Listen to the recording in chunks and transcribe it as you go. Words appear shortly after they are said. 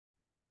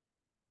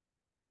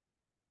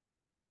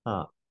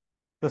हाँ,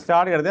 तो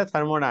स्टार्ट करते हैं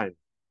thermodynamics.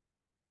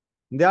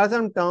 There are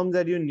some terms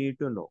that you need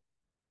to know.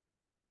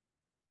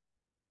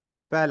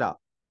 पहला,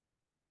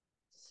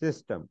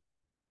 सिस्टम।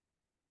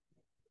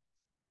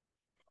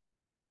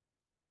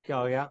 क्या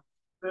हो गया?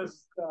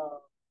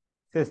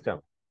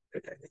 System.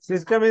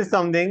 System is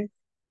something,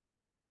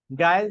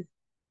 guys,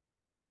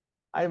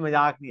 अरे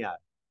मजाक नहीं यार।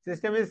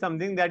 System is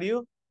something that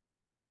you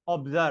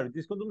observe,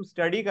 जिसको तुम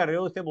स्टडी कर रहे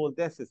हो उसे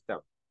बोलते हैं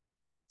system.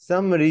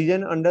 Some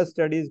reason under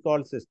study is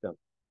called system.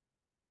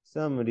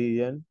 Some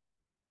reason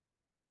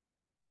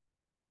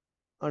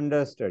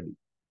under study,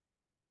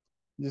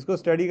 जिसको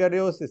स्टडी कर रहे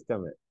हो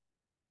सिस्टम है।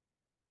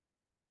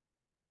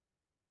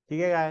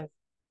 ठीक है गाइस,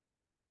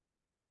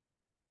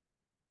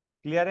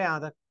 क्लियर है यहां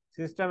तक?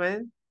 System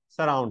and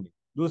surrounding.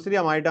 दूसरी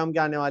हमारी टर्म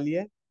क्या आने वाली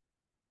है?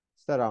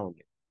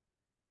 सराउंडिंग।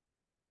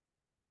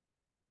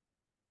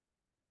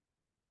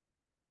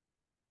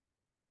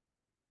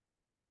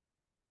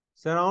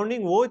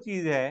 सराउंडिंग वो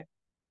चीज है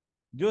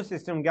जो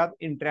सिस्टम के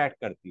साथ इंटरेक्ट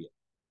करती है।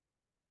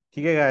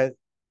 ठीक है guys,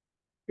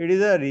 it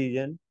is a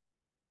reason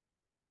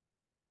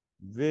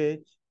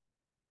which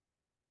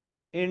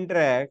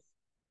interact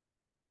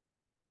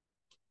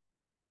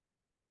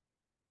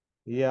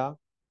या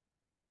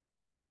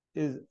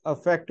is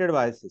affected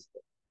by system.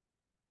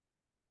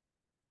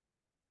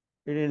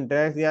 It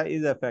interact या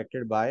is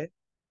affected by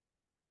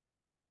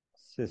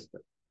system.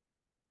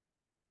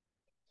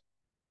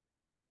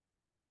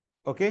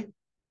 Okay,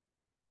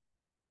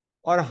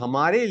 और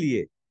हमारे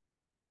लिए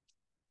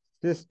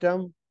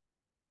system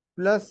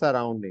plus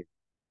surrounding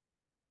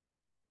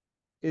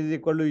is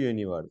equal to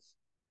universe.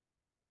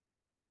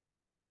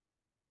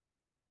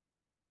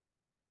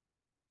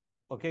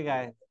 Okay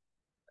guys,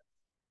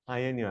 हाँ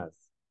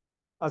यूनिवर्स।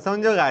 और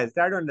समझो गाइस,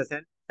 ट्राई टू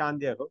अंडरस्टैंड,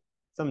 शांति रखो,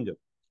 समझो।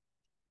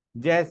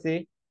 जैसे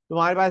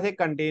तुम्हारे पास एक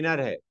कंटेनर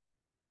है,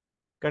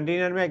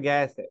 कंटेनर में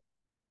गैस है,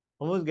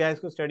 हम उस गैस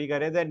को स्टडी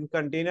करें, then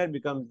container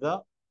becomes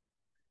the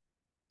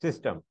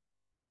system.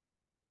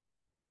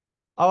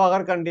 अब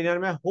अगर कंटेनर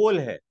में होल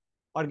है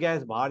और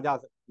गैस बाहर जा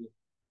सकती है,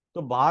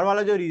 तो बाहर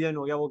वाला जो रीजन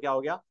हो गया वो क्या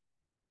हो गया?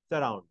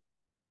 सराउंड।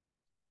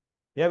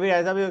 या फिर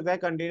ऐसा भी होता है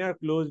कंटेनर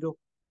क्लोज्ड हो।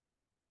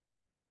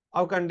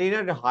 अब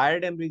कंटेनर हायर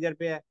टेम्परेचर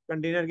पे है,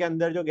 कंटेनर के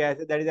अंदर जो गैस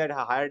है that is at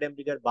higher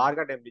temperature, बाहर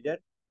का टेम्परेचर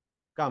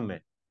कम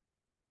है।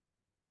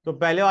 तो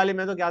पहले वाले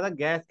में तो क्या था,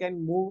 गैस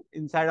कैन मूव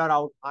इनसाइड और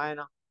आउट, हाँ है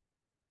ना?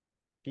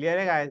 क्लियर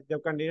है गाइस?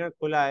 जब कंटेनर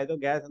खुला है तो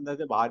गैस अंदर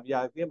से बाहर भी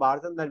जा सकती है, बाहर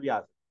से अंदर भी आ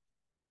सकती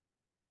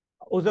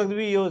है। उस वक्त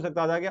भी ये हो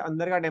सकता था कि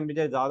अंदर का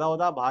टेम्परेचर ज्यादा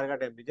होता, बाहर का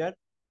टेम्परेचर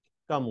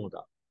कम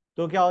होता।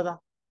 तो क्या होता?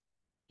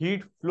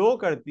 हीट फ्लो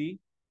करती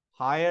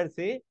हायर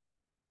से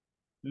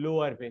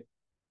लोअर पे।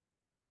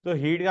 तो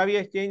हीट का भी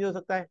एक्सचेंज हो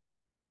सकता है,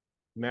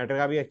 मैटर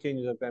का भी एक्सचेंज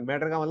हो सकता है।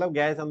 मैटर का मतलब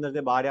गैस अंदर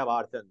से बाहर या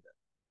बाहर से अंदर।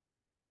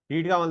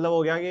 हीट का मतलब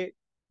हो गया कि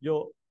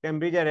जो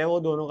टेम्परेचर है वो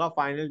दोनों का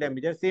फाइनल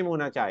टेम्परेचर सेम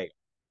होना चाहेगा।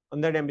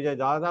 अंदर टेम्परेचर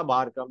ज्यादा था,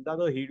 बाहर कम था,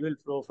 तो heat will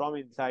flow from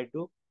inside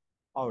to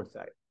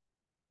outside.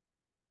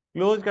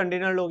 Close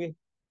container लोगे,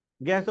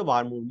 गैस तो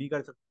बाहर मूव नहीं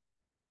कर सकती,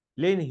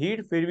 लेकिन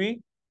हीट फिर भी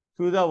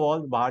थ्रू द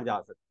वॉल्स बाहर जा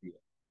सकती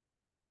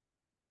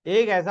है।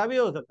 एक ऐसा भी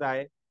हो सकता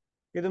है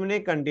कि तुमने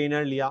एक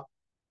कंटेनर लिया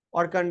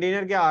और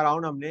कंटेनर के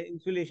अराउंड हमने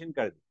इंसुलेशन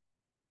कर दी।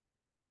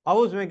 अब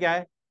उसमें क्या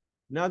है,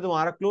 ना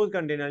तुम्हारा क्लोज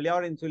कंटेनर लिया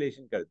और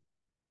इंसुलेशन कर दी,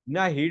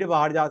 ना हीट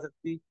बाहर जा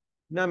सकती,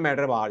 ना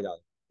मैटर बाहर जा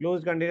सकती।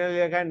 क्लोज कंटेनर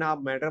ले रखा है, ना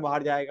मैटर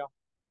बाहर जाएगा।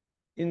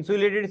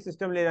 इंसुलेटेड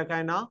सिस्टम ले रखा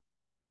है, ना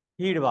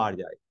हीट बाहर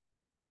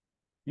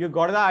जाएगी। You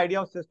got the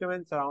idea of system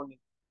and surrounding.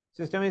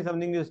 System is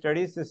something you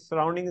study,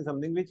 surrounding is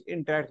something which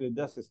interact with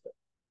the system.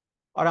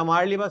 और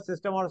हमारे लिए बस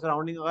सिस्टम और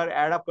सराउंडिंग अगर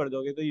एड अप कर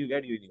दोगे तो यू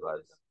गेट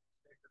यूनिवर्स।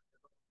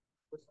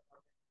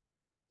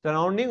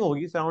 सराउंडिंग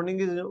होगी,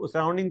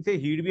 सराउंडिंग से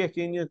हीट भी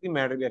एक्सचेंज नहीं होती,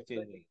 मैटर भी एक्सचेंज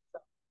नहीं होता।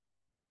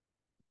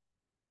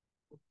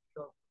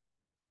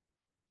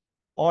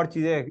 और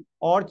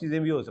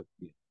चीजें भी हो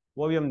सकती है,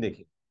 वो भी हम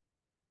देखें।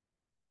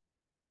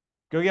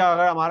 क्योंकि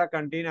अगर हमारा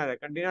कंटेनर है,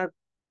 कंटेनर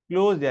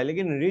क्लोज है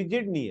लेकिन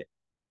रिजिड नहीं है,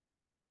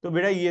 तो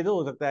बेटा ये तो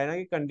हो सकता है ना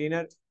कि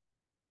कंटेनर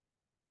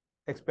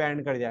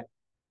एक्सपैंड कर जाए।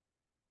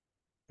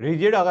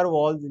 रिजिड अगर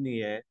वॉल्स नहीं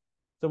है,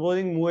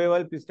 सपोजिंग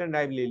मूवेबल पिस्टन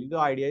टाइप ले ली, तो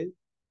idea is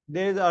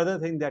there is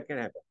other thing that can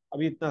happen.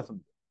 अभी इतना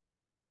समझो,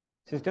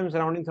 सिस्टम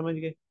सराउंडिंग समझ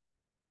गए,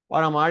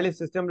 और हमारे लिए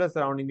system plus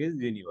surrounding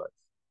is universe.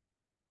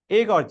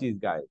 एक और चीज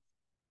का है,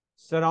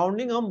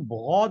 सराउंडिंग हम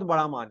बहुत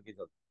बड़ा मान के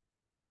चलते।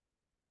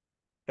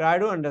 ट्राई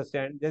टू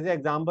अंडरस्टैंड, जैसे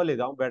एग्जांपल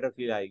लेता हूँ, बेटर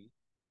फील आएगी।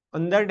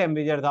 अंदर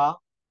टेम्परेचर था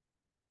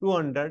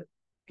 200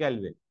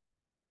 केल्विन,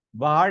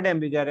 बाहर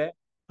टेम्परेचर है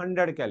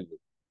 100 केल्विन।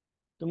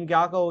 तुम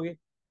क्या कहोगे?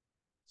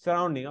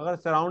 सराउंडिंग, अगर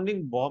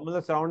सराउंडिंग बहुत,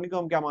 मतलब सराउंडिंग को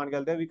हम क्या मान के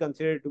चलते हैं, we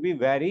consider to be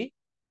very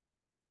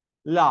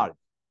large.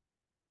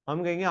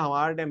 हम कहेंगे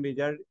हमारा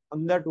टेम्परेचर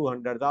अंदर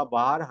 200 था,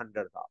 बाहर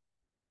 100 था,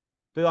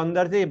 तो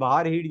अंदर से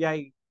बाहर हीट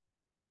जाएगी।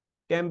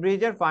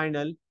 टेम्परेचर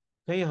फाइनल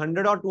कहीं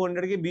 100 और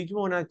 200 के बीच में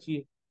होना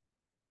चाहिए।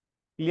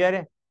 क्लियर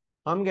है?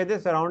 हम कहते हैं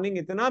सराउंडिंग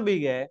इतना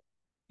बिग है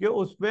कि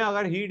उसमें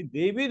अगर हीट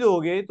दे भी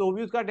दोगे तो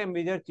भी उसका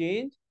टेम्परेचर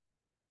चेंज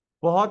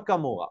बहुत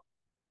कम होगा।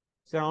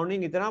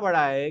 सराउंडिंग इतना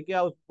बड़ा है कि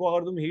उसको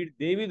अगर तुम हीट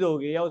दे भी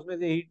दोगे या उसमें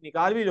से हीट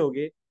निकाल भी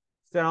लोगे,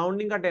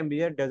 सराउंडिंग का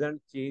temperature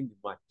doesn't change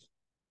much.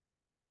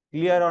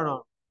 Clear और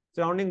नॉट?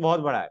 सराउंडिंग बहुत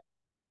बड़ा है,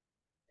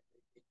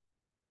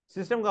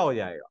 सिस्टम का हो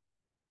जाएगा।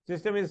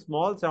 System is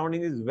small,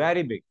 surrounding is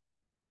very big.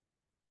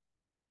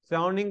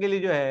 Surrounding के लिए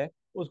जो है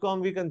उसको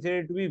हम we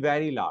consider to be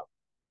very large.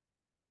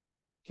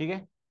 ठीक है,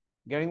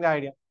 गेटिंग द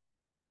आइडिया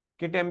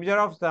कि temperature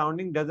of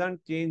surrounding doesn't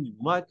change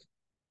much,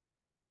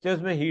 चाहे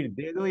उसमें हीट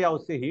दे दो या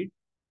उससे हीट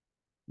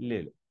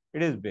ले लो,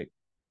 इट इज बिग।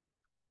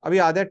 अभी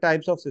आते हैं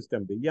टाइप्स ऑफ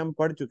सिस्टम पे, ये हम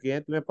पढ़ चुके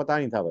हैं, तुम्हें पता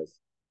नहीं था बस।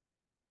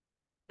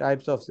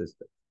 Types of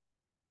system.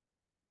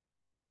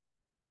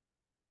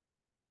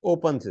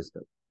 Open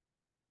system,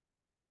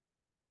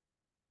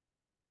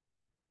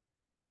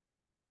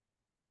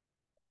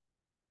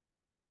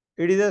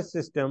 it is a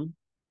system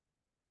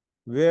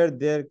where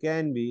there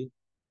can be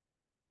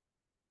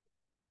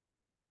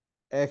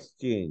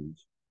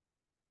exchange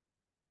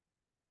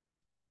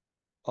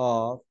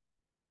of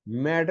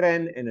matter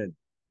and energy.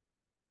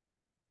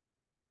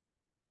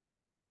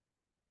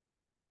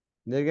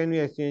 There can be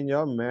exchange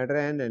of matter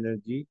and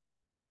energy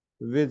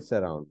with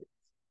surrounding.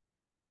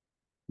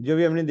 जो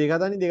भी हमने देखा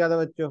था, नहीं देखा था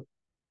बच्चों,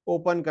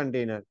 ओपन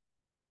कंटेनर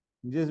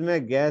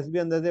जिसमें गैस भी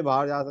अंदर से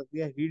बाहर जा सकती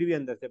है, हीट भी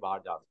अंदर से बाहर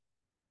जा सकती है।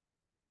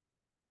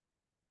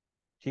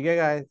 ठीक है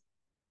गाइस।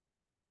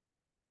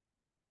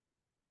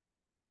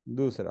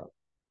 दूसरा,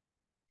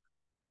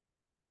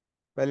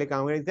 पहले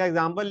काम करें, इसका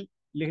एग्जांपल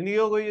लिखने की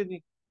हो कोई थी।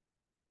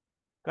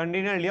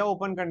 कंटेनर लिया,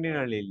 ओपन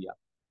कंटेनर ले लिया,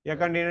 या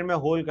कंटेनर में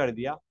होल कर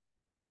दिया,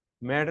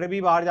 मैटर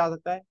भी बाहर जा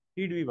सकता है,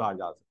 हीट भी बाहर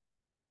जा सकता है।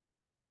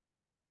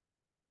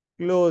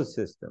 Close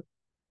system,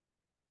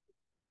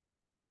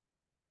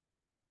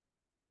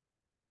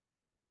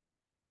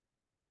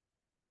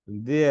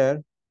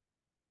 there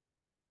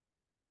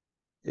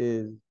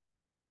is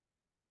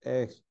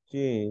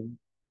exchange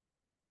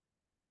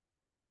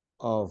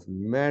of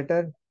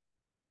matter,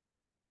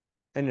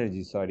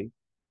 energy, sorry,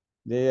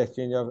 there is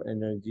exchange of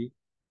energy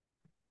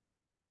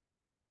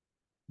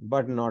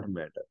but not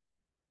matter.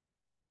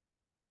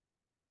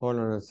 Hold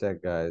on a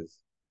sec, guys.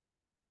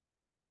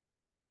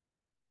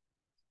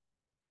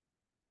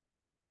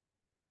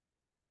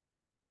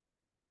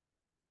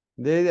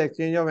 There is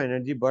exchange of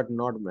energy but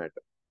not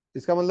matter.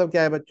 इसका मतलब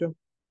क्या है बच्चों?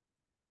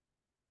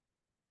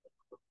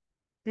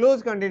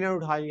 क्लोज कंटेनर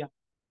उठा लिया,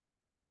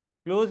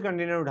 close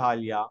container उठा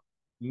लिया,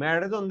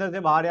 matter तो अंदर से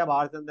बाहर या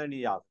बाहर से अंदर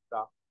नहीं जा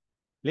सकता,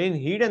 लेकिन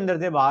हीट अंदर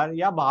से बाहर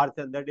या बाहर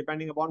से अंदर,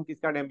 डिपेंडिंग अपॉन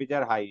किसका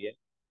टेम्परेचर हाई है,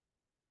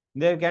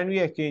 there can be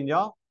exchange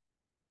of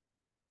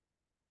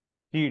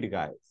heat,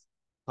 guys.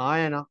 हाँ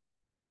है ना?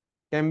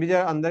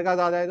 टेम्परेचर अंदर का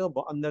ज्यादा है तो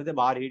अंदर से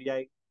बाहर हीट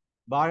जाएगी,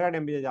 बाहर का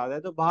टेम्परेचर ज्यादा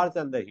है तो बाहर से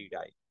अंदर हीट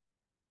आएगी।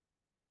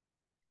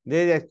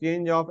 There is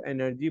exchange of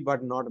energy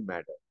but not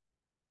matter.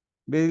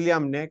 Basically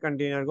हमने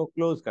कंटेनर को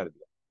क्लोज कर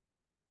दिया।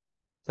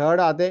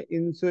 थर्ड आते हैं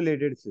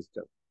इंसुलेटेड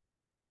सिस्टम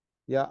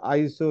या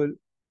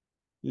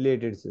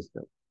isolated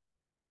system.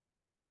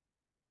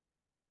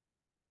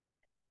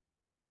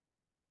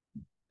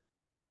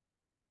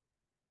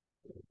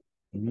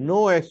 No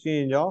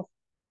exchange of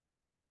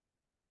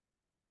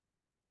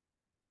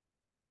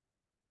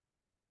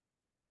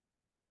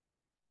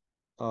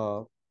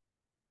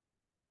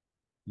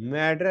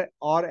matter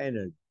और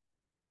energy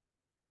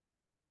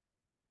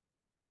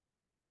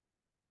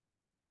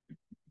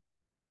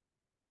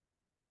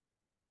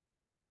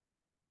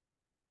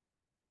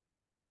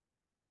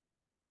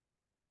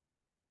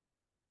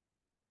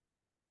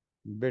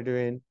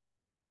between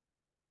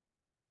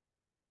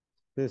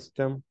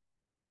system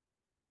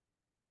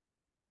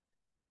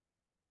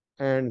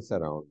and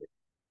surrounding.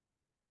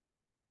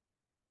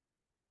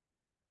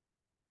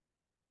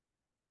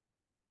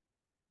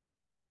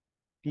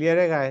 Clear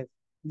है गाइस?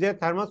 ये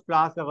थर्मस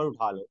फ्लास्क अगर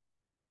उठा लो,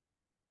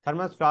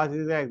 thermos flask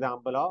is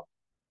example of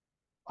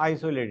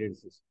isolated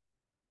system.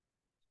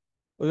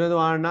 उसमें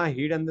तुम्हारा ना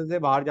हीट अंदर से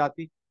बाहर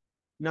जाती,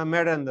 ना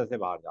मैटर अंदर से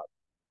बाहर जाती।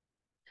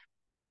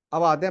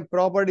 अब आते हैं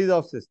प्रॉपर्टीज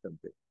ऑफ सिस्टम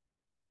पे।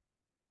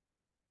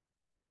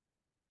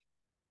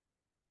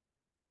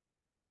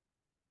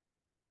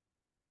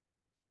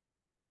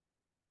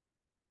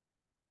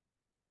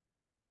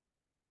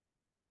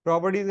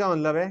 प्रॉपर्टीज का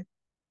मतलब है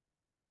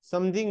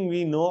something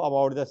we know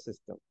about the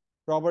system,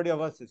 property of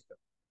a system.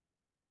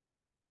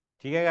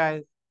 ठीक है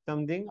guys?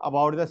 Something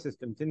about the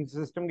system,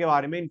 system के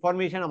बारे में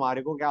इंफॉर्मेशन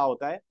हमारे को क्या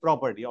होता है,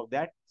 प्रॉपर्टी ऑफ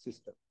दैट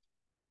सिस्टम।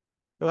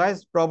 तो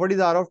guys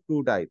properties are of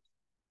two types.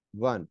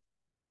 One,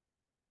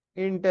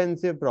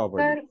 intensive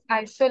property. Sir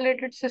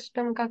isolated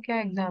system का क्या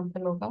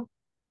एग्जांपल होगा?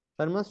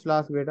 थर्मस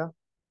फ्लास्क बेटा,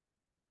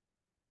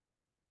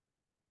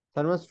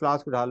 थर्मस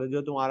फ्लास्क उठा लो,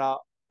 जो तुम्हारा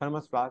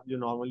थर्मस फ्लास्क जो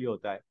नॉर्मली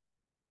होता है,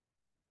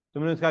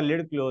 तुमने उसका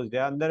लिड क्लोज है,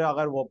 अंदर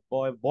अगर वो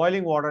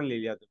बॉइलिंग वाटर ले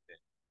लिया तुमने,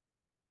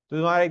 तो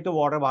तुम्हारा एक तो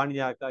वाटर बाहर नहीं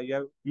जा सकता, you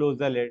have close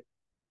the lid,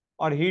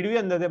 और हीट भी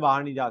अंदर से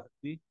बाहर नहीं जा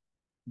सकती,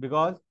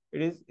 because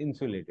it is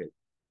insulated.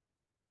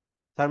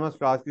 Thermos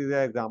flask is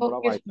example of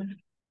okay ice. Sir.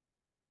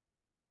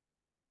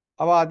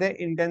 अब आते हैं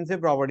इंटेंसिव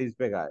प्रॉपर्टीज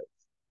पे गाइस।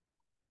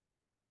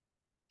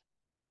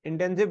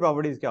 इंटेंसिव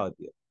प्रॉपर्टीज क्या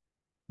होती है?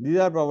 These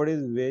are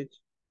properties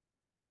which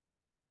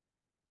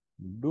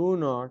do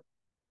not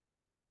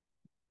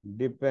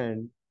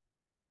depend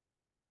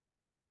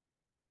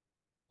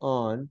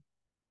on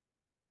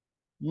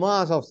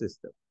mass of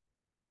system.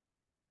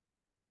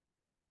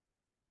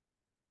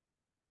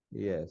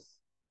 Yes.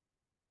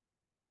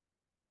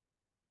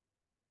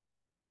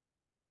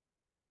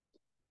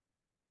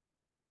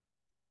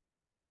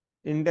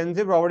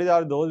 Intensive properties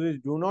are those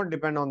which do not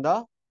depend on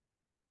the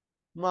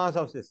mass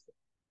of system.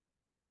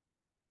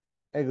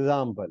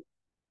 Example: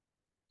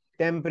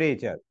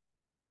 temperature,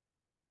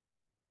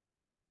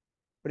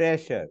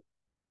 pressure,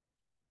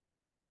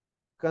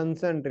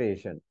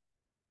 concentration,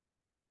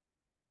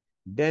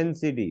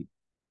 density.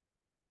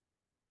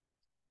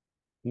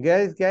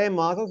 Gas क्या है,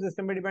 mass of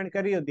system पे depend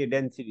कर रही होती है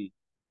density?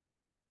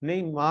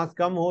 नहीं, मास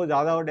कम हो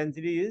ज्यादा हो,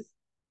 डेंसिटी इज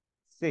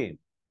सेम.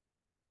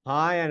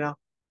 हाँ या ना?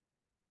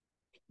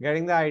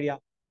 Getting the idea?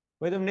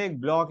 भाई तुमने एक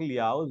ब्लॉक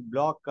लिया, उस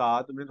ब्लॉक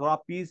का तुमने थोड़ा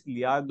पीस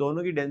लिया,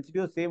 दोनों की डेंसिटी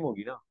तो सेम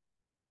होगी ना.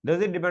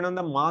 Does it depend on the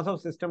mass of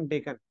system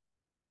taken?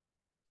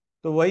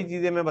 तो वही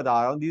चीजें मैं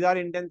बता रहा हूँ, these are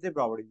intensive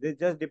properties, they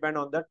just depend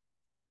on the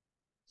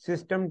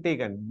system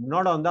taken,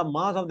 not on the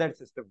mass of that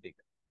system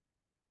taken.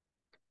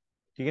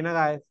 ठीक है ना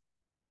गाइस?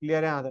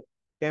 क्लियर है यहाँ तक?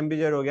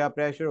 टेम्परेचर हो गया,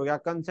 प्रेशर हो गया,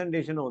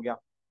 कंसंट्रेशन हो गया,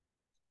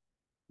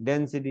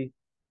 density,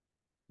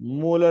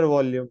 molar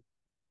volume.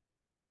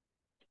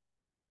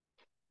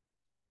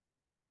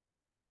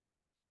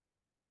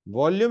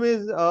 Volume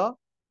is a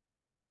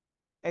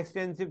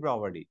extensive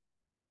property.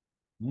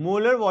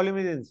 Molar volume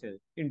is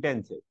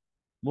intensive.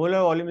 Molar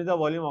volume is the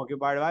volume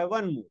occupied by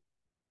one mole.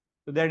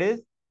 तो दैट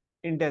इज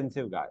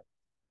इंटेंसिव गाइस.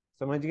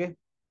 समझ गए?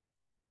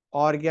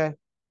 और क्या है?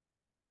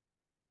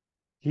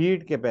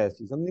 Heat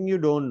capacity, something you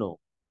don't know,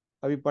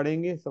 अभी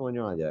पढ़ेंगे समझ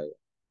में आ जाएगा.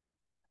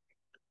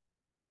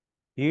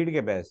 Heat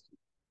capacity,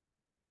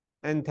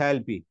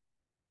 enthalpy.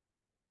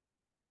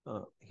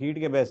 Heat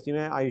capacity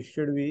में I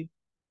should be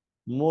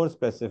more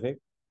specific.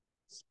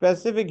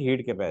 Specific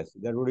heat capacity,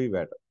 that would be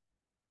better.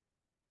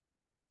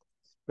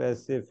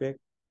 Specific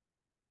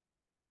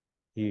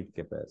heat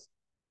capacity,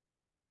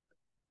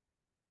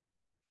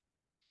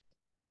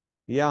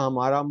 या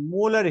हमारा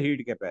molar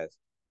heat capacity.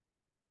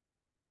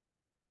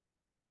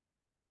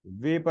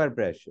 Vapour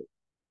pressure.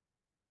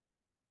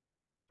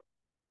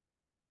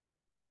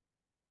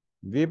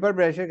 Vapour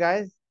pressure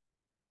guys,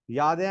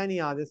 याद है या नहीं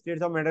याद है?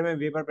 स्टेट्स ऑफ मैटर में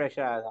वेपर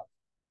प्रेशर आया था.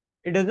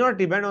 It does not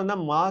depend on the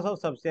mass of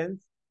substance,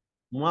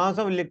 mass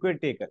of liquid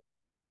taken.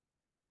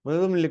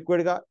 मतलब तुम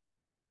लिक्विड का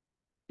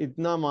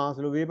इतना मास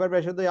लो, वेपर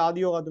प्रेशर तो याद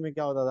ही होगा तुम्हें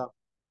क्या होता था.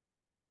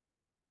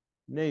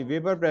 नहीं,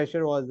 vapour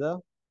pressure was the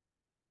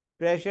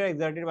pressure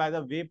exerted by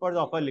the vapors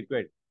of a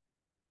liquid.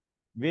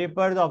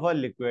 Vapours of a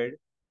liquid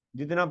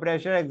जितना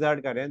प्रेशर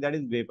एक्सर्ट कर रहे हैं, दैट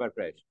इज वेपर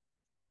प्रेशर.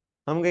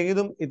 हम कहेंगे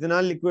तुम इतना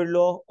लिक्विड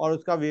लो और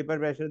उसका वेपर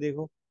प्रेशर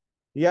देखो,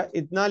 या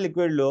इतना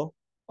लिक्विड लो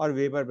और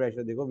वेपर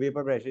प्रेशर देखो,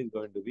 vapour pressure is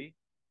going to be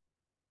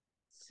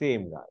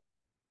same guys.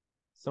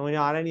 समझ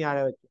आ रहा है नहीं आ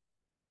रहा है बच्चे?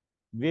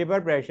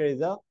 Vapour pressure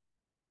is a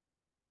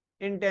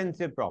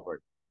intensive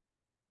property.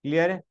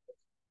 Clear है?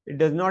 It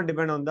does not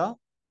depend on the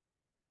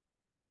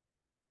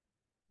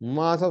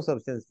mass of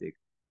substance take.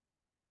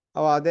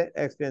 अब आते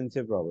हैं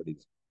extensive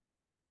properties.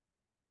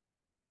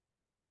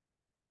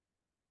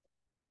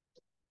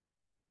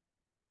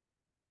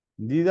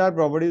 These are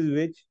properties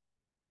which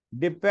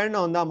depend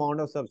on the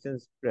amount of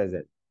substance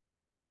present,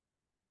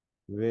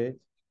 which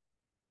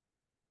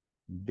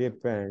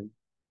depend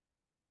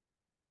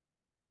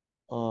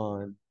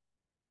on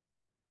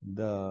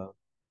the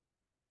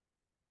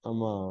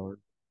amount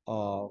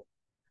of,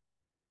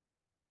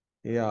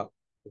 yeah,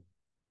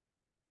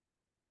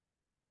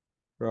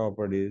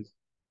 properties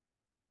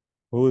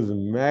whose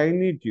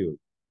magnitude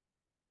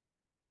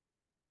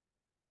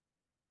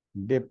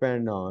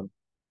depend on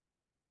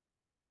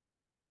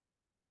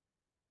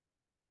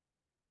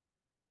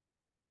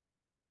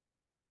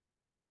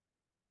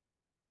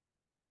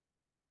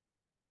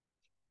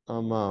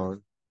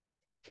amount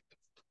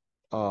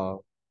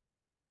of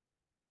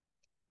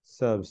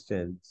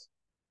substance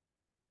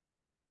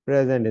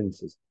present in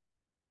system.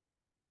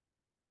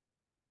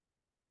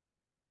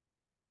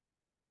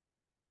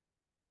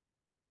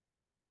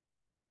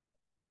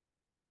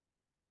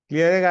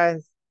 Clear है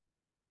guys?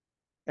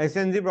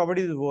 Extensive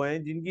properties वो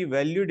हैं जिनकी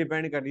value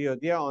depend कर रही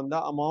होती है on the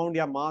amount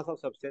या mass of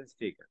substance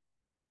taken.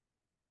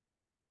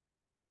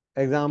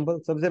 Example,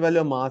 सबसे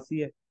पहले मास ही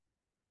है.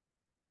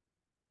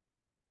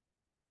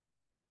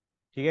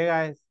 ठीक है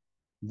गाइस?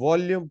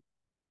 वॉल्यूम,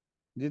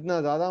 जितना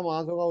ज्यादा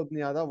मास होगा उतनी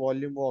ज्यादा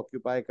वॉल्यूम वो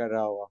ऑक्यूपाई कर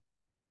रहा होगा.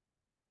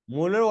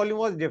 Molar volume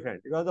was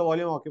different, it was the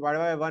volume occupied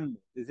by one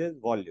mole, this is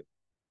volume.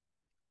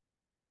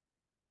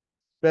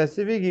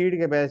 Specific heat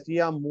capacity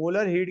या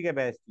molar heat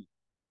capacity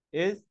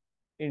is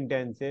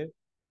intensive.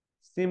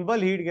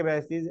 Simple heat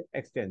capacity is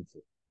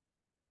extensive.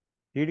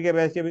 Heat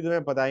capacity अभी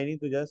तुम्हें पता ही नहीं,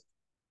 तो just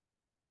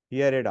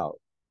here it out.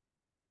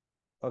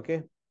 Okay.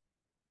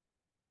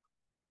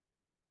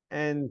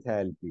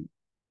 Enthalpy,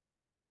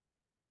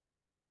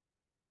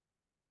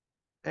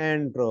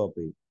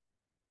 entropy,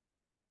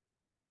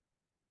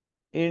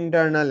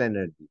 internal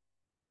energy.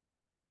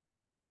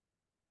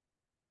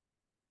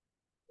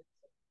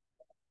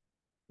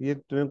 ये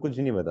तुम्हें कुछ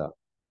नहीं पता.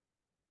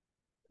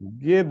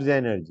 गिब्स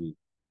एनर्जी,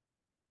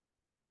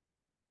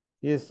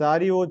 ये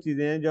सारी वो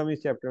चीजें हैं जो हम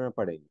इस चैप्टर में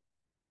पढ़ेंगे।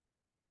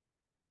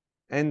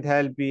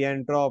 Enthalpy,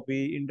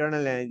 entropy,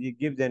 internal energy,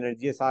 Gibbs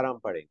energy, ये सारा हम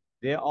पढ़ेंगे।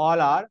 They all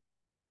are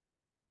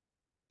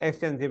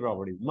extensive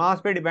properties.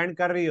 मास पे डिपेंड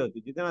कर रही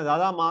होती, जितना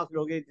ज्यादा मास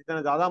लोगे,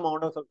 जितना ज्यादा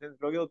अमाउंट ऑफ सब्सटेंस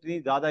लोगे, उतनी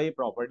ज्यादा ये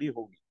प्रॉपर्टी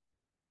होगी।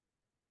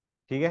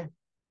 ठीक है,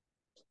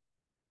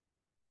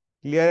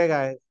 क्लियर है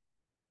गाइस?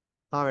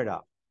 हाँ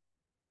बेटा।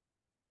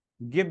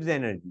 Gibbs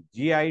energy,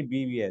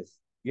 GIBS,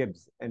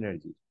 Gibbs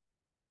energy.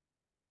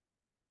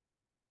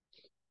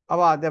 अब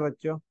आते हैं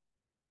बच्चों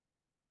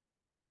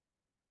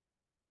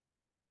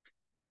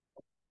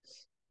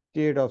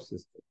state of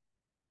system.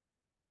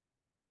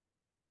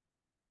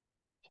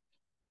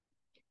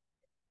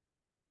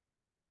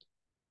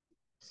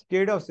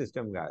 State of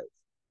system guys,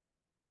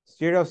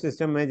 state of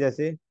system में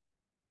जैसे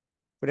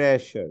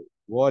प्रेशर,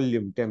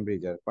 वॉल्यूम,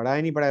 टेम्परेचर पढ़ा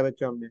है नहीं पढ़ा है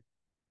बच्चों हमने?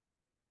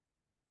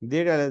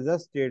 They tell us the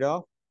state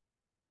of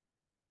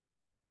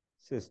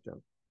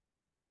system.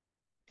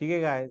 ठीक है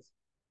गाइस,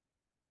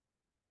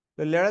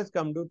 तो let us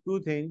come to two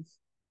things.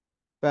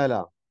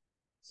 पहला,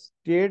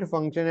 state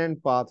function and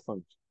path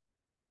function.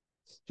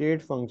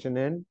 State function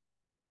and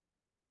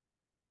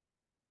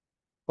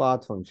path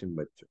function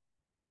बच्चों।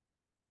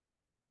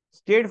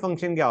 स्टेट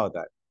फंक्शन क्या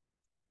होता है?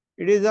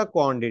 It is a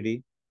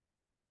quantity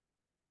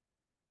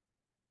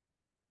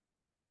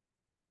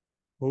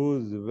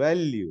whose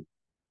value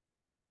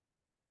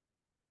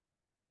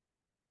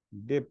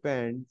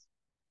depends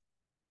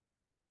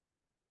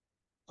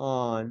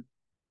on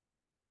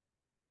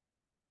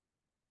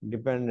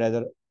depend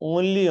rather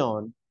only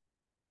on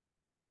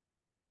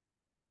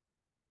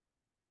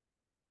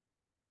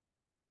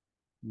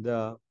the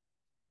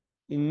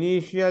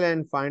initial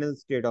and final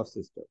state of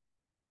system।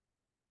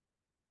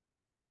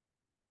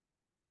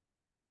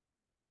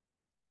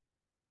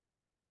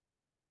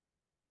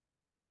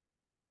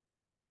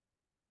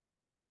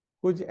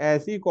 कुछ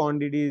ऐसी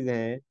quantities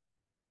हैं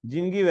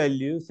जिनकी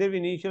value सिर्फ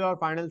initial और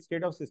फाइनल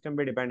स्टेट ऑफ सिस्टम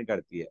पे डिपेंड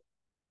करती है,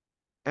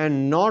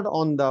 and not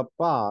on the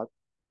path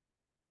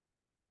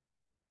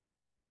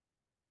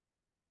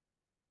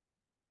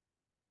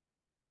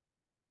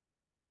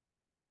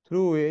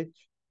through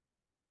which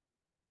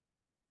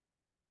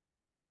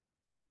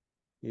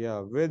या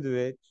with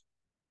which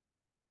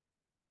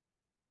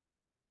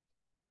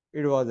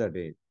it was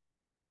attend.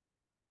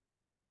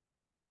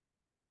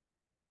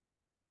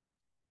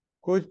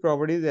 कुछ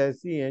प्रॉपर्टीज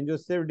ऐसी हैं जो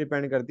सिर्फ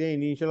डिपेंड करती है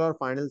इनिशियल और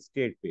फाइनल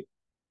स्टेट पे,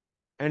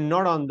 and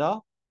not on the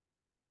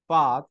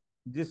path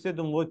जिससे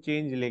तुम वो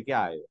चेंज लेके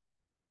आए हो।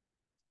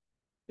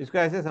 इसको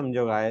ऐसे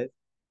समझो गाइस,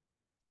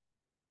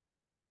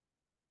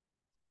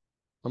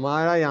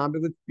 हमारा यहाँ पे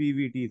कुछ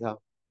पीवीटी था,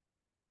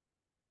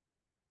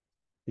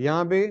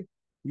 यहाँ पे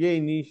ये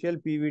इनिशियल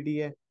पीवीटी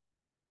है,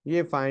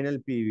 ये फाइनल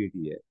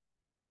पीवीटी है।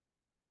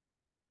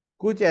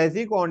 कुछ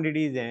ऐसी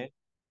क्वांटिटीज हैं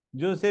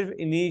जो सिर्फ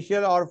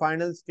इनिशियल और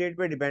फाइनल स्टेट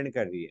पे डिपेंड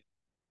कर रही है।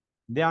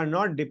 They are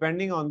not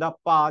depending on the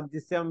path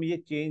जिससे हम ये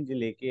चेंज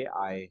लेके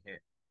आए हैं।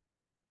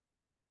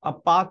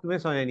 अब पाथ तुम्हें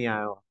समझ नहीं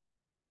आया होगा,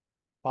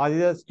 path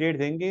is a state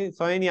thing,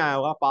 समझ नहीं आया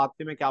होगा पाथ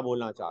से मैं क्या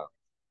बोलना चाह रहा हूँ।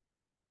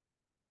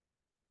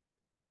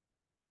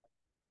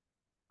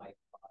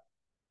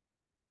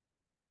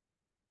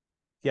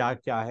 क्या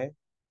क्या है?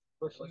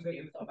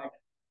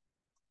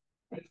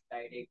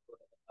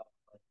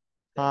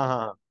 हाँ हाँ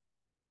हाँ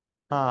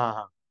हाँ हाँ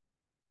हाँ।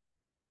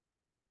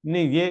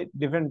 नहीं, ये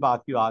डिफरेंट पाथ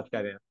की बात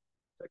कर रहे हैं।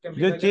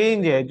 जो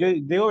चेंज है, जो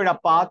देखो बेटा,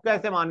 पाथ को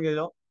ऐसे मान के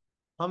लो,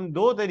 हम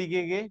दो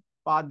तरीके के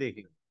पाथ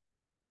देखेंगे।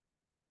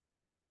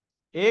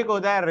 एक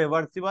होता है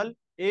रिवर्सिबल,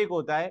 एक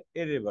होता है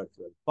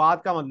इरिवर्सिबल। पाथ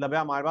का मतलब है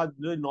हमारे पास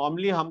जो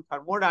नॉर्मली हम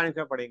थर्मोडायनेमिक्स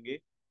में पढ़ेंगे,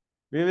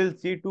 we will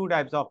see two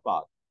types of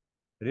path,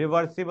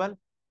 reversible,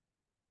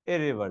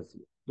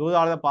 irreversible. Those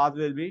are the path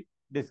will be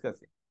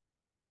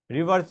discussing.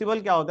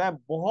 Reversible क्या होता है?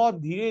 बहुत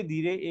धीरे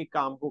धीरे एक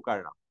काम को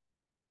करना।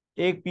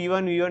 एक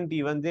P1 V1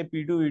 T1 से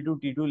P2 V2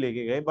 T2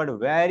 लेके गए, but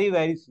very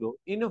very slow,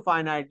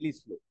 infinitely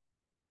slow,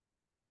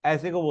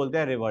 ऐसे को बोलते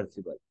हैं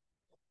रिवर्सिबल।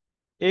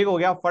 एक हो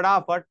गया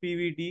फटाफट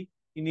पीवीटी,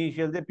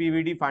 इनिशियल से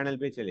पीवीटी फाइनल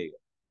पे चलेगा,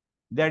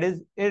 दैट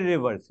इज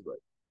इरिवर्सिबल।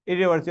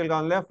 इरिवर्सिबल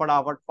का मतलब है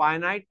फटाफट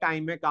फाइनाइट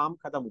टाइम में काम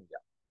खत्म हो गया।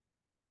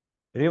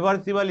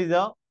 रिवर्सिबल इज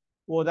अ,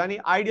 वो होता नहीं,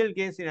 आइडियल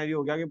केस सिनेरियो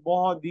हो गया कि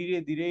बहुत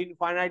धीरे धीरे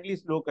इनफाइनाइटली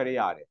स्लो करे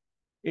जा रहे,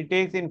 it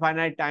takes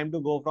infinite time to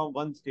go from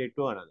one state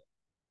to another.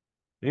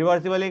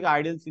 Reversible एक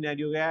आइडियल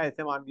सिनेरियो गया,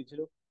 ऐसे मान के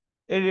चलो।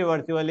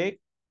 इरिवर्सिबल एक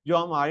जो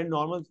हमारे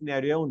नॉर्मल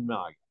सिनेरियो है उनमें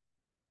आ गया।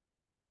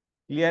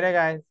 क्लियर है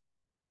गाइस?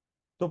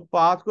 तो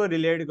पाथ को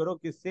रिलेट करो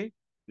किससे?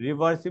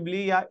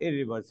 रिवर्सिबली या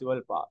इरिवर्सिबल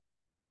पाथ।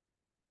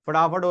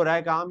 फटाफट हो रहा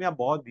है काम या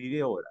बहुत धीरे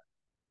हो रहा है।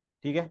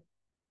 ठीक है,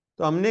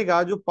 तो हमने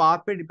कहा जो पाथ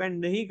पे डिपेंड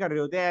नहीं कर रहे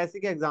होते ऐसे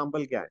के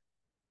एग्जांपल क्या है?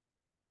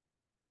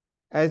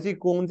 ऐसी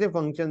कौन से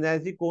फंक्शन है,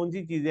 ऐसी कौन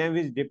सी चीजें हैं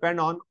विच depend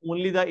on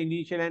only the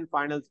initial and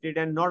final state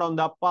and not on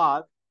the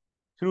path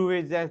through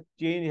which the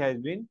change has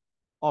been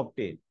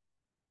obtain?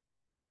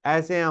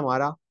 ऐसे है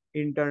हमारा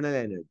internal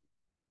energy,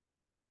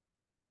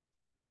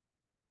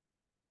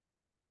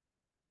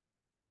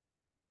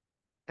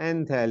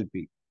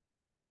 enthalpy,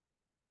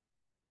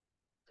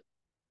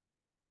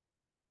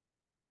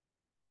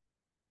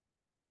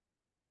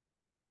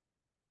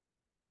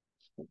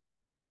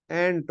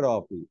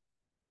 entropy,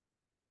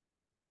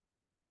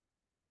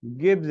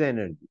 Gibbs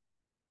energy,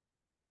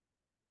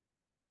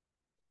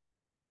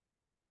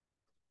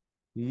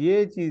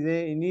 ये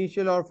चीजें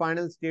इनिशियल और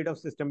फाइनल स्टेट ऑफ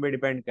सिस्टम पे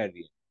depend कर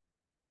रही है,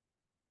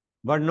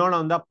 but not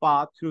on the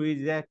path through which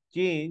the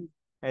change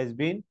has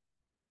been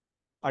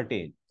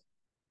attain.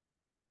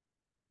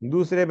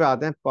 दूसरे पे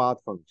आते हैं path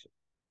function.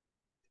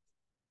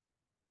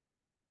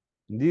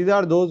 These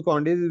are those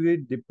quantities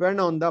which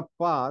depend on the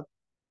path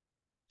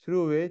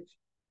through which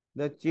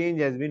the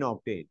change has been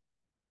obtained.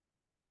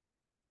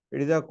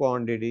 It is a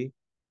quantity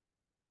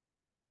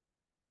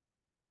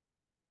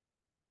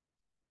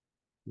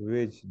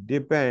which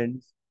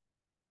depends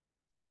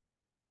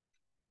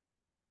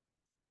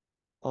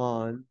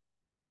on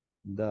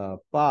the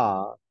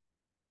path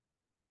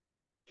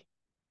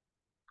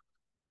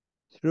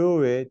through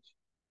which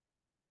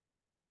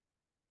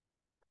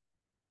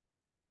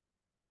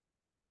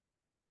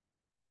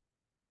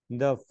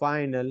the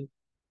final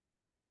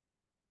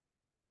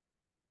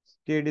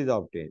state is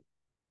obtained.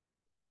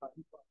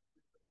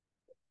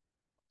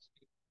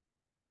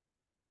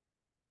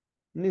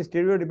 नहीं,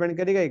 state पे depend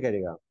करेगा ही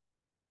करेगा,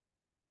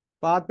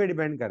 path पे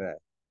depend कर रहा है।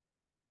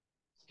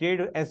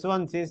 State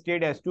S1 से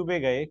state S2 पे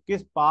गए,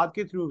 किस पाथ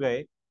के थ्रू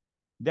गए,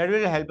 that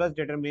will help us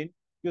determine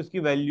कि उसकी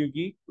वैल्यू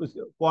की, उस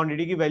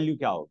क्वांटिटी की वैल्यू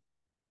क्या होगी।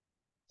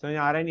 समझ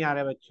आ रहा है नहीं आ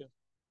रहा है बच्चों?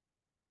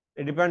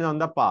 It depends on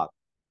the path.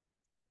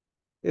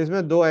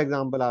 इसमें दो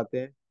एग्जांपल आते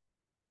हैं,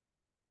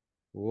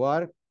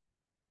 work,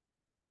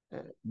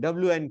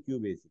 WNQ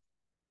basis,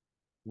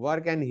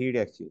 work and heat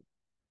exchange.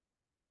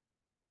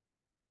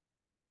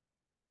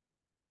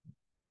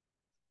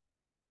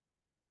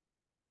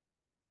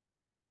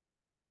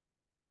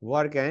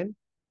 Work and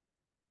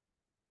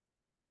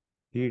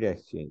heat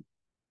exchange,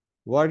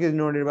 work is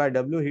denoted by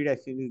W, heat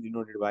exchange is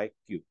denoted by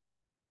Q।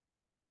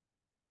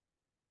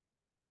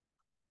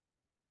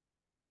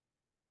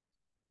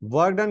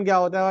 Work done क्या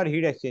होता है और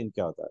हीट एक्सचेंज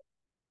क्या होता है?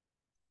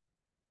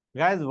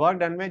 गाइस, वर्क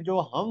डन में जो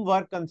हम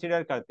वर्क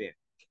कंसीडर करते हैं,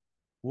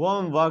 वो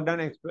हम वर्क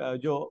डन,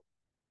 जो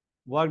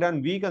work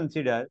done we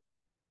consider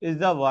is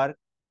the work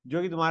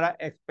जो कि तुम्हारा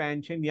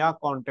एक्सपेंशन या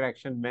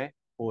कॉन्ट्रैक्शन में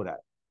हो रहा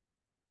है।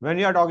 When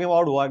we are talking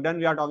about work done,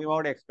 we are talking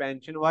about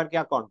expansion work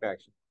या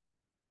कॉन्ट्रैक्शन।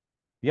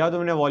 या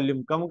तुमने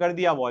वॉल्यूम कम कर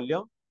दिया,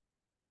 वॉल्यूम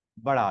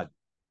बढ़ा दी,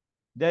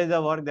 that is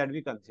the work that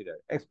we consider,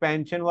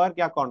 expansion work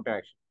या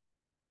कॉन्ट्रैक्शन।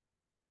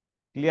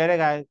 क्लियर है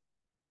गाइस?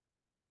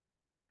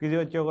 किसी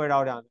बच्चे को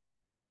डाउट यहाँ?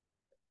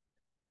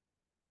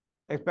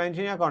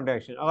 एक्सपेंशन या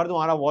कॉन्ट्रैक्शन, अगर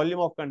तुम्हारा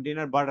वॉल्यूम ऑफ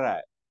कंटेनर बढ़ रहा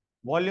है,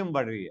 वॉल्यूम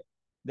बढ़ रही है,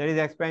 दैट इज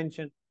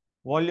एक्सपेंशन।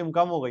 वॉल्यूम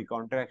कम हो गई,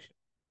 कॉन्ट्रैक्शन।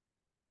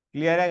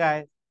 क्लियर है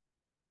गाइस?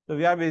 तो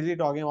we are basically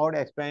talking about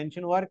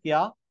expansion work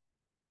या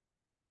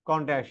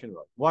कॉन्ट्रैक्शन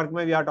वर्क। वर्क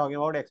में we are talking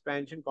about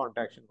expansion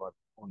contraction work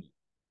only.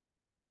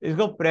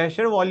 इसको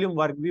प्रेशर वॉल्यूम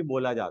वर्क भी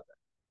बोला जाता है,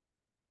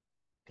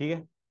 ठीक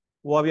है?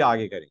 वो अभी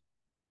आगे करेंगे,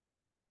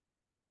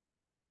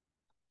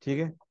 ठीक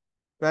है?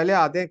 पहले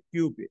आते हैं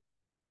क्यू पे।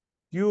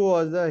 Q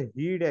was the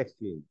heat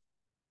exchange,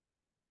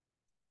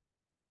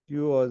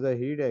 Q was the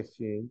heat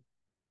exchange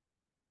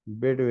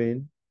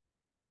between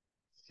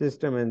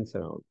system and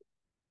surround.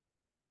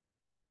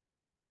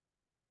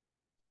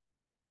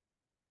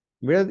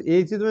 बेटा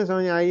एक चीज तुम्हें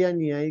समझ आई या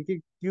नहीं आई कि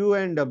Q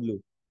and W,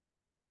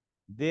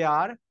 they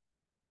are,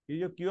 ये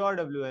जो क्यू और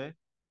डब्ल्यू है,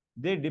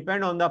 they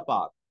depend on the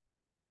path.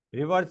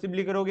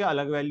 Reversibly करोगे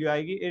अलग वैल्यू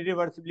आएगी,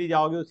 इरिवर्सिबली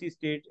जाओगे उसी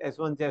स्टेट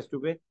S1 से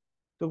S2 पे,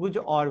 तो कुछ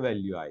और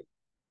वैल्यू आएगी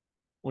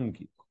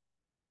उनकी।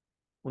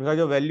 उनका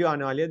जो वैल्यू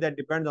आने वाली है, that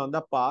depends on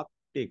the path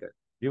taken.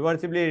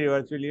 Reversibly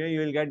reversibly में you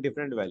will get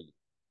different value.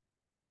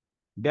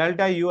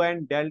 Delta U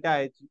and delta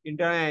H,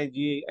 internal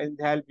energy,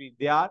 enthalpy,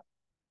 they are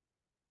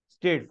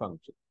state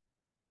function,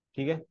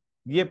 ठीक है?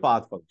 ये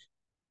पाथ फंक्शन।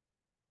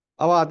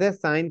 अब आते हैं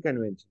साइन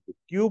कन्वेंशन पे।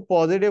 क्यू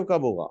पॉजिटिव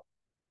कब होगा?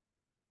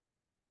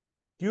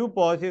 क्यू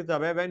पॉजिटिव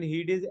तब है when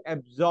heat is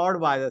absorb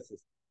by the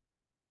system.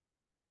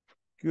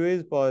 Q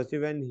is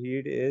positive when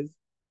heat is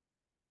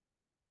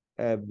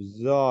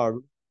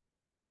absorb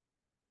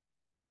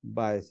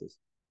by system.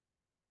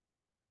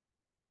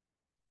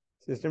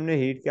 System ने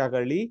हीट क्या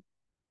कर ली?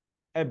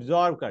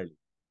 एब्जॉर्ब कर ली।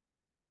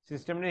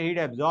 सिस्टम ने हीट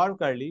एब्जॉर्ब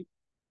कर ली,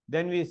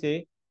 देन वी से,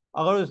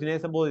 अगर उसने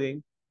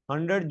सपोजिंग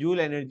 100 जूल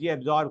एनर्जी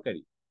एब्जॉर्ब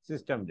करी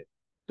सिस्टम ने,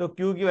 तो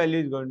क्यू की value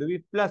is going to be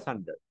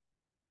 +100।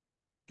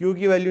 Q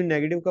की वैल्यू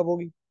नेगेटिव कब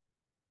होगी?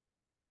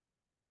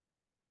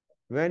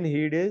 When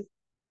heat is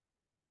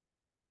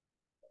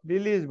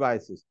release by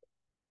system,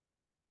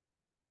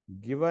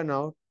 given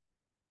out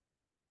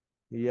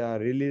या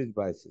रिलीज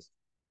बाय सिस्टम।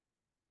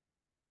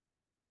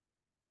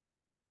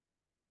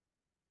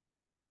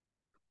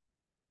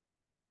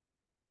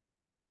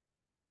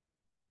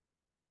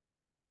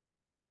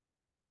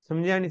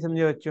 समझे या नहीं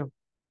समझे बच्चों?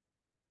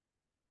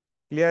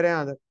 क्लियर है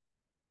यहाँ तक?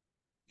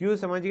 क्यू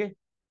समझ गए?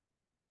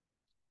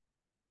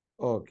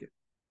 ओके।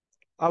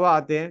 अब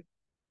आते हैं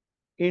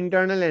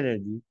इंटरनल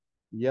एनर्जी,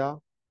 या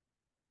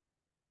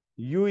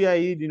यू या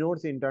ई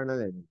डिनोट्स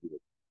इंटरनल एनर्जी।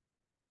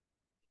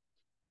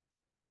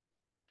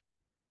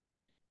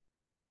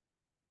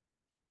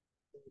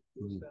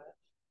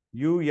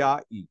 यू या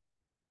ई,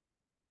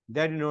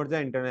 that denotes the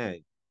internal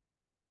energy.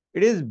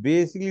 It is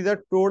basically the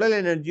total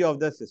energy of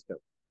the system.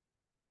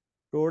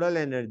 Total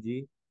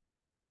energy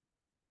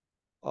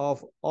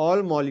of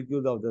all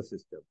molecules of the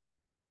system.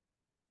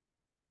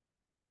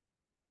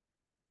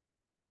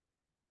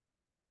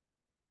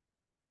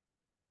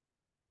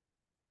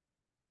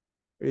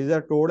 It is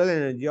the total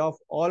energy of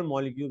all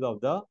molecules of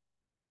the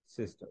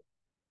system.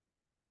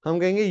 हम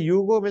कहेंगे U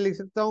को मैं लिख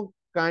सकता हूँ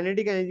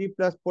kinetic energy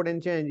plus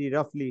potential energy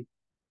रफली.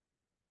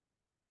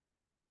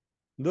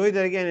 दो ही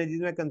तरह की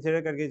एनर्जीज में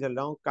कंसिडर करके चल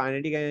रहा हूँ,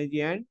 kinetic energy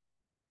and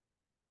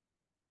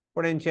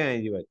potential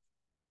energy बस.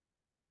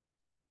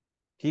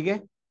 ठीक है.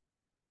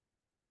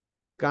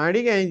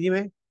 काइनेटिक एनर्जी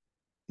में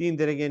तीन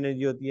तरह की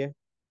एनर्जी होती है.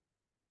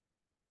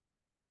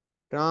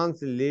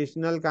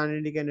 Translational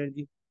kinetic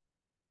energy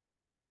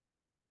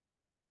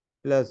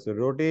plus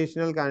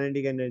rotational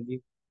kinetic energy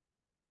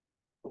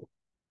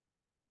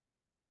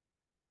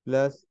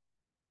plus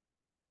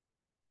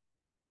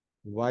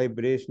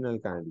vibrational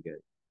kinetic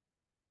energy.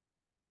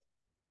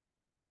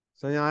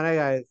 समझ आ रहा है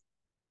guys?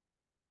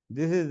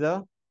 This is the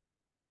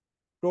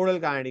total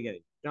kinetic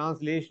energy.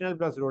 Translational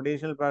plus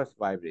rotational plus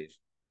vibration.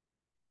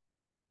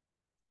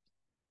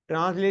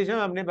 Translation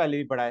हमने पहले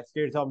भी पढ़ा है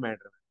स्टेट्स ऑफ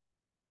मैटर में.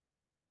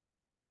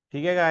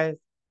 ठीक है गाइस.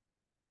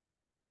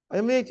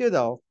 अच्छा मैं एक चीज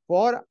बताओ,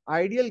 for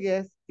ideal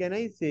gas can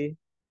I से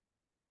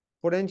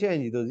पोटेंशियल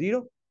एनर्जी तो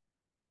zero.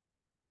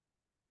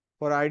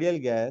 For ideal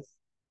gas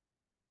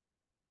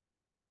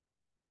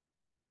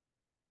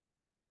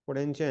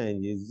potential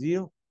energy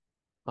zero.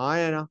 हाँ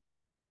है ना?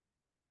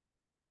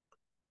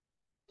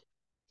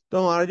 तो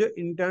हमारा जो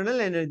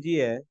इंटरनल एनर्जी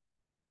है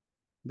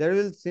that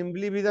will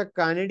simply be the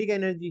kinetic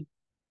energy.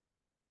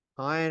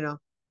 हाँ है ना?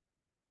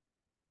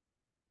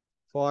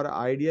 For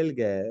ideal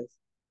gas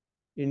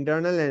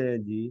internal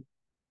energy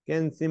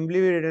can simply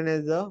be written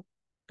as the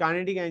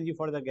kinetic energy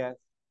for the gas.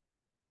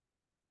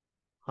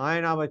 हाँ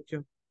है ना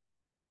बच्चों?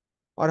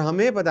 और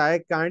हमें पता है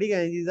kinetic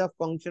energy is a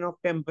function of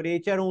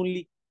temperature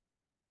only.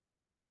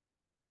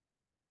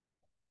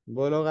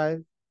 बोलो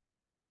guys.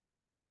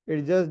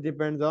 It just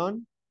depends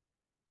on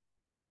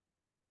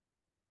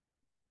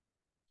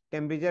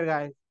temperature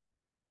guys.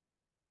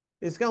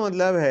 इसका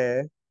मतलब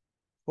है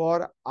for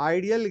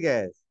ideal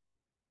gas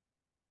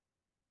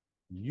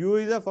U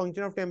is a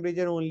function of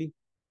temperature only.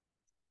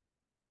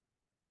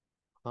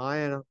 हाँ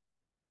है ना?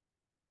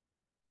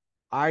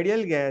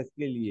 आइडियल गैस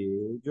के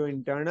लिए जो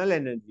इंटरनल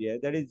एनर्जी है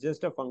that is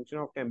just a function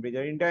of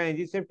temperature. Internal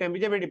energy सिर्फ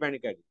टेम्परेचर पे डिपेंड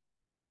करेगी.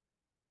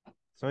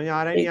 समझ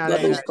आ रहा है नहीं आ रहा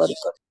है?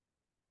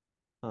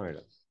 हाँ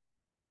madam.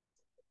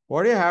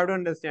 What you have to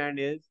understand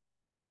is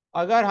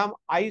अगर हम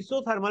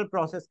आइसोथर्मल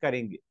प्रोसेस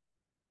करेंगे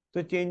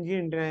तो चेंज इन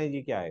इंटरनल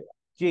एनर्जी क्या आएगा?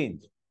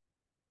 चेंज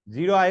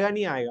जीरो आएगा.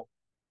 नहीं आएगा.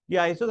 ये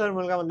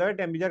आइसोथर्मल का मतलब है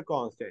temperature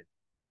constant.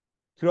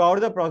 Through out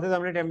the process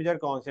हमने टेम्परेचर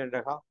कांस्टेंट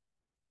रखा.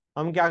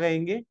 हम क्या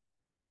कहेंगे?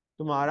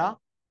 तुम्हारा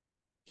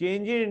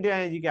चेंज इन इंटरनल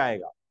एनर्जी क्या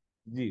आएगा?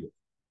 जीरो.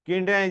 कि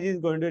internal energy is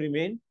going to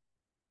remain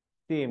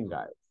same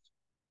guys.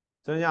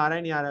 समझ आ रहा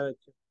है नहीं आ रहा है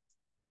बच्चे?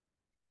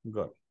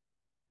 गुड.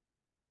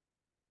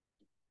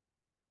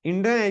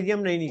 इंटरनल एनर्जी हम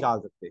नहीं निकाल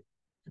सकते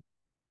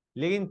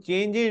लेकिन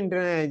change in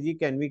internal energy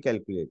can be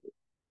calculated.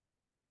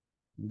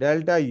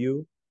 Delta U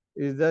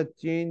is the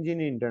change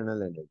in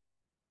internal energy.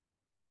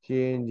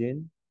 Change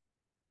in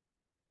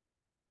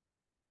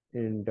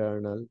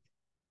internal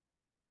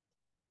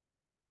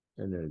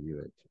energy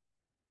बच्चे.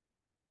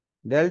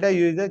 Delta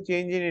U is the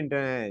change in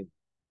internal energy.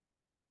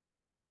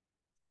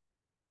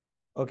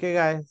 Okay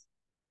guys.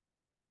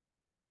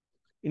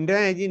 Internal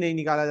energy नहीं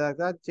निकाला जा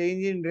सकता,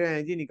 change in internal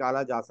energy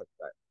निकाला जा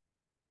सकता है.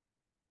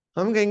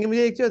 हम कहेंगे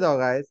मुझे एक चीज बताओ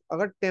गाइस,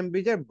 अगर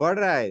टेम्परेचर बढ़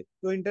रहा है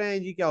तो इंटरनल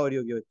एनर्जी क्या हो रही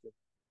होगी बच्चों?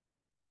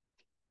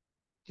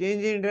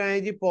 Change in internal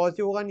energy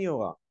positive होगा नहीं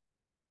होगा?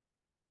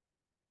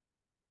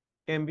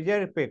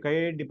 टेम्परेचर पे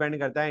कई डिपेंड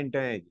करता है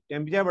इंटरनल एनर्जी.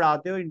 टेम्परेचर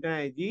बढ़ाते हो इंटरनल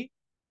एनर्जी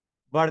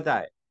बढ़ता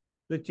है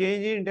तो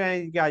चेंज इन इंटरनल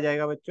एनर्जी क्या आ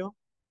जाएगा बच्चों?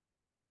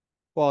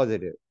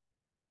 पॉजिटिव.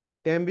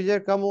 टेम्परेचर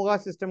कम होगा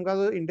सिस्टम का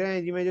तो इंटरनल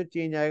एनर्जी में जो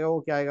चेंज आएगा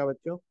वो क्या आएगा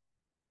बच्चों?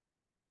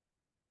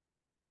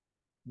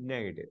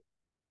 नेगेटिव.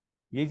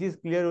 ये चीज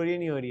क्लियर हो रही है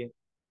नहीं हो रही है?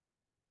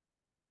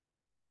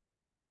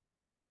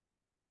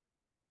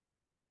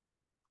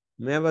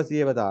 मैं बस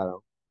ये बता रहा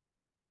हूँ,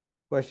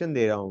 क्वेश्चन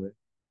दे रहा हूँ मैं.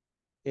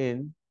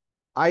 In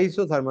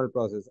isothermal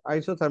process,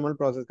 isothermal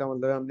process का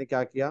मतलब है हमने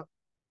क्या किया?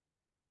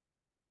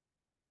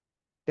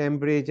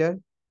 टेम्परेचर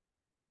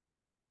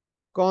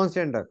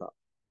कांस्टेंट रखा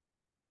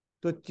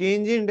तो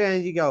चेंज इन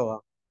एनर्जी क्या होगा?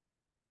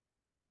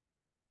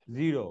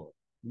 जीरो.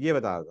 ये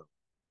बता रहा था.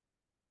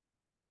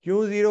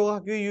 क्यों जीरो होगा?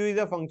 क्योंकि you is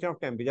a function of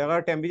temperature.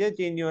 अगर टेम्परेचर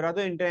चेंज नहीं हो रहा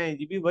तो इंटर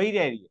एनर्जी भी वही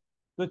रह रही है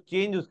तो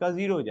चेंज उसका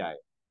जीरो हो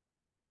जाएगा.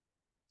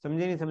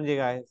 समझे नहीं समझे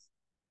गाइस?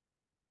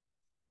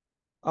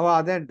 अब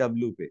आते हैं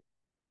डब्ल्यू पे.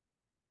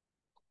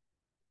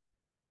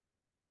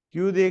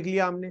 क्यों देख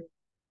लिया हमने?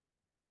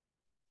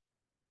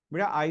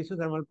 बेटा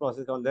आइसोथर्मल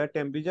प्रोसेस का मतलब है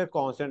टेम्परेचर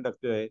कांस्टेंट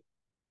रखते हुए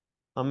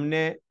हमने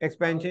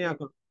एक्सपेंशन या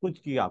कुछ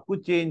किया,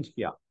 कुछ चेंज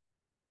किया.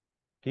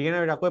 ठीक है ना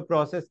बेटा? कोई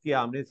प्रोसेस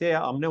किया हमने, से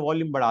हमने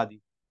वॉल्यूम बढ़ा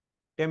दी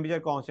टेम्परेचर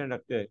कांस्टेंट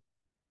रखते हुए.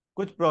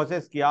 कुछ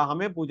प्रोसेस किया,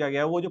 हमें पूछा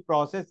गया वो जो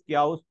प्रोसेस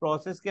किया उस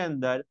प्रोसेस के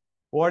अंदर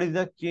what is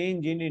the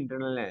change in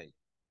internal energy,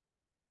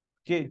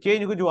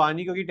 change कुछ हुआ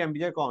नहीं क्योंकि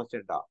टेम्परेचर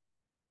कांस्टेंट था।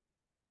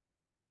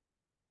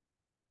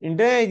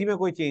 इंटरनल एनर्जी में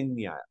कोई चेंज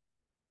नहीं आया।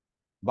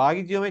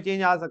 बाकी चीजों में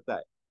चेंज आ सकता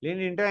है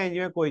लेकिन इंटरनल एनर्जी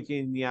में कोई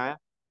चेंज नहीं आया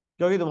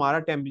क्योंकि तुम्हारा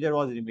temperature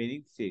was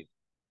remaining same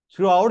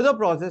through out the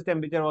process,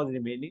 temperature was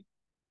remaining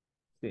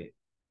same.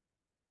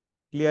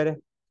 Clear है?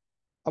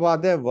 अब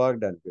आते हैं वर्क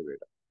डन पे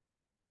बेटा।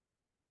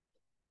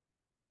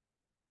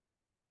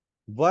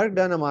 वर्क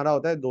डन हमारा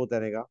होता है दो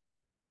तरह का।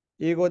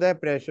 एक होता है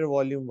प्रेशर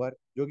वॉल्यूम वर्क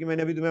जो कि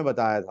मैंने अभी तुम्हें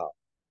बताया था,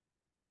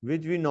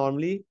 विच वी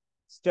नॉर्मली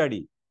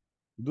स्टडी।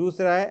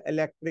 दूसरा है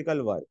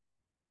इलेक्ट्रिकल वर्क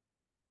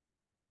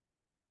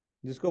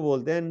जिसको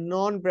बोलते हैं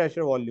non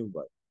pressure volume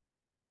work.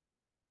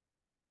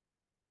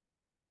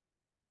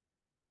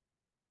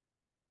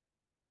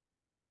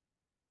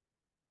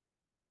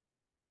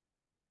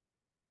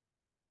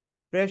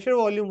 Pressure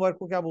volume work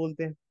को क्या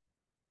बोलते हैं?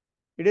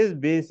 It is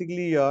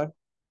basically your,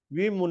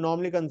 we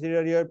normally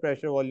consider your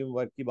pressure volume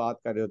work की बात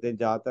कर रहे होते हैं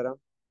ज्यादातर हम।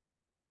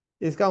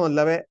 इसका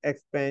मतलब है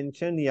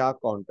एक्सपेंशन या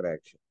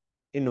कॉन्ट्रैक्शन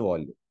इन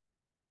वॉल्यूम,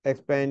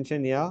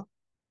 एक्सपेंशन या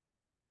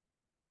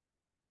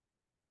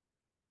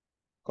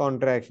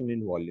कॉन्ट्रैक्शन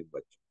इन वॉल्यूम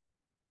बच्चों।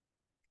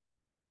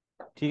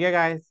 ठीक है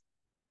गाइस?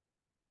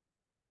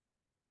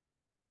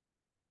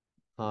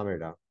 हाँ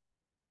बेटा,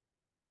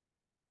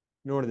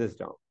 नोट दिस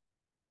डाउन,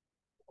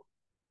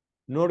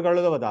 नोट कर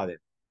लो तो बता दे।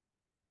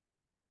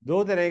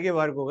 दो तरह के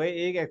वर्क हो गए,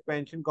 एक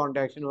एक्सपेंशन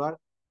कॉन्ट्रैक्शन वर्क,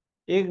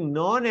 एक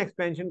नॉन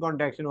एक्सपेंशन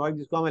कॉन्ट्रैक्शन वर्क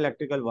जिसको हम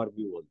इलेक्ट्रिकल वर्क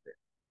भी बोलते हैं।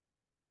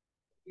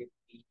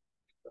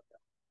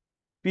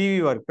 PV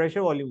work, pressure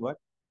volume work,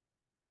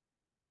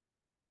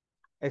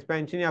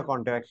 expansion या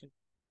कॉन्ट्रैक्शन।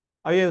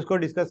 अब ये उसको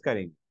डिस्कस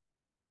करेंगे।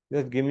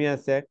 जस्ट गिव मी अ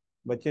सेक।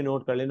 बच्चे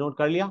नोट कर ले, नोट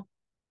कर लिया?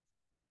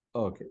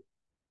 ओके।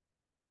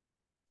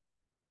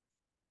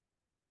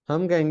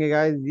 हम कहेंगे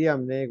गाइस ये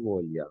हमने एक वो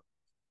लिया,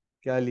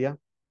 क्या लिया?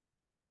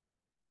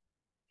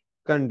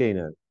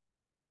 कंटेनर।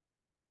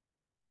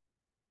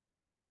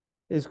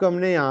 इसको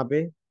हमने यहाँ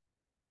पे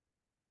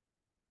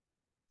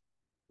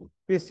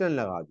पिस्टन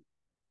लगा दी।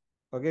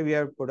 Okay, we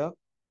have put a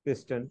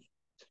piston.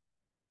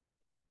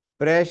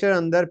 Pressure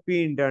अंदर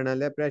पी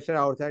इंटरनल है, प्रेशर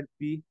आउटसाइड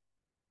पी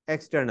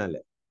एक्सटर्नल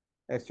है।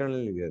 एक्सटर्नल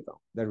लिख देता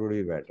हूँ, दैट वुड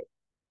बी बेटर।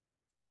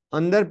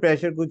 अंदर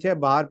प्रेशर कुछ है,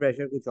 बाहर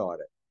प्रेशर कुछ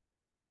और है।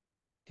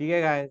 ठीक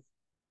है गाइस?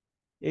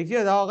 एक चीज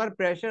बताओ, अगर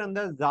प्रेशर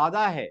अंदर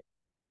ज्यादा है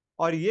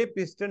और ये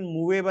पिस्टन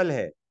मूवेबल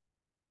है,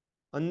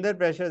 अंदर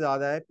प्रेशर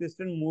ज्यादा है,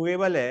 पिस्टन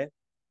मूवेबल है,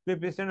 तो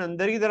पिस्टन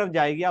अंदर की तरफ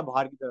जाएगी या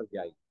बाहर की तरफ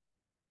जाएगी?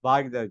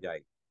 बाहर की तरफ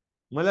जाएगी,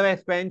 मतलब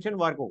एक्सपेंशन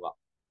वर्क होगा।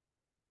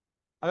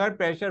 अगर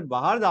प्रेशर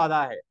बाहर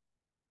ज्यादा है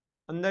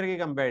अंदर के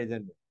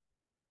कंपैरिजन में,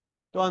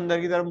 तो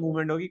अंदर की तरफ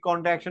मूवमेंट होगी,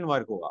 कॉन्ट्रैक्शन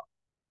वर्क होगा।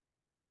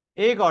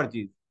 एक और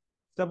चीज,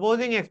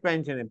 सपोजिंग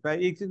एक्सपेंशन है,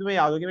 एक चीज तुम्हें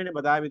याद होगी मैंने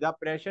बताया भी था,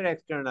 प्रेशर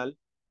एक्सटर्नल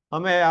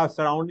हमें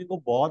सराउंडिंग को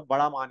बहुत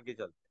बड़ा मान के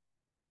चलते हैं।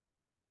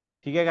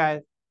 ठीक है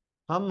गाइस?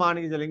 हम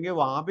मान के चलेंगे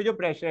वहां पे जो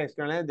प्रेशर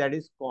एक्सटर्नल है that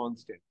is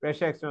constant.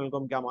 Pressure external को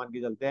हम क्या मान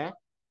के चलते हैं?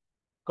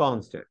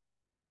 कांस्टेंट।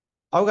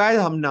 अब गाइस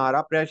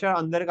हमारा प्रेशर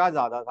अंदर का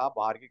ज्यादा था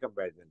बाहर के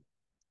कंपैरिजन में,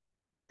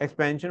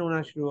 एक्सपेंशन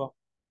होना शुरू हुआ,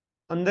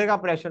 अंदर का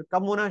प्रेशर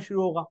कम होना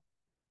शुरू होगा।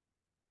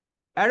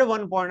 Eight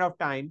one point of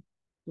time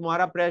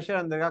तुम्हारा प्रेशर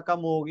अंदर का कम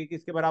होगी,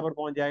 किसके बराबर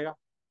पहुंच जाएगा?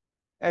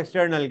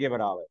 एक्सटर्नल के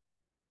बराबर।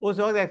 उस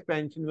वक्त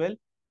expansion will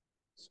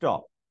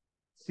stop.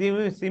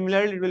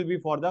 Similarly it will be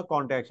for the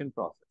contraction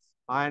process.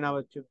 आए ना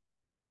बच्चों?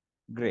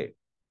 ग्रेट।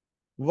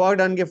 वर्क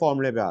डन के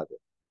फॉर्मूले पे आते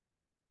हैं।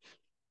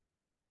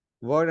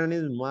 Work done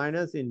is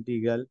minus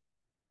integral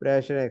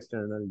pressure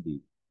external D.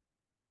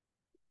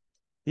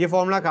 ये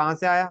फॉर्मूला कहां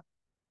से आया?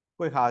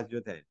 कोई खास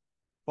जो है,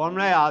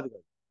 फॉर्मूला याद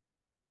करो।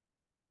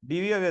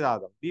 डीवी का बता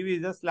दो, DV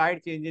is the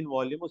slide change in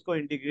volume, उसको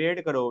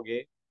इंटीग्रेट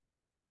करोगे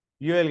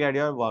you will get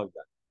your work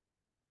done.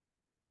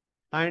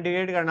 हाँ,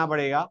 इंटीग्रेट करना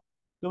पड़ेगा,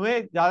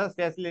 तुम्हें ज्यादा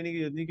स्ट्रेस लेने की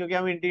जरूरत नहीं क्योंकि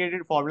हम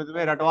इंटीग्रेटेड फॉर्मूले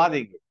तुम्हें रटवा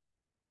देंगे।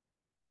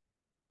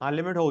 हाँ,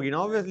 लिमिट होगी ना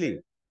ऑब्वियसली,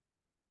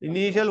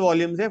 इनिशियल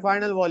वॉल्यूम से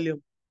फाइनल वॉल्यूम।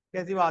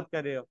 कैसी बात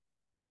कर रहे हो?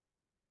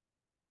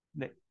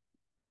 नहीं,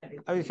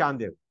 अभी शांत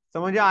देखो,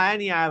 समझ में आया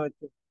नहीं आया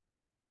बच्चों?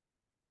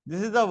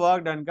 This is the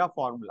work done का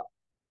फॉर्मूला।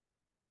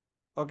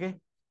 ओके,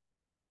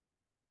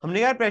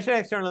 हमने कहा प्रेशर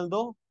एक्सटर्नल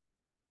दो,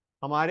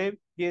 हमारे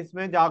केस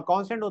में जा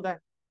कांस्टेंट होता है,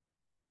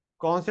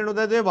 कांस्टेंट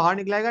होता है तो ये बाहर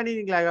निकलाएगा नहीं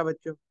निकलाएगा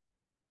बच्चों?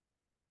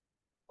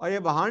 और ये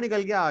बाहर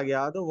निकल के आ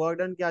गया तो वर्क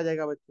डन क्या आ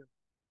जाएगा बच्चों?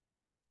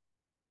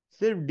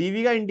 सिर्फ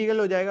डीवी का इंटीग्रल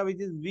हो जाएगा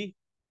विच इज वी।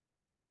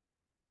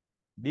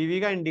 डीवी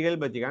का इंटीग्रल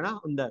बचेगा ना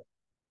अंदर,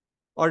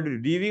 और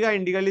डीवी का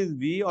इंटीग्रल इज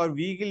वी, और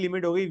वी की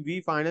लिमिट हो गई वी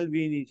फाइनल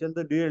वी इनिशियल,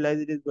 तो do you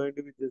realise it is going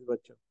to be this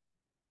बच्चों?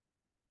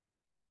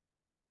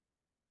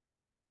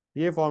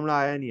 ये फॉर्मूला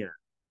आया नहीं आया?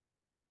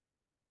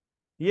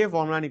 ये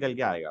फॉर्मूला निकल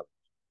के आएगा।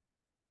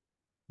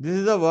 This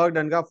is the work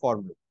done का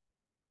फॉर्मूला।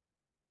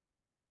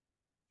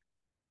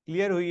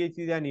 क्लियर हुई ये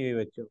चीज या नहीं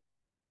हुई बच्चों?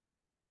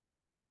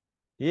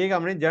 ये एक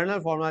हमने जर्नल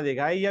फॉर्मूला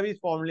देखा है, ये अभी इस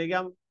फॉर्मूले के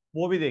हम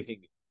वो भी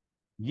देखेंगे।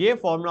 ये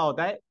फॉर्मूला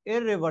होता है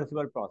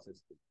इरिवर्सिबल प्रोसेस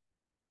की,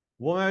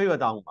 वो मैं अभी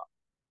बताऊंगा।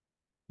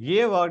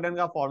 ये वर्क डन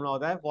का फॉर्मूला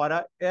होता है फॉर अ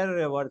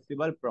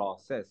इरिवर्सिबल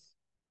प्रोसेस।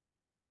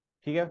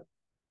 ठीक है,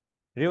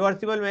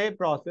 रिवर्सिबल में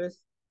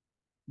प्रोसेस,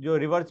 जो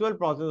रिवर्सिबल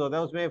प्रोसेस होता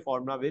है उसमें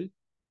फॉर्मूला विल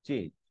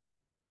चेंज।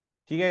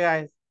 ठीक है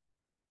गाइस।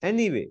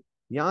 एनीवे,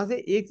 यहां से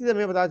एक चीज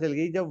हमें पता चल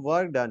गई, जब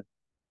वर्क डन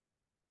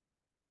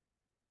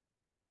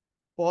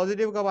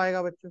पॉजिटिव कब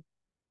आएगा बच्चों?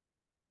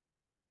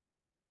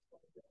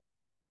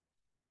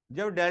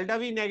 जब डेल्टा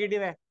भी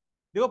नेगेटिव है।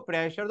 देखो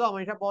प्रेशर तो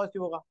हमेशा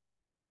पॉजिटिव होगा,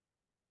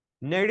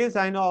 नेगेटिव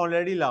साइन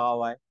ऑलरेडी लगा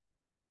हुआ है।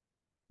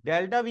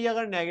 डेल्टा भी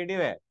अगर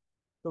नेगेटिव है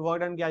तो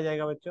वर्क डन क्या आ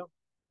जाएगा बच्चों?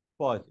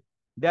 पॉजिटिव।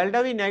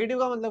 डेल्टा भी नेगेटिव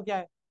का मतलब क्या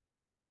है?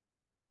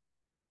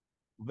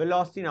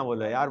 वेलोसिटी ना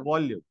बोलो यार,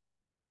 वॉल्यूम।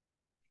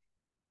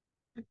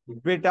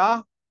 बेटा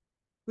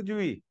कुछ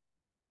भी,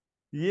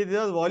 ये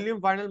volume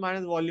final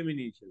minus volume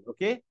initial,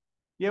 okay.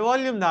 ये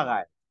वॉल्यूम धागा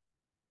है,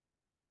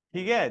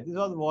 ठीक है। This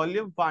was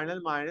volume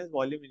final minus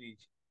volume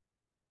initial.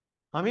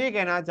 हम ये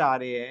कहना चाह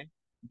रहे हैं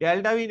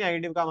डेल्टा वी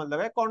नेगेटिव का मतलब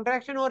है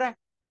कॉन्ट्रैक्शन हो रहा है।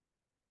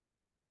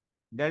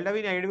 डेल्टा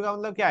वी नेगेटिव का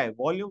मतलब क्या है?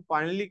 वॉल्यूम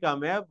फाइनली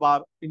कम है,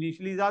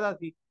 इनिशियली ज्यादा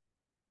थी।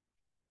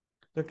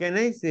 तो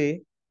कहने से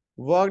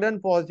वर्क डन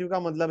पॉजिटिव का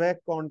मतलब है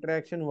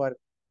कॉन्ट्रैक्शन वर्क।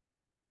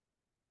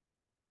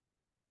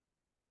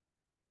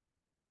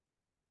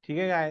 ठीक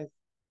है गाइस,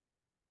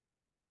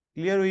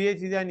 क्लियर हुई ये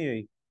चीजें नहीं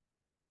हुई?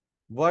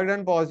 वर्क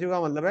डन पॉजिटिव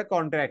का मतलब है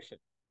कॉन्ट्रैक्शन।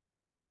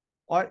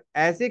 और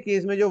ऐसे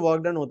केस में जो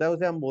वर्क डन होता है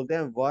उसे हम बोलते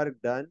हैं वर्क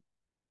डन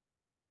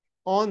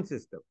ऑन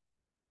सिस्टम।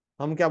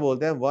 हम क्या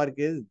बोलते हैं? Work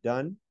is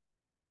done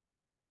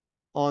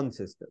on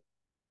system.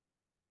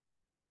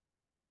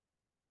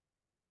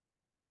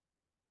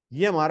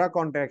 ये हमारा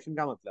कॉन्ट्रैक्शन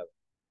का मतलब है।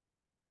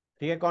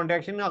 ठीक है,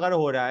 कॉन्ट्रैक्शन अगर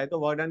हो रहा है तो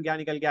वर्क डन क्या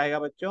निकल के आएगा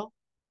बच्चों?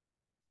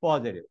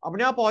 पॉजिटिव,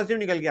 अपने आप पॉजिटिव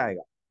निकल के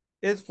आएगा।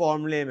 इस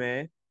फॉर्मूले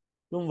में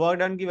तुम वर्क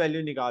डन की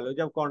वैल्यू निकालो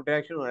जब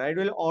कॉन्ट्रैक्शन हो रहा है, it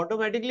will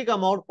automatically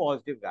come out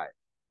positive का है।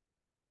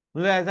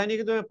 मतलब ऐसा नहीं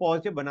कि तुम्हें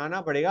पॉजिटिव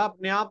बनाना पड़ेगा,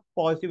 अपने आप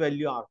पॉजिटिव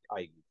वैल्यू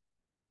आएगी।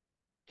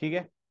 ठीक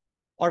है।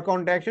 और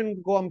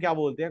कॉन्ट्रैक्शन को हम क्या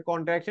बोलते हैं?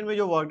 कॉन्ट्रैक्शन में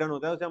जो वर्क डन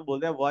होता है उसे हम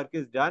बोलते हैं work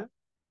is done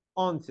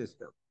on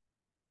system.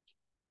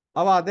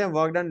 अब आते हैं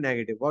work done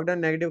negative. Work done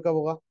negative कब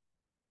होगा?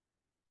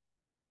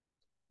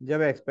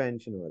 जब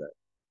एक्सपेंशन हो रहा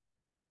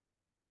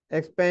है।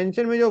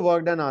 एक्सपेंशन में जो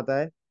वर्क डन आता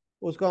है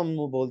उसको हम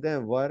बोलते हैं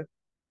work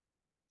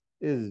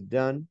is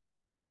done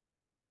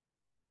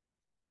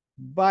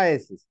by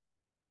system.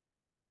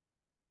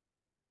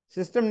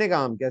 System ने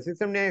काम किया,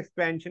 सिस्टम ने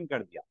एक्सपेंशन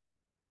कर दिया।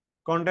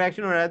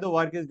 कॉन्ट्रैक्शन हो रहा है तो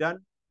work is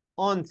done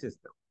on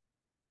system.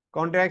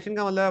 Contraction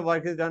का मतलब है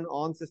work is done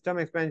on system,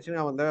 expansion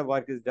का मतलब है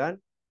work is done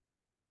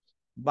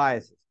by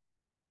system.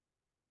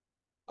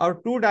 और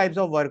टू टाइप्स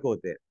ऑफ वर्क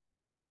होते हैं।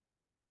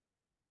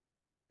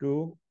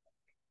 Two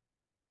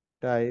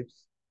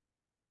types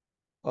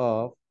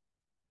of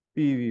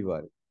PV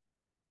work.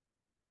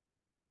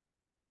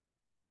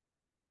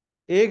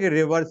 एक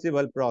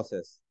रिवर्सिबल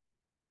प्रोसेस,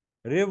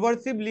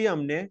 रिवर्सिबली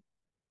हमने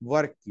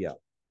वर्क किया,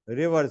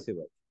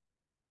 reversible.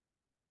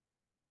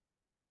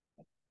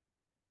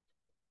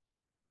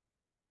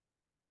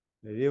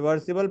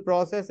 Reversible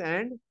process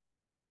and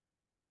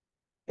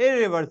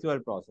irreversible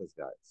process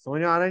का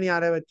समझ में आ रहा नहीं आ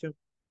रहा है बच्चों?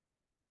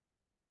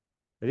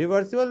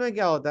 रिवर्सिबल में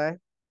क्या होता है?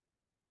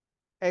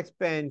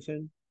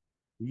 एक्सपेंशन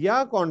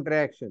या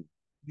कॉन्ट्रैक्शन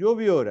जो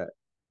भी हो रहा है,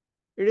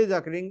 it is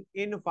occurring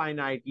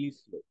infinitely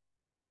slow.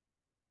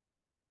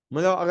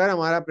 मतलब अगर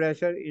हमारा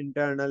प्रेशर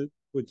इंटरनल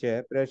कुछ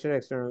है, प्रेशर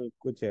एक्सटर्नल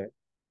कुछ है,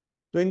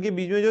 तो इनके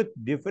बीच में जो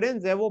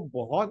डिफरेंस है वो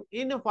बहुत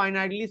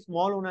इनफाइनाइटली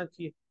स्मॉल होना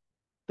चाहिए,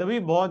 तभी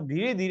बहुत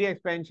धीरे धीरे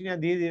एक्सपेंशन या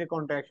धीरे धीरे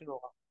कॉन्ट्रैक्शन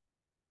होगा।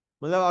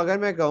 मतलब अगर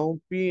मैं कहूं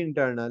P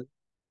internal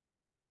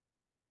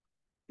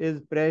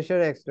is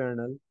pressure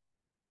external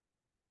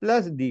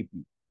plus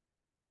DP.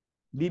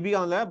 DP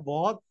का मतलब है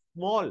बहुत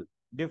स्मॉल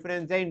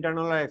डिफरेंस है इंटरनल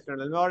और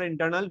एक्सटर्नल में, और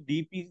इंटरनल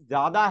डीपी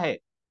ज्यादा है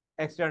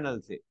एक्सटर्नल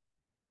से।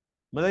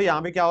 मतलब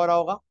यहाँ पे क्या हो रहा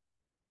होगा?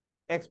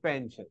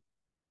 Expansion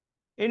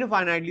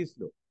infinitely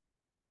slow.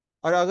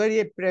 और अगर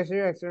ये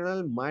प्रेशर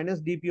एक्सटर्नल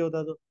माइनस डीपी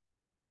होता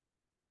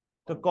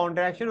तो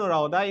कॉन्ट्रैक्शन हो रहा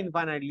होता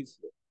इनफाइनाइटली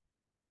स्लो।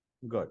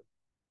 गुड।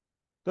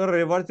 तो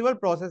रिवर्सिबल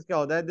प्रोसेस क्या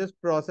होता है? This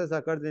process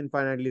occurs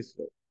infinitely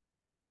slow.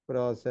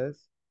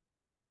 Process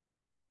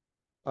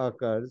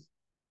occurs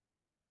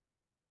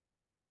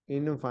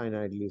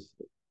infinitely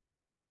slow.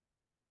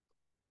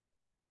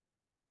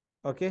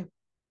 Okay.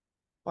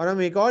 और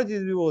हम एक और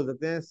चीज भी बोल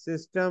सकते हैं,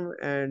 system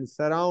and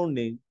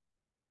surrounding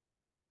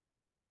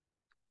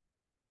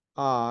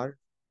are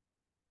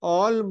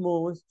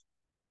almost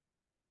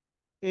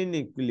in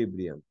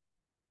equilibrium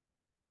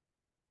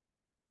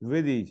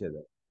with each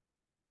other.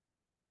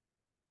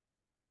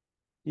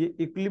 ये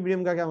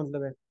इक्विलिब्रियम का क्या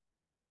मतलब है?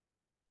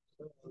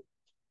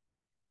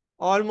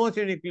 ऑलमोस्ट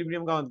इन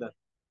इक्विलिब्रियम का मतलब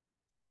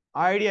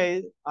आइडिया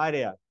इज,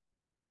 अरे यार,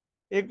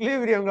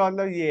 इक्विलिब्रियम का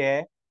मतलब ये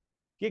है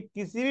कि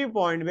किसी भी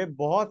पॉइंट में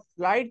बहुत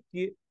स्लाइट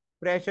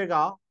प्रेशर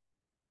का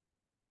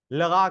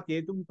लगा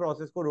के तुम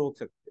प्रोसेस को रोक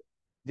सकते हो।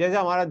 जैसे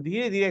हमारा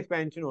धीरे धीरे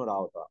एक्सपेंशन हो रहा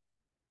होता,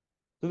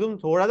 तो तुम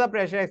थोड़ा सा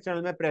प्रेशर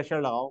एक्सटर्नल में प्रेशर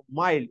लगाओ,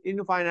 माइल्ड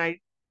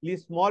इनफाइनाइटली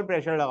स्मॉल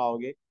प्रेशर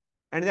लगाओगे,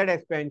 and that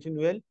expansion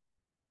will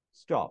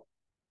stop.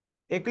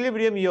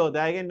 Equilibrium ये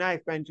होता है कि ना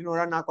एक्सपेंशन हो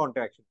रहा ना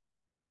कॉन्ट्रैक्शन।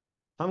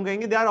 हम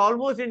कहेंगे they are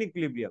almost in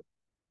equilibrium,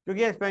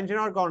 क्योंकि एक्सपेंशन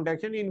और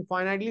कॉन्ट्रैक्शन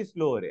इनफाइनाइटली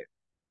स्लो हो रहे हैं।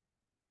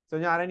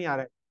 समझ आ रहा है नहीं आ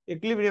रहा है?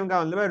 इक्विलिब्रियम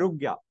का मतलब है रुक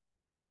गया,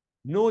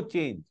 नो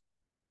चेंज।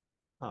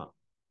 हाँ,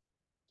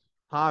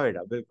 हाँ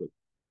बेटा बिल्कुल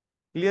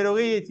क्लियर हो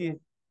गई ये चीज।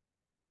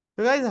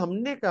 तो गाइस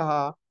हमने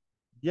कहा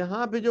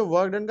यहाँ पे जो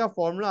वर्क डन का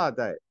फॉर्मूला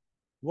आता है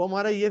वो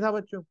हमारा ये था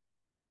बच्चों।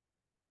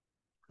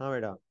 हाँ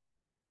बेटा,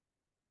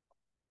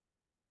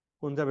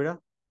 कौन सा बेटा?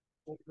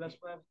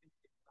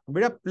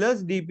 बेटा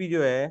प्लस डीपी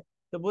जो है,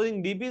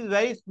 supposing DP is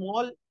very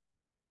small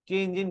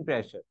change in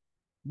pressure,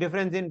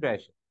 difference in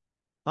pressure.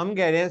 हम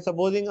कह रहे हैं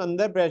सपोजिंग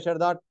अंदर प्रेशर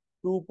था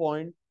 2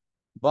 पॉइंट,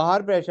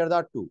 बाहर प्रेशर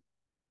था 2,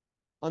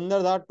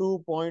 अंदर था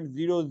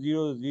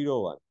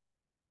 2.0001।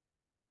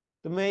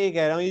 तो मैं ये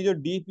कह रहा हूँ ये जो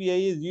डीपी है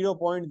ये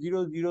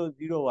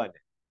 0.0001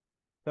 है।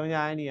 समझ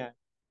आया नहीं आया?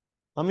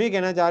 हम ये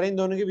कहना चाह रहे हैं इन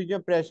दोनों के बीच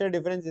में प्रेशर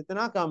डिफरेंस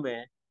इतना कम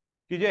है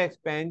कि जो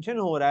एक्सपेंशन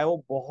हो रहा है वो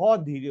बहुत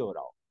धीरे हो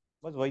रहा हो।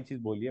 बस वही चीज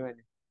बोली है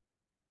मैंने।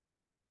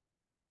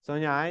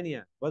 समझ आया नहीं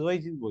आया? बस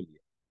वही चीज बोली है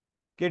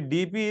कि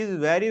DP is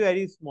very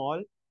very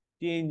small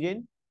change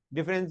in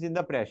difference in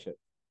the pressure.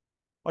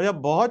 और जब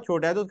बहुत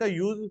छोटा है तो उसका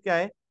यूज क्या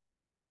है?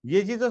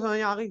 ये चीज तो समझ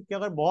आ गई कि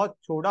अगर बहुत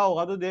छोटा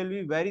होगा तो there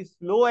will be very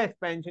slow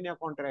expansion या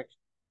कॉन्ट्रैक्शन।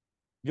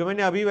 जो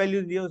मैंने अभी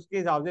वैल्यूज दिए उसके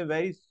हिसाब से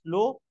वेरी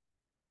स्लो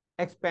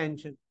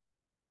एक्सपेंशन।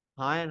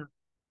 हाँ है ना?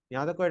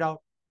 यहाँ तक कोई डाउट?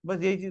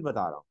 बस यही चीज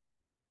बता रहा हूँ।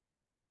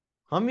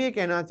 हम ये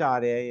कहना चाह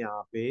रहे हैं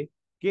यहाँ पे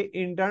कि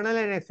internal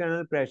and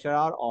external pressure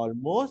are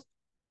almost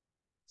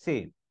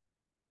same.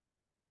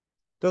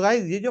 तो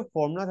गाइज ये जो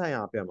फॉर्मूला था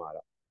यहाँ पे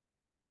हमारा,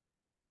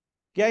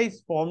 क्या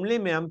इस फॉर्मूले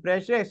में हम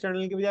प्रेशर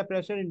एक्सटर्नल के बजाय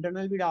प्रेशर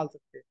इंटरनल भी डाल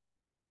सकते हैं?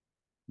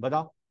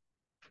 बताओ।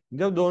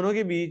 जब दोनों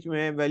के बीच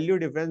में वैल्यू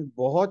डिफरेंस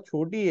बहुत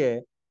छोटी है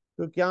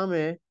तो क्या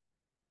मैं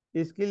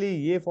इसके लिए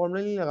ये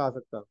फॉर्मूला नहीं लगा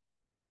सकता?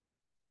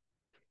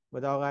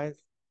 बताओ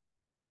गाइस।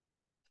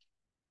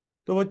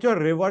 तो बच्चों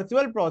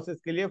रिवर्सिबल प्रोसेस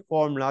के लिए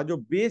फॉर्मूला, जो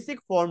बेसिक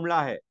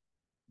फॉर्मूला है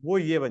वो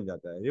ये बन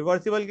जाता है।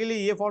 रिवर्सिबल के लिए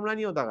ये फॉर्मूला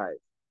नहीं होता गाइस,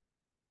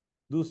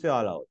 दूसरे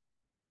वाला होता,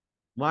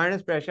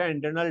 माइनस प्रेशर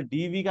इंटरनल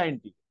डीवी का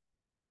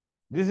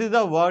integral. This is the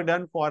work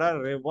done for a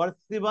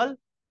reversible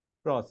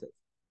process.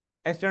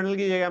 External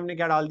की जगह हमने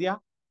क्या डाल दिया?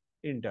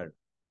 इंटरनल।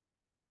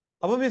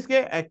 अब हम इसके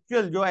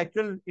एक्चुअल जो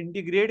एक्चुअल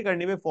इंटीग्रेट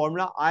करने में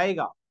फॉर्मूला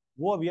आएगा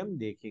वो अभी हम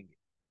देखेंगे।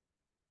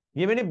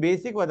 ये मैंने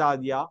बेसिक बता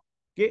दिया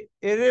कि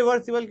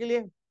इरिवर्सिबल के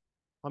लिए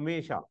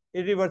हमेशा,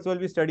 इरिवर्सिबल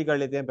भी स्टडी कर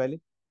लेते हैं पहले,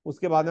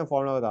 उसके बाद में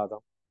फॉर्मूला बताता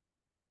हूँ।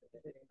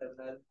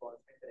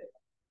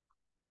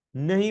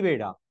 नहीं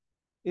बेटा,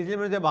 इसलिए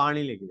मैं उसे बाहर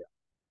नहीं लेके जा।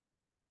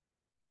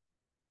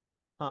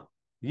 हाँ,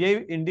 ये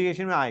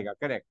इंडिकेशन में आएगा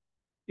करेक्ट।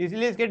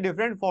 इसलिए इसके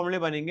डिफरेंट फॉर्मूले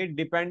बनेंगे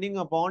depending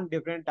upon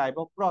different type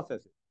of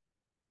process.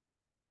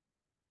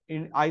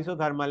 In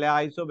isothermal है,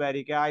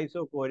 आइसोबैरिक है,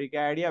 आइसोकोरिक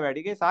है,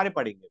 एडियाबैटिक है, सारे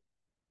पढ़ेंगे।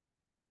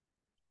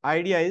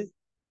 आइडिया इज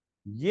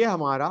ये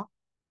हमारा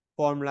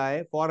फॉर्मूला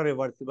है for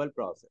reversible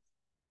process.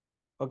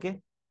 Okay.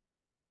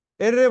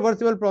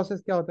 Irreversible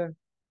process क्या होता है?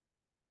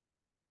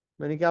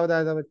 मैंने क्या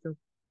बताया था बच्चों?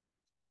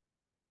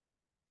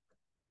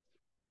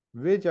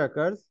 विच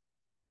अकर्स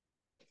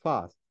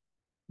फास्ट,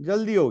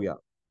 जल्दी हो गया,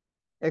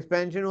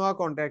 एक्सपेंशन हुआ,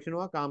 कॉन्ट्रैक्शन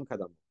हुआ, काम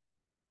खत्म।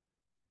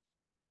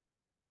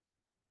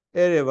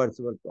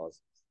 इरिवर्सिबल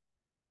प्रोसेस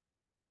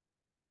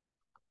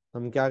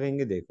हम क्या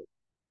कहेंगे देखो।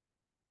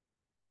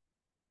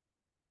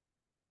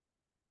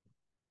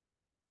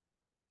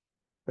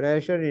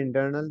 Pressure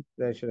internal,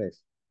 pressure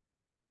x.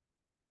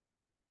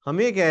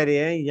 हम ये कह रहे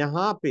हैं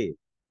यहां पे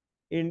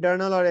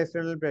इंटरनल और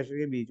एक्सटर्नल प्रेशर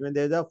के बीच में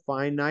there is a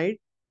finite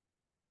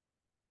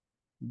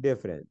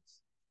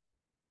difference.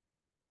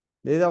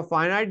 There is a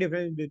finite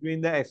difference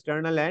between the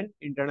external and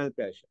internal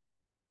pressure.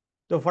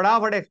 तो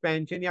फटाफट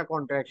एक्सपेंशन या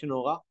कॉन्ट्रैक्शन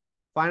होगा,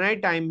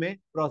 फाइनाइट टाइम में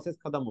प्रोसेस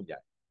खत्म हो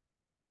जाए।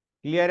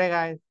 क्लियर है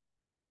guys?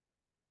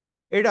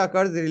 It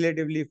occurs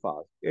relatively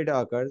fast, it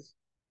occurs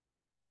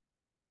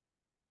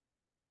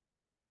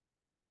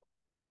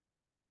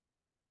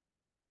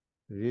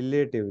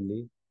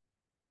relatively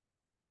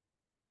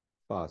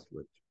fast.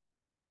 बच्चों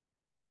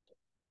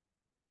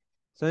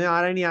समझ आ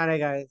रहा है नहीं आ रहा है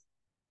गाइस?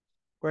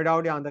 कोई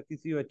डाउट यहां तक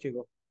किसी बच्चे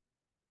को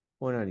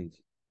होना नहीं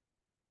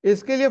चाहिए।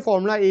 इसके लिए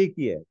फॉर्मूला एक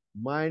ही है,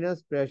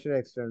 minus pressure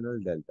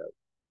external delta.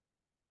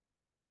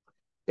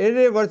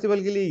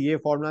 Irreversible के लिए ये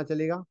फॉर्मूला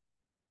चलेगा,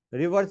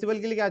 रिवर्सिबल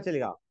के लिए क्या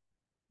चलेगा?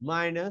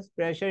 माइनस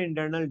प्रेशर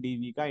इंटरनल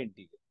डीवी का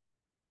इंटीग्रल।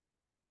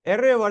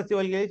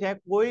 इरिवर्सिबल के लिए चाहे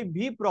कोई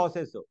भी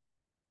प्रोसेस हो,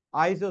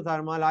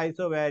 आइसोथर्मल,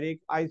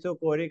 आइसोबैरिक,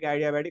 आइसोकोरिक,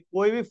 एडियाबैटिक,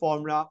 कोई भी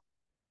फॉर्मूला,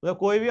 मतलब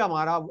कोई भी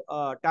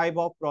हमारा टाइप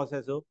ऑफ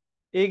प्रोसेस हो,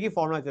 एक ही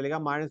फॉर्मूला चलेगा,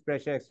 minus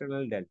pressure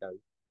external delta.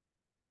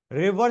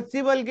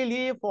 Reversible के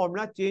लिए ये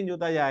फॉर्मूला चेंज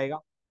होता जाएगा।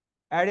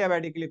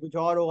 एडियाबैटिक के लिए कुछ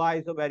और होगा,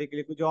 आइसोबैरिक के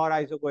लिए कुछ और,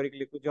 आइसोकोरिक के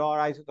लिए कुछ और,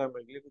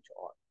 आइसोथर्मल के लिए कुछ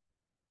और।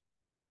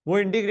 वो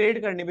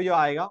इंटीग्रेट करने पे जो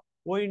आएगा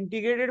वो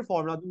इंटीग्रेटेड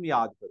फॉर्मूला तुम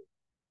याद करो।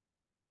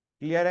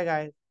 क्लियर है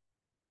गाइस?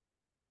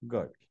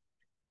 Good,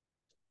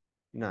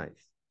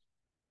 nice.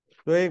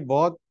 तो एक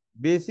बहुत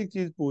बेसिक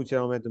चीज पूछ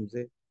रहा हूं मैं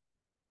तुमसे।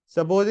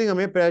 सपोजिंग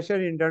हमें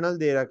प्रेशर इंटरनल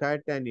दे रखा है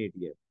 10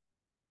 atm,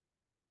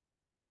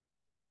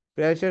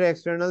 प्रेशर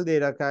एक्सटर्नल दे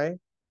रखा है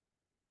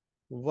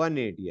 1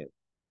 atm,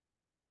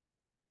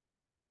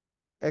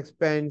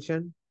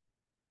 एक्सपेंशन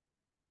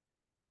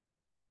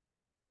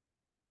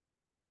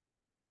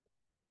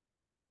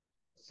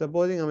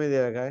सपोजिंग हमें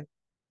दे रखा है,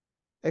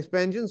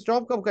 एक्सपेंशन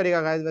स्टॉप कब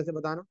करेगा गाइस वैसे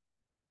बताना?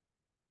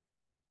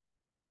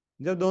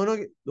 जब दोनों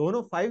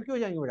दोनों 5 क्यों हो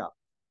जाएंगे बेटा?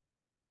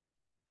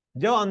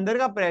 जब अंदर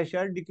का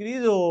प्रेशर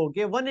डिक्रीज हो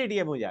के 1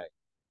 atm हो जाए,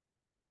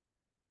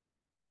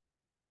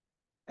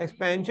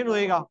 एक्सपेंशन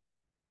होएगा,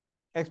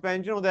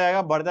 एक्सपेंशन होता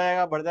जाएगा, बढ़ता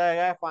जाएगा, बढ़ता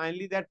जाएगा,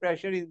 finally that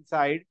pressure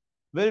inside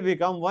will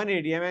become 1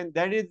 atm and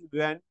that is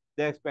when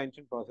the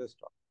expansion process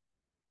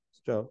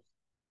stop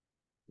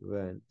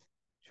when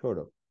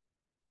छोड़ो,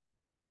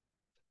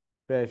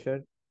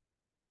 प्रेशर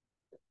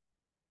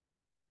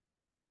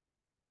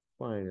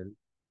फाइनल।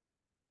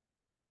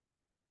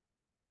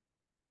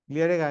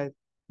 क्लियर है guys?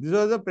 This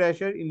was the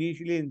pressure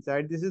initially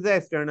inside, this is the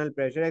external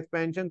pressure.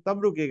 Expansion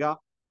तब रुकेगा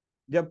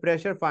जब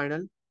pressure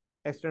final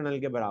external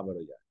के बराबर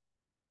हो जाए।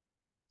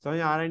 समझ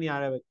आ रहा है नहीं आ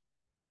रहा है?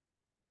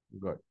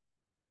 Good,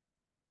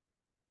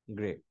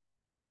 great.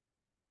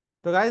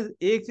 तो गाइस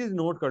एक चीज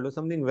नोट कर लो,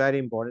 समथिंग वेरी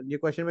इंपॉर्टेंट, ये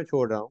क्वेश्चन मैं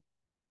छोड़ रहा हूँ।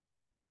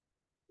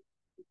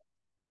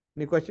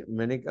 नहीं क्वेश्चन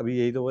मैंने अभी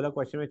यही तो बोला,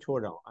 क्वेश्चन में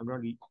छोड़ रहा हूँ, I am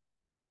not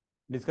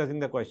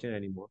discussing the question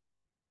any more.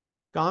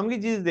 काम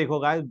की चीज देखो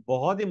गाइस,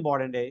 बहुत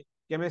इंपॉर्टेंट है,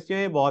 केमिस्ट्री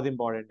में बहुत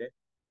इंपॉर्टेंट है।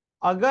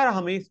 अगर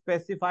हमें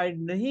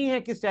स्पेसिफाइड नहीं है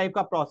किस टाइप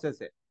का प्रोसेस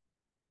है,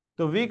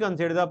 तो we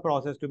consider the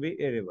process to be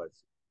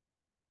irreversible.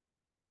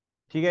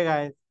 ठीक है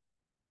guys?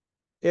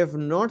 If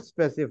not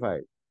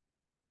specified,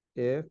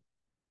 if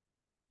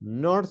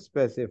not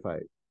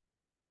specified,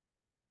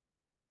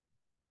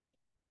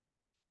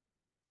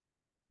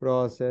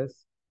 process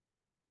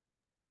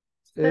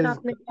sir is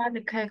आपने क्या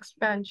लिखा है,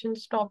 expansion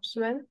stops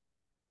when?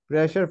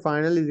 pressure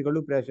final is equal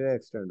to pressure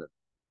external,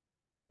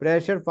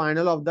 pressure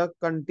final of the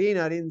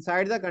container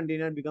inside the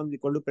container becomes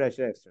equal to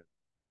pressure external।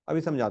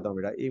 अभी समझाता हूँ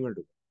बेटा, 1 minute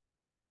रुको।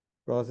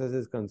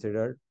 Process is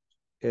considered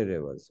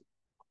irreversible.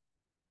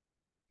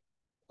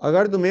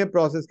 अगर तुम्हें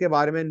प्रोसेस के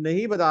बारे में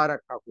नहीं बता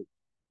रखा कुछ,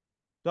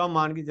 तो हम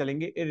मान के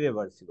चलेंगे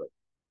इरिवर्सिबल।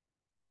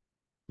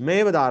 मैं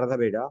ये बता रहा था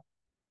बेटा,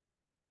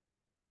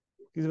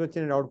 किस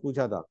बच्चे ने डाउट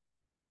पूछा था,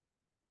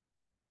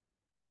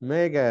 मैं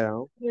ये कह रहा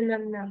हूँ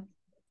विनम्र।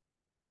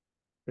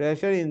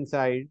 Pressure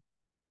inside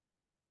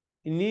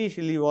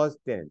initially was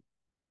 10,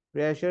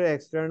 pressure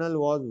external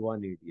was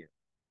 1 atm।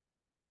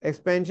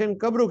 Expansion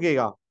कब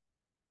रुकेगा?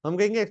 हम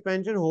कहेंगे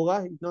एक्सपेंशन होगा,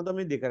 इतना तो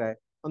हमें दिख रहा है,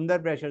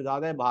 अंदर प्रेशर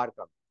ज्यादा है बाहर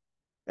कम।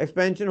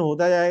 एक्सपेंशन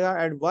होता जाएगा,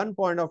 eight one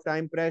point of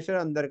time pressure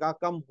अंदर का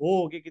कम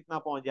हो के कितना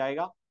पहुंच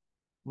जाएगा?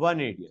 1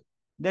 atm।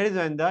 That is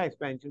when the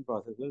expansion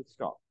process will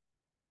stop.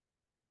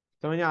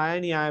 समझ में आया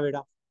नहीं आया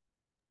बेटा?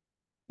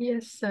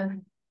 Yes sir.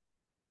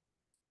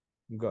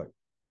 Good,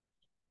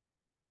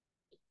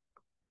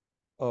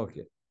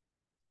 okay.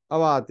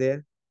 अब आते हैं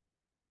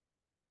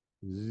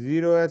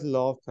जीरोथ लॉ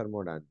ऑफ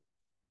थर्मोडायनामिक्स।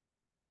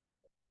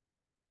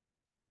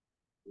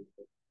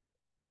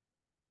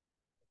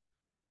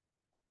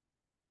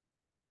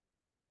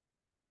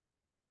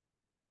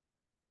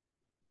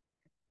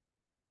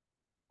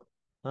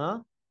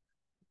 हाँ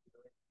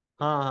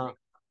हाँ हाँ,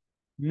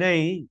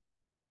 नहीं,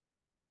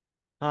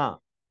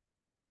 हाँ,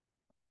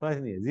 बस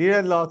नहीं,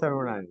 zeroth law of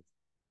thermodynamics.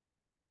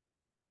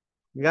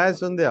 Guys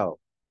सुनते आओ,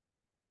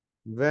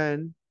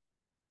 when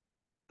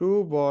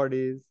two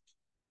bodies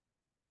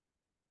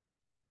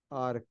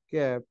are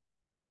kept,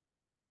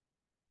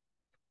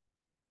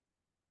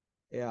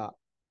 yeah,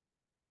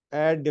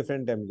 at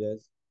different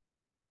temperatures,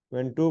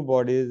 when two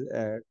bodies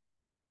at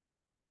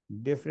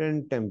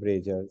different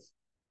temperatures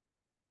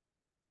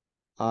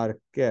are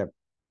kept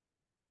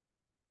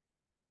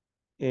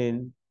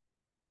in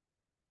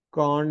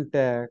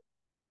contact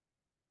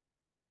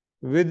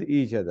with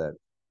each other,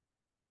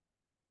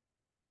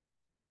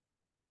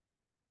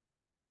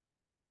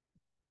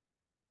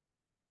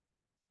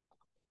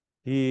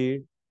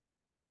 heat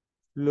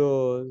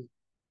flows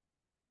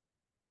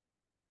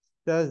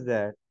such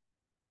that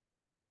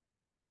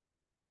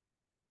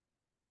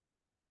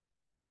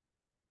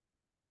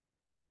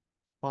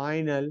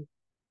final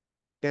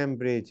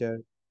temperature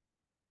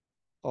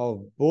of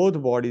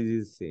both bodies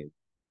is same,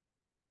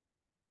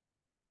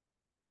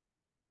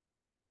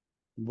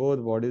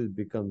 both bodies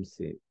become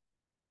same।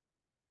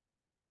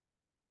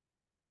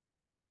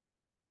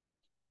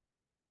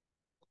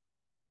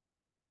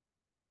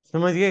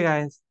 समझ गए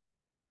guys?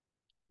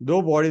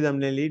 दो bodies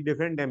हमने ली,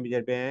 different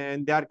temperature पे हैं,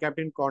 and they are kept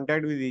in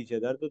contact with each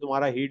other, तो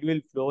तुम्हारा heat will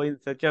flow in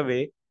सच अ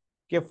वे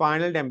कि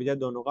final temperature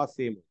दोनों का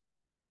सेम हो।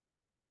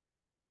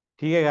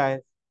 ठीक है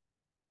गाइस?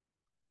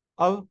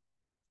 अब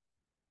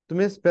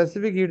तुम्हें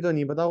स्पेसिफिक हीट तो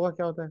नहीं पता होगा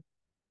क्या होता है?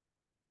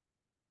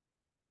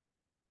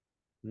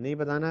 नहीं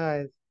बताना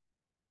गाइस।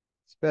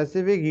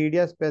 स्पेसिफिक हीट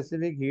या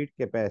स्पेसिफिक हीट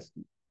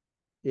कैपेसिटी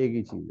एक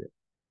ही चीज है।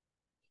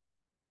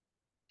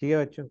 ठीक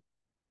है बच्चों?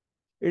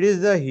 It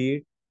is the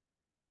heat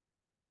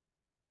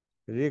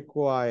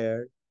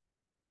required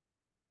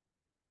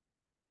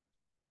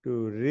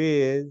to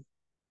raise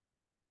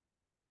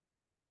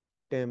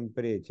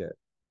temperature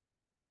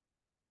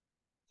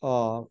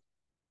of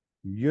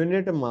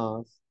unit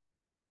mass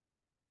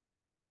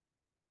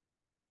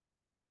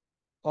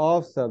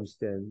of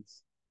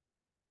substance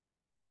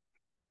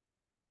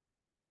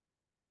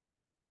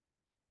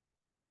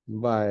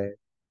by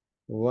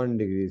 1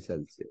 degree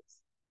Celsius.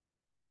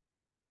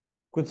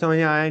 कुछ समझ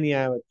में आया नहीं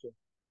आया बच्चों,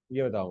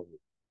 ये बताओ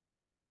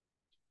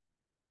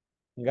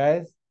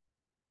guys.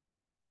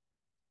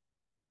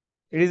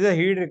 It is the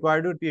heat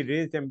required to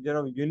raise temperature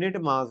of unit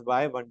mass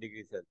by 1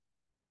 degree Celsius.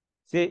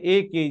 से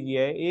 1 kg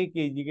है, 1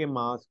 kg के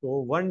मास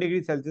को 1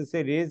 डिग्री सेल्सियस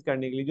से रेज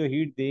करने के लिए जो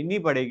हीट देनी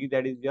पड़ेगी,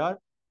 दैट इज योर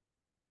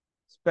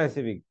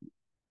स्पेसिफिक।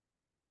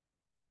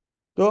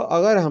 तो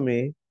अगर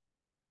हमें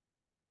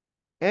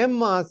एम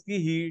मास की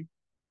हीट,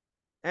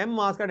 एम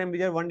मास का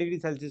टेम्परेचर 1 डिग्री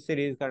सेल्सियस से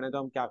रेज करना है, तो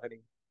हम क्या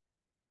करेंगे?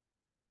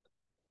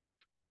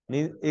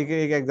 नहीं, एक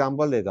एक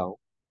एग्जांपल देता हूँ।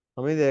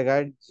 हमें देगा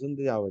है,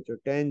 सुनते जाओ बच्चों,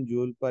 10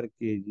 जूल पर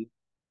केजी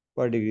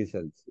पर डिग्री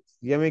सेल्सियस।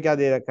 ये हमें क्या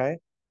दे रखा है?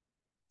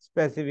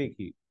 Specific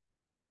heat.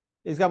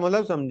 इसका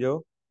मतलब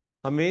समझो,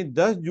 हमें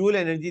 10 जूल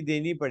एनर्जी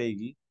देनी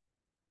पड़ेगी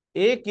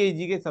 1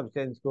 kg के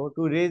सब्सटेंस को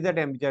to raise the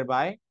temperature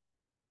by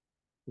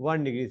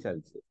 1 degree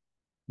Celsius.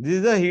 This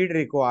is the heat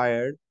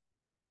required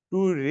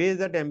to raise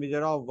the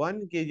temperature of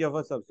 1 kg of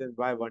a substance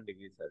by 1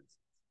 degree Celsius.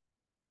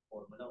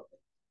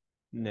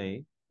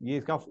 नहीं, ये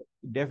इसका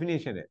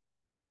डेफिनेशन है।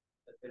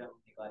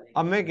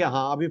 अब मैं क्या,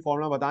 हाँ अभी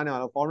फॉर्मूला बताने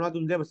वाला हूँ। फॉर्मूला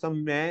तुमसे सब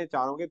मैं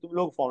चाह रहा हूँ कि तुम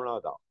लोग फॉर्मूला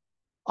बताओ।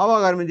 अब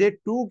अगर मुझे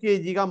 2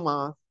 kg का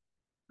मास,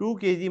 2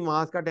 kg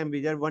मास का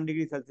टेम्परेचर 1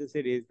 डिग्री सेल्सियस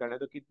से रेज करना है,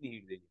 तो कितनी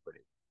हीट देनी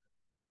पड़ेगी?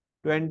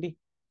 20।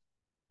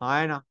 हाँ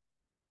है ना?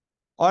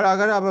 और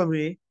अगर अब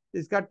हमें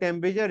इसका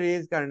टेम्परेचर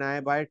रेज करना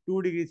है बाय 2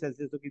 डिग्री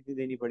सेल्सियस, तो कितनी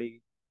देनी पड़ेगी?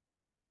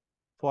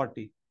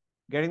 40।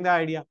 Getting the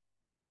idea?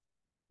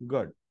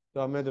 गुड। तो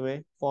अब मैं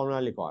तुम्हें फॉर्मूला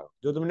लिखवा रहा हूँ,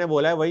 जो तुमने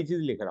बोला है वही चीज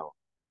लिख रहा हूँ।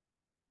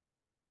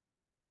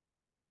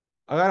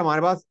 अगर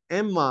हमारे पास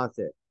एम मास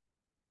है,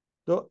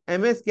 तो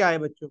एम एस क्या है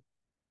बच्चों?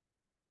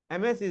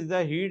 ms is the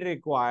heat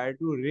required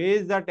to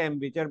raise the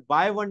temperature by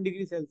 1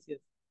 degree Celsius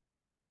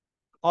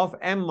of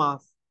m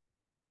mass.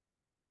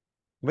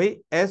 भाई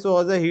s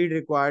was the heat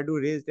required to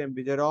raise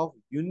temperature of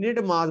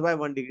unit mass by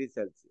 1 degree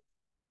Celsius.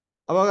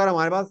 अब अगर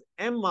हमारे पास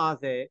m मास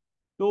है,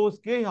 तो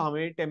उसके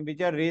हमें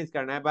टेम्परेचर रेज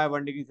करना है बाय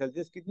 1 डिग्री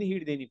सेल्सियस, कितनी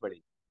हीट देनी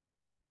पड़ेगी?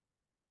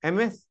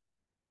 ms।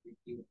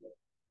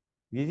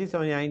 ये चीज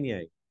समझ आई नहीं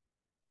आई?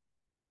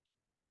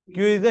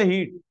 क्यों इज द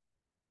हीट,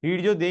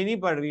 हीट जो देनी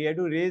पड़ रही है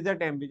to raise the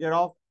temperature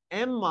of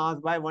m mass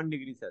by 1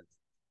 degree Celsius,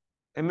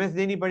 ms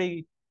देनी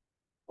पड़ेगी।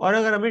 और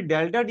अगर हमें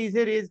डेल्टा टी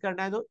से रेज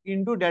करना है, तो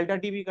इंटू डेल्टा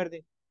टी भी कर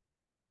दे।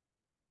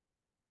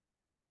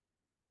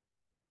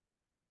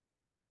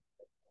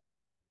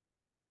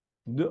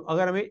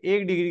 अगर हमें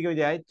 1 डिग्री के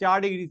बजाय 4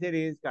 डिग्री से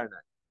रेज करना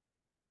है,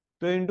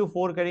 तो इंटू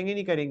 4 करेंगे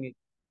नहीं करेंगे?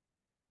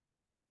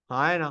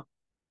 हाँ है ना?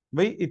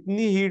 भाई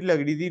इतनी हीट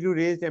लग रही थी to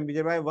raise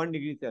temperature by 1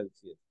 degree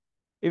Celsius.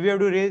 If you have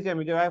to raise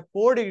temperature by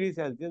 4 degree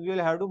Celsius, we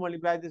will have to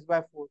multiply this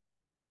by 4।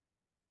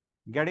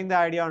 Getting the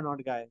idea और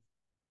नॉट गाइस?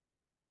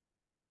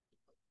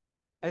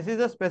 ऐसे is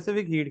the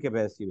specific heat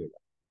capacity बेटा।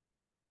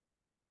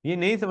 ये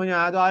नहीं समझ में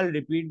आया तो I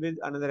repeat with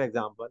another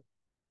example.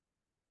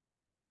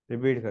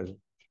 Repeat कर दो।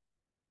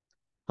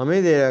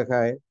 हमें दे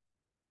रखा है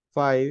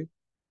 5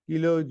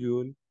 किलो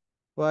जूल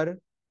पर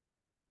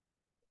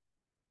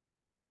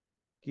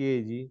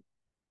kg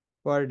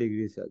पर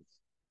डिग्री सेल्सियस।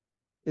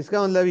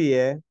 इसका मतलब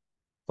ये है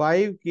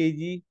 5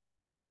 kg,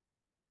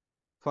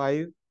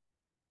 5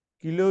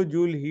 किलो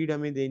जूल हीट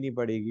हमें देनी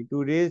पड़ेगी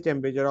to raise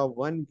temperature of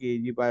 1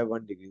 kg bye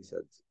 1 degree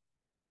Celsius.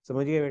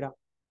 समझ गए बेटा?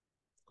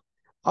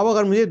 अब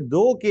अगर मुझे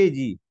 2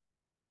 kg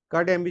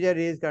का टेम्परेचर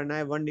रेज करना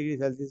है 1 डिग्री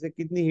सेल्सियस से,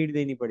 कितनी हीट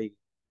देनी पड़ेगी?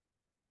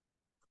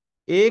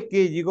 1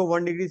 kg को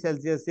 1 डिग्री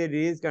सेल्सियस से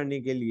रेज करने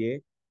के लिए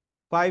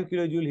 5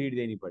 किलो जूल हीट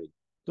देनी पड़ेगी।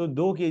 तो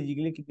 2 kg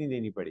के लिए कितनी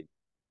देनी पड़ेगी?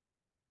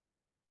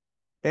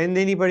 10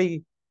 देनी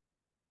पड़ेगी।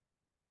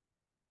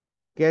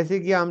 कैसे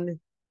किया हमने?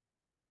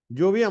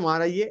 जो भी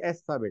हमारा ये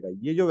एस था बेटा,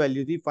 ये जो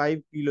वैल्यू थी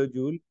 5 किलो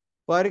जूल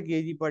पर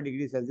kg पर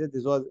degree Celsius,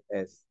 this was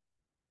S.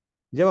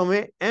 जब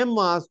हमें एम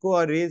मास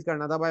को रेज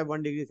करना था बाय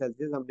 1 डिग्री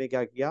सेल्सियस, हमने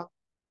क्या किया?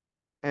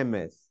 M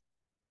S.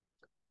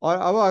 और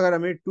अब अगर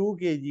हमें 2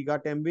 kg का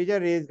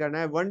टेम्परेचर रेज करना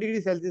है 1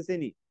 डिग्री सेल्सियस से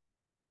नहीं,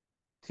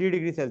 3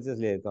 डिग्री सेल्सियस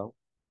ले लेता हूँ,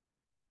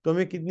 तो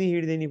हमें कितनी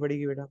हीट देनी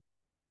पड़ेगी बेटा?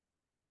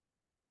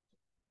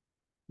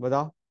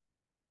 बताओ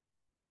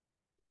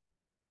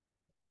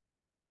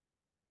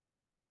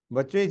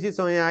बच्चों, ये चीज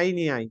समझ आई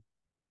नहीं आई?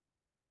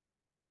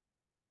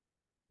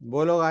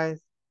 बोलो गाइस।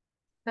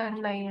 सर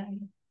नहीं आई।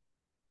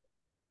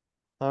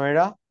 हाँ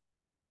बेटा,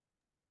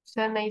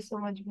 सर नहीं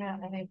समझ में आ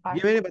रहा है ये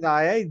पार्ट। मैंने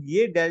बताया,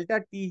 ये डेल्टा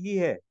टी ही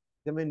है।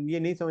 जब मैं ये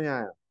नहीं समझ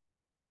आया,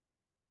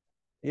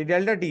 ये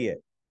डेल्टा टी है।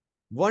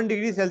 1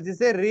 डिग्री सेल्सियस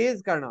से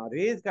रेज करना,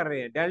 रेज कर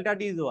रहे हैं, डेल्टा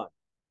टी इज 1।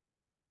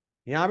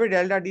 यहाँ पे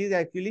delta T is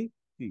actually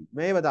T.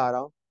 मैं ये बता रहा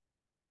हूँ,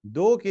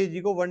 2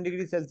 kg को 1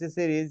 डिग्री सेल्सियस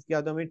से रेज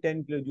किया, तो हमें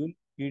 10 किलो जूल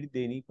हीट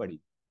देनी पड़ी।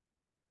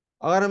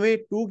 अगर हमें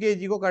 2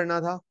 kg को करना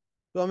था,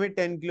 तो हमें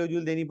 10 किलो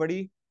जूल देनी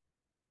पड़ी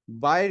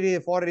bye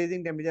for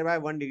raising temperature by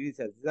 1 degree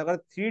Celsius. अगर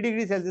 3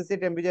 डिग्री सेल्सियस से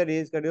टेम्परेचर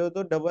रेज कर रहे हो,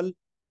 तो डबल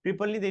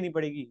ट्रिपल नहीं देनी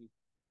पड़ेगी।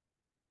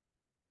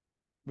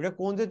 बेटा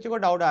कौन से बच्चे को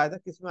डाउट आया था,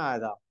 किस में आया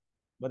था?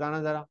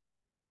 बताना जरा।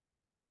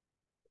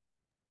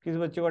 किस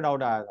बच्चे को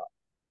डाउट आया था?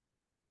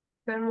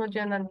 सर मुझे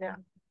अनन्या।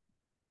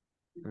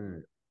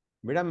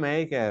 बेटा मैं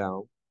ही कह रहा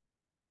हूँ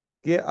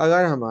कि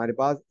अगर हमारे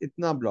पास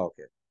इतना ब्लॉक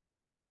है,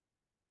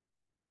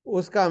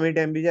 उसका हमें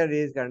टेम्परेचर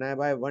रेज करना है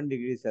बाय 1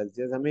 डिग्री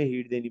सेल्सियस, हमें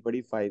हीट देनी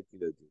पड़ी 5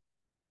 किलो जूल।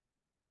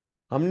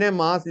 हमने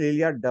मास ले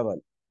लिया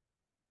डबल,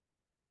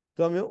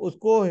 तो हमें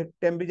उसको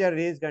टेम्परेचर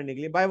रेज करने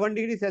के लिए बाय 1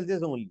 डिग्री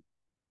सेल्सियस ओनली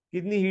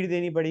कितनी हीट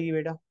देनी पड़ेगी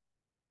बेटा?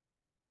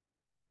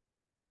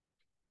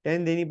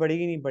 10 देनी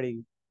पड़ेगी, नहीं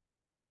पड़ेगी?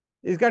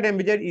 इसका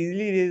टेम्परेचर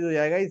इजीली रेज हो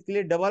जाएगा, इसके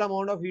लिए double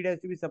amount of heat has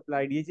to be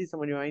supplied. ये चीज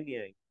समझ में आई नहीं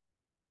आई?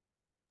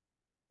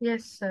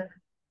 Yes sir.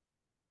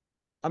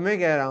 अब मैं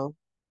कह रहा हूँ,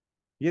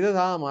 ये तो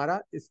था हमारा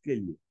इसके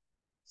लिए।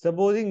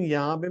 सपोजिंग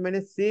यहाँ पे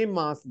मैंने सेम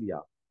मास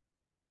लिया,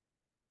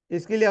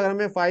 इसके लिए अगर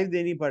मैं 5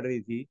 देनी पड़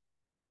रही थी,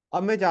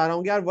 अब मैं चाह रहा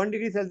हूँ कि यार 1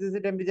 डिग्री सेल्सियस से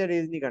टेम्परेचर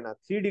रेज नहीं करना,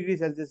 3 डिग्री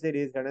सेल्सियस से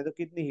रेज करना है, तो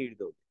कितनी हीट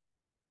दोगे?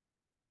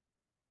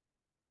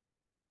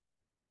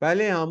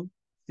 पहले हम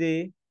से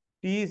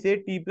टी से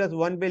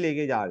T+1 पे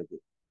लेके जा रहे थे,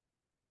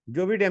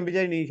 जो भी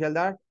टेम्परेचर इनिशियल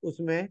था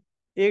उसमें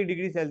 1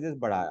 डिग्री सेल्सियस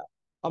बढ़ाया,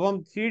 अब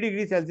हम 3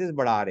 डिग्री सेल्सियस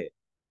बढ़ा रहे हैं,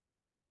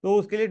 तो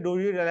उसके लिए डू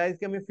यू रियलाइज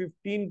कि हमें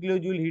 15 किलो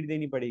जूल हीट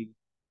देनी पड़ेगी?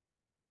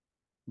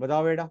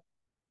 बताओ बेटा,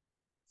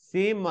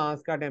 सेम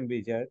मास का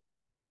टेम्परेचर,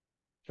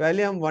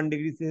 पहले हम 1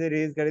 डिग्री से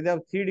रेज करे थे,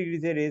 अब 3 डिग्री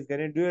से रेज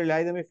करें, डू यू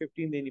रियलाइज हमें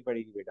 15 देनी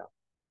पड़ेगी बेटा?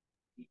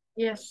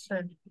 Yes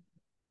sir.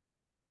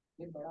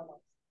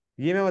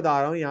 ये मैं बता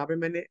रहा हूँ, यहाँ पे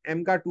मैंने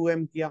m का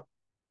 2m किया,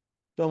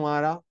 तो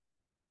हमारा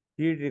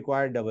हीट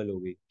रिक्वायर्ड डबल हो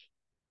गई।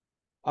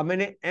 अब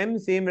मैंने m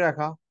सेम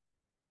रखा,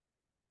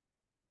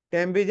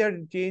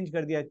 टेम्परेचर चेंज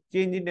कर दिया,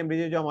 चेंज इन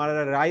टेम्परेचर जो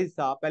हमारा राइज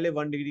था, पहले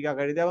 1 डिग्री का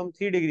कर रहे थे, अब हम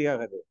 3 डिग्री का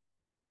कर रहे हैं,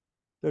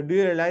 तो डू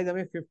यू रियलाइज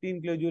हमें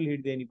 15 किलो जूल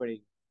हीट देनी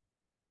पड़ेगी?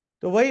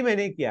 तो वही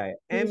मैंने किया है,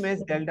 yes M S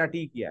sir. Delta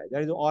T किया है,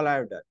 that is all I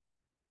have done.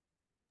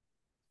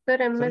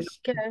 Sir M S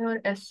समझो? क्या है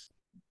और एस?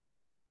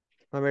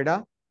 हाँ बेटा,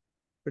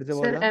 फिर से सर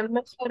बोलना। एम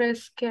एस और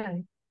एस क्या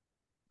है?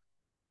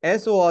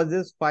 S was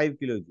this 5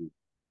 kilo joule,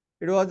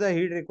 it was the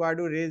heat required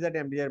to raise the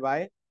temperature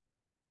by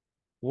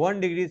 1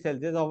 degree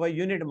Celsius of a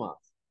unit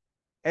mass.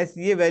 S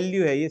ये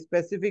वैल्यू है, ये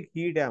स्पेसिफिक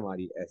हीट है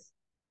हमारी एस।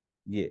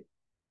 ये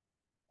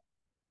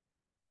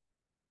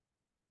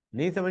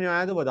नहीं समझ में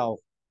आया तो बताओ।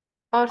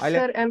 और आई,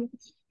 sir M.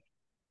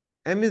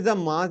 M is the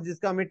mass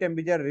जिसका हमें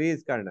टेम्परेचर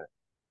रेज करना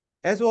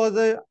है। S was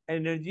the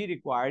energy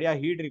required या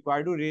heat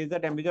required to raise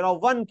the temperature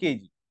of 1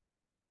 kg।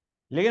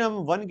 लेकिन हम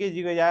 1 kg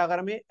के बजाय अगर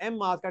हमें एम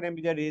मास का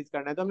टेम्परेचर रेज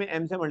करना है, तो हमें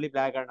एम से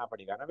मल्टीप्लाई करना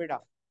पड़ेगा ना बेटा।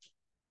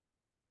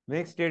 मैं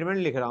एक स्टेटमेंट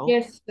लिख रहा हूँ,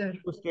 यस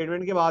सर। उस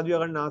स्टेटमेंट के बाद भी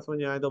अगर ना समझ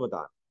में आए तो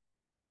बता।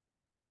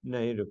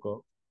 नहीं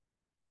रुको,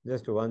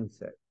 just one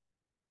sec.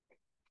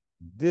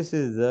 This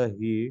is the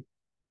heat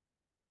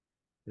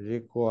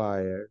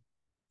required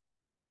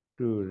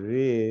to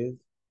raise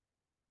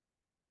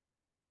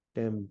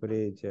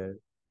temperature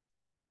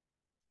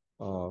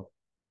of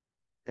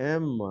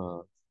M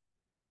mass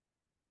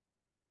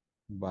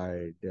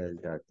by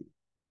delta T.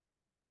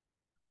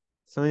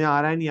 समझ आ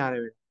रहा है नहीं आ रहा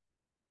है बेटा?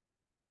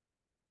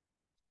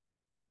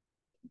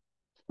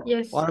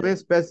 यस और हमें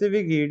sir.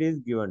 Specific heat is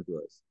given to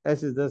us,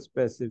 S is the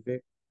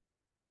specific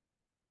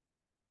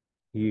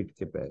heat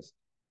capacity.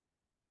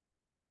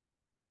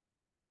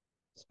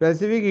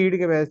 Specific heat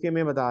capacity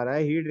में बता रहा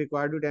है heat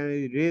required to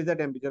raise the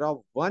temperature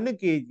of 1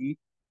 kg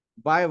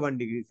bye 1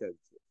 degree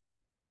Celsius.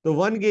 तो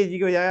 1 kg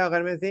के बजाय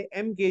अगर मैं से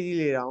m kg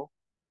ले रहा हूं,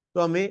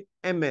 तो हमें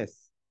ms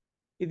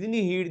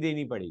इतनी हीट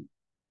देनी पड़ेगी।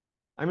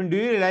 I mean, do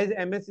you realise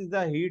ms is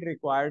the heat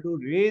required to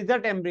raise the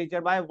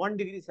temperature by 1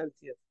 degree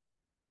Celsius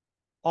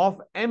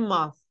of m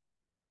मास।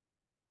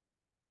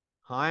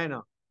 हाँ है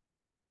ना?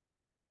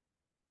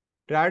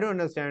 ट्राई टू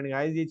अंडरस्टैंड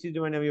गाइस, ये चीज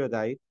जो मैंने अभी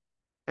बताई,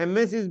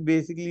 ms is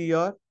basically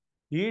your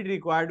heat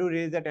required to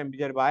raise the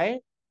temperature by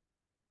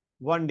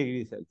 1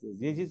 degree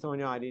Celsius. ये चीज समझ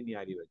में आ रही नहीं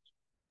आ रही बच्चों?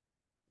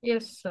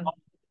 Yes sir.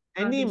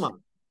 एनी आगे मास, से।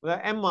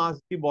 मतलब एम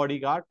मास की बॉडी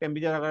का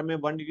टेम्परेचर अगर हमें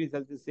 1 डिग्री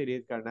सेल्सियस से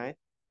रेज करना है,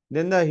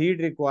 then the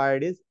heat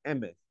required is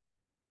M S.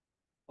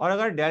 और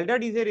अगर डेल्टा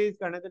टी से रेज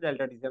करना है, तो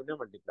डेल्टा टी से हमने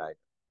मल्टीप्लाई कर।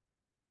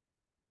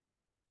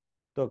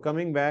 तो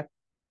coming back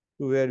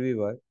to where we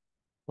were,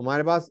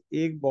 हमारे पास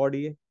एक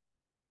बॉडी है,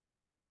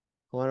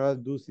 हमारे पास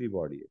दूसरी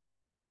बॉडी है।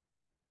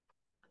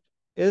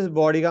 इस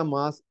बॉडी का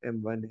मास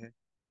m1 है,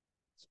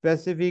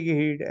 स्पेसिफिक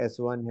हीट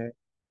s1 है,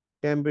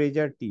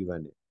 टेम्परेचर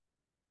T1 है।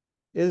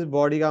 इस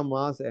बॉडी का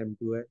मास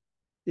m2 है,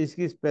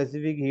 इसकी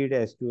स्पेसिफिक हीट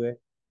s2 है,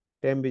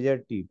 टेम्परेचर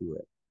T2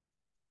 है।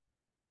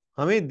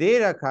 हमें दे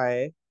रखा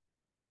है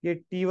कि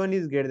T1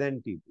 is greater than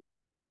T2।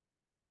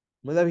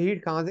 मतलब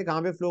हीट कहां से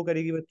कहां पे फ्लो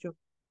करेगी बच्चों?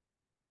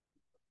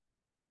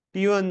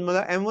 T1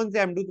 मतलब M1 से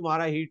M2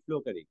 तुम्हारा हीट फ्लो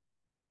करेगी।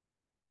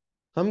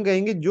 हम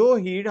कहेंगे जो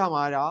हीट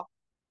हमारा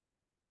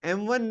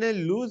M1 ने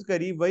लूज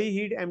करी, वही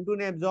हीट M2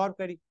 ने एब्जॉर्ब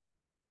करी।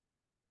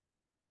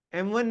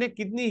 M1 ने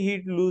कितनी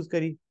हीट लूज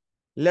करी?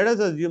 Let us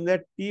assume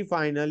that T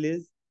final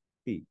is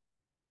T।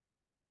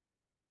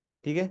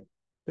 ठीक है,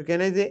 तो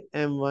कहना है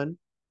M1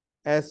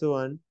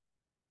 S1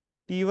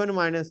 T1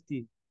 minus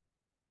T,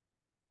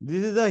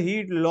 this is the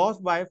heat loss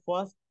by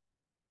first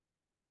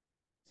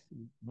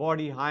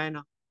body. हाँ है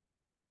ना?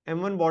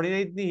 M1 बॉडी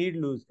ने इतनी हीट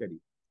लूज करी,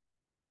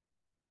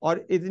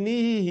 और इतनी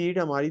ही हीट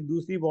हमारी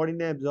दूसरी बॉडी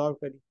ने एब्जॉर्ब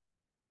करी।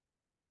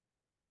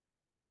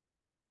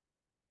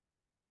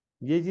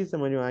 ये चीज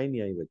समझ में आई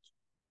नहीं आई बच्चों?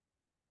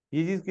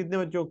 ये चीज कितने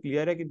बच्चों को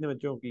क्लियर है, कितने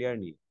बच्चों को क्लियर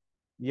नहीं है,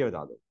 ये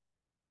बता दो।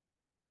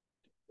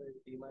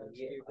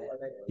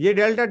 ये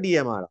डेल्टा टी है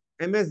हमारा,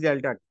 एम एस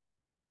डेल्टा टी।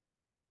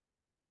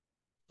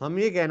 हम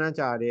ये कहना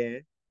चाह रहे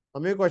हैं,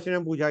 हमें क्वेश्चन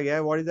में पूछा गया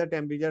है what is the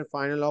temperature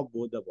final of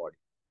both the body.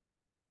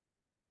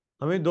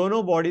 हमें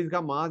दोनों बॉडीज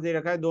का मास दे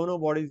रखा है, दोनों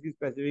बॉडीज की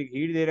स्पेसिफिक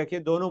हीट दे रखी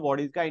है, दोनों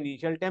बॉडीज का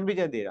इनिशियल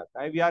टेम्परेचर दे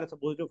रखा है। We are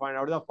suppose to find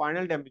out the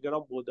final temperature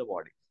of both the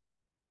body.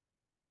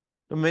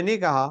 तो मैंने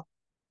कहा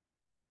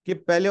कि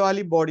पहले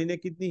वाली बॉडी ने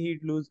कितनी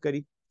हीट लूज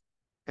करी,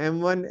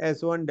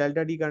 M1S1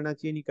 डेल्टा टी करना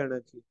चाहिए नहीं करना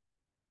चाहिए?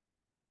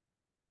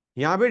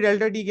 यहाँ पे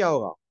डेल्टा टी क्या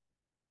होगा,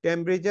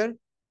 टेम्परेचर।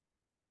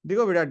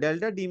 देखो बेटा,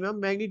 डेल्टा टी में हम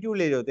मैग्नीट्यूड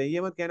ले रहे होते हैं,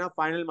 ये मत कहना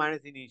फाइनल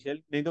माइनस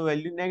इनिशियल, नहीं तो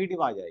वैल्यू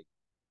नेगेटिव आ जाएगी।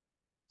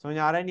 समझ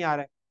आ रहा है नहीं आ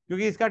रहा है?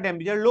 क्योंकि इसका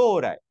टेम्परेचर लो हो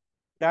रहा है,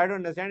 try to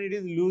understand, it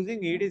is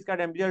losing heat, इसका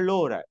टेम्परेचर लो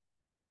हो रहा है।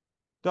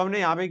 तो हमने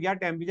यहाँ पे किया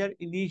टेम्परेचर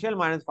इनिशियल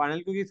माइनस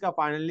फाइनल, क्योंकि इसका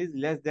final is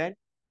less than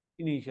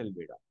initial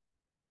बेटा।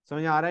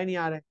 समझ आ रहा है नहीं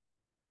आ रहा है?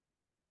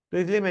 तो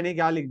इसलिए मैंने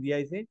क्या लिख दिया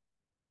इसे,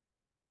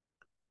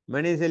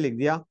 मैंने इसे लिख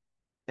दिया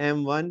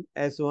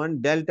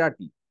M1S1 डेल्टा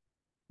टी।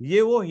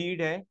 ये वो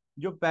हीट है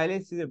जो पहले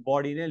से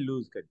बॉडी ने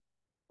लूज करी,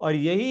 और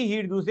यही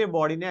हीट दूसरे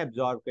बॉडी ने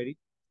एब्जॉर्ब करी।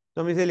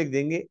 तो हम इसे लिख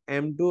देंगे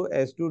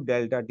M2S2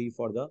 delta T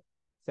for the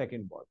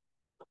second body.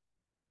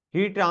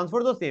 Heat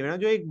transfer तो सेम है ना,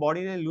 जो एक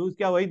बॉडी ने लूज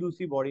किया वही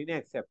दूसरी बॉडी ने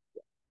एक्सेप्ट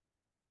किया।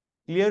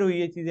 क्लियर हुई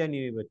ये चीज या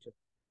नहीं हुई बच्चों?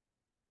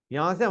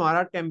 यहां से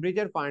हमारा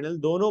टेम्परेचर फाइनल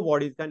दोनों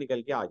बॉडीज का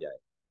निकल के आ जाए।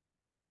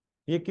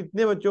 ये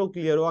कितने बच्चों को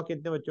क्लियर हुआ,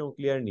 कितने बच्चों को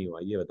क्लियर नहीं हुआ,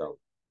 ये बताओ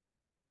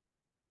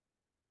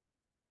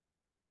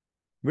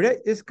बेटा।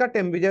 इसका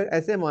टेम्परेचर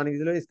ऐसे मान के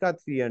चलो, इसका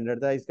 300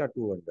 था, इसका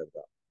 200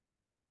 था,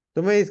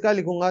 तो मैं इसका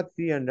लिखूंगा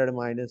 300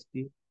 माइनस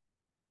टी,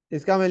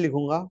 इसका मैं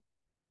लिखूंगा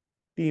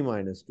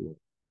T-2,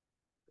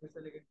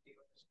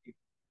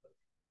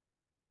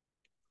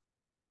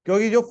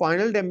 क्योंकि जो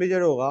फाइनल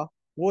टेम्परेचर होगा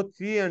वो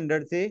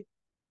 300 से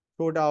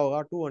छोटा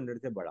होगा, 200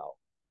 से बड़ा होगा।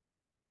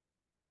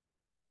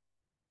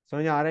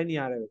 समझ आ रहा है नहीं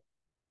आ रहा है?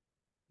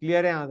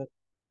 क्लियर है यहाँ तक?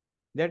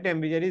 That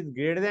temperature is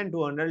greater than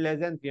 200 less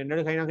than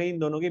 300, कहीं ना कहीं इन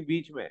दोनों के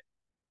बीच में है।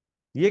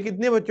 ये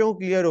कितने बच्चों को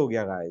क्लियर हो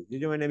गया गाइस, ये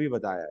जो मैंने अभी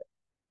बताया है?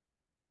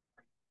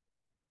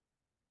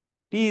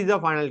 T is the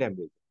final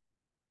temperature,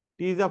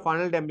 T is the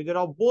final temperature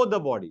of both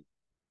the body.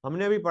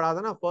 हमने अभी पढ़ा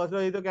था ना, फर्स्ट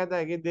लॉ ये तो कहता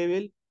है कि they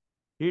will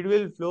heat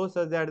will flow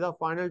such that the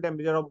final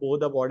temperature of both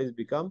the bodies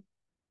become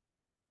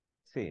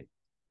same.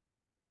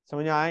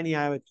 समझ आया नहीं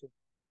आया बच्चों?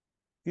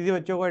 किसी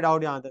बच्चों को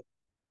डाउट यहाँ तक?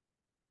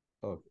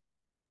 Okay,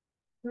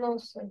 no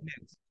sir.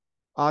 नेक्स्ट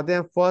आते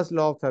हैं first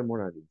law of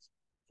thermodynamics.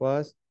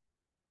 First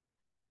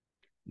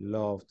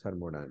law of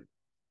thermodynamics,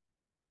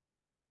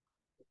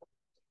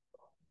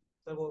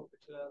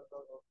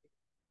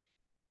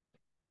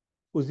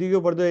 उसी के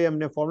ऊपर तो ये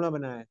हमने फॉर्मूला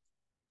बनाया है।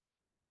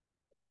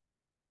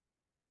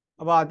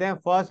 अब आते हैं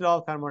फर्स्ट लॉ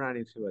ऑफ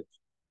थर्मोडायनेमिक्स के बच्चों।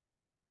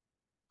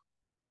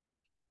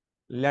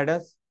 Let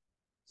us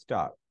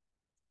start.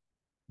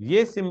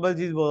 ये सिंपल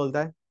चीज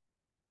बोलता है,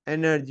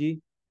 energy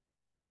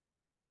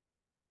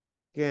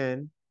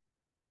can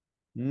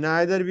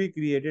neither be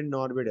created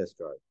nor be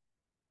destroyed।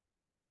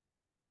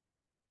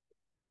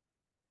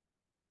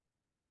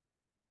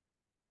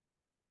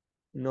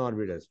 Nor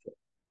be destroyed,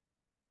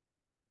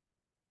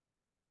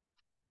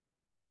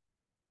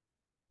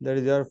 that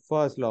is your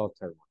first law of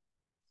thermodynamics.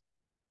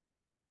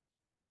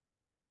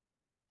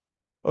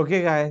 Okay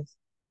guys,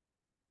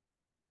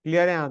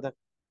 clear है यहां तक?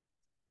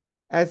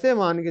 ऐसे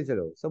मान के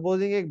चलो,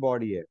 सपोजिंग एक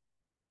बॉडी है,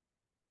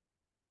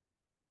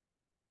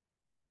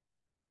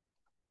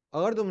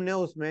 अगर तुमने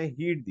उसमें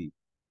heat the,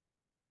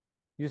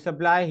 you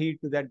supply heat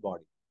to that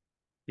body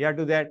या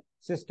टू दैट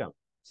सिस्टम,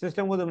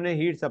 सिस्टम को तुमने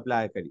हीट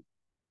सप्लाई करी,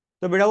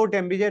 तो बेटा वो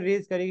टेम्परेचर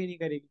रेज करेगी नहीं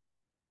करेगी?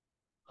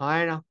 हाँ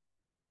है ना?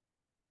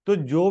 तो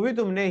जो भी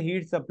तुमने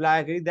हीट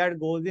सप्लाई करी that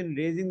goes in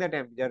raising the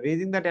temperature.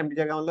 Raising the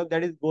temperature का मतलब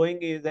that is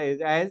going is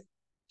as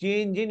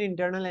change in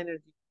internal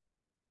energy.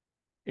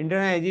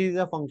 Internal energy is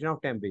a function of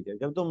temperature.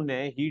 जब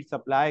तुमने हीट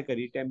सप्लाई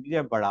करी,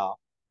 टेम्परेचर बढ़ा,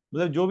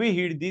 मतलब जो भी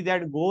heat the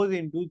that goes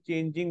into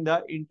changing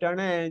the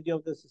internal energy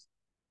of the system.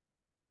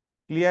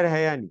 Clear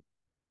है या नहीं?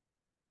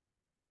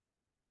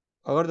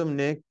 अगर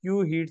तुमने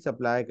क्यू हीट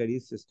सप्लाई करी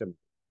सिस्टम,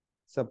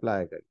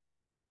 सप्लाई करी,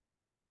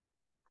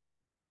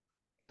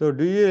 तो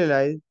do you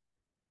realise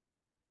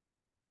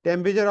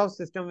temperature of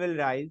system will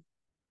rise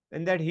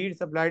and that heat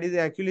supplied is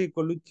actually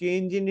equal to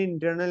change in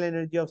internal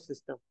energy of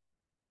system.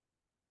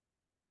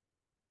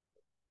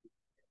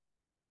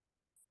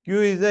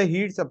 Q is the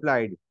heat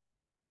supplied,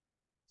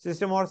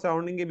 system और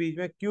surrounding के बीच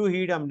में Q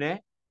heat हमने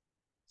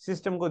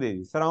system को दे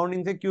दी,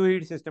 surrounding से Q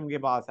heat system के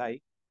पास आई,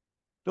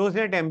 तो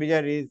उसने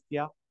temperature raise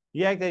किया।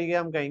 यह एक तरीके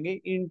हम कहेंगे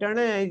इंटरनल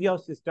एनर्जी ऑफ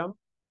सिस्टम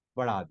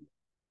बढ़ा दी।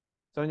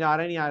 समझ आ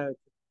रहा है नहीं आ रहा है?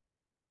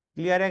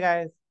 क्लियर है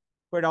गाइस?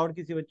 कोई डाउट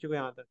किसी बच्चे को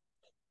यहाँ तक?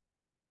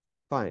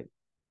 Fine.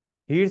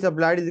 Heat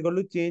supplied is equal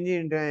to change in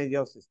internal energy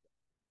of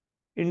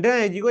system. Internal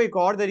energy को एक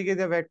और तरीके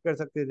से अफेक्ट कर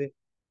सकते थे,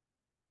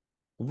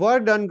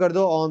 वर्क डन कर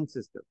दो ऑन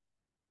सिस्टम।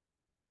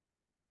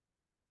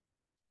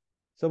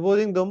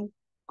 सपोजिंग तुम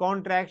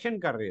कॉन्ट्रैक्शन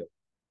कर रहे हो,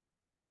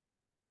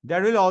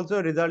 that will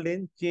also result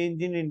in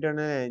change in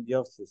internal energy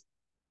of system.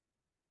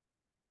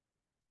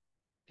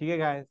 ठीक है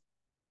गाइस,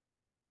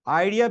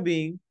 आइडिया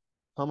बीइंग,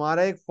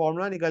 हमारा एक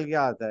फॉर्मूला निकल के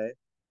आता है,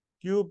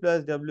 Q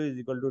plus W is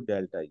equal to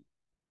delta E.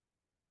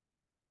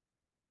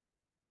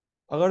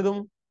 अगर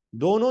तुम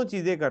दोनों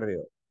चीजें कर रहे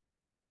हो,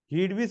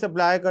 हीट भी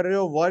सप्लाई कर रहे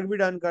हो, वर्क भी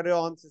डन कर रहे हो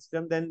on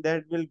system, then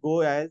that will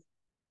go as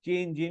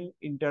change in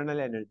internal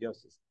energy of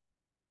system.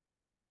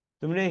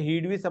 तुमने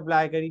हीट भी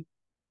सप्लाई करी,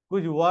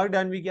 कुछ वर्क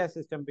डन भी किया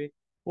सिस्टम पे,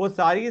 वो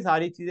सारी की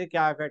सारी चीजें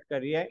क्या अफेक्ट कर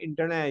रही है,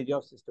 इंटरनल एनर्जी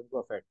ऑफ सिस्टम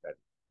को अफेक्ट कर रही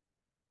है।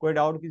 कोई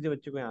डाउट किसी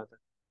बच्चे को यहाँ तक?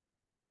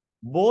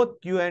 Both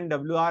Q and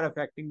W are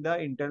affecting the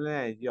internal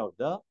energy of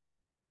the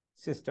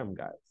system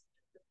guys.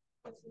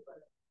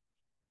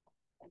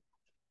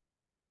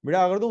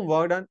 बेटा अगर तुम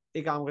वर्क डन,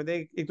 एक काम करते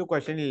हैं, एक तो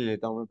क्वेश्चन ही ले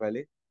लेता हूं मैं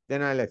पहले,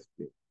 then I will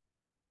explain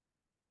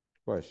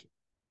question.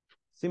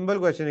 Simple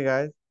question है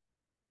guys,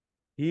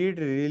 heat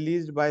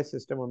released by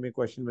system हमें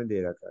क्वेश्चन में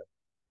दे रखा है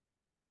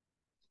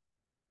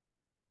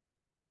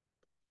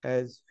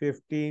as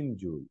 15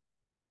 joule,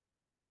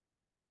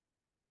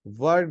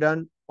 work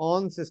done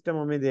on system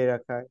हमें दे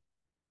रखा है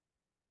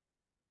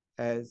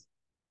एज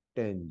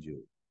 10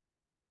 जूल।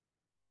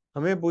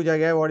 हमें पूछा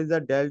गया है what is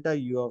the delta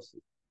U of system,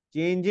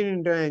 change in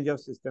internal energy of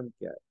system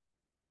क्या है।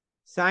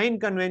 साइन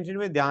कन्वेंशन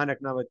में ध्यान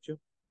रखना बच्चों,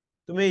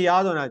 तुम्हें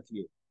याद होना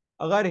चाहिए,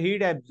 अगर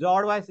हीट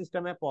एब्जॉर्ब बाय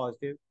सिस्टम है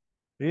पॉजिटिव,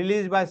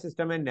 रिलीज बाय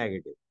सिस्टम है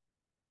negative,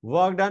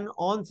 work done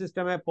on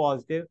system है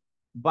पॉजिटिव,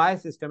 बाय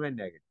सिस्टम है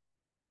नेगेटिव।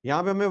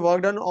 यहाँ पे हमें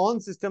वर्क डन ऑन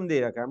सिस्टम दे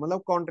रखा है,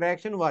 मतलब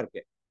कॉन्ट्रैक्शन वर्क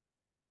है।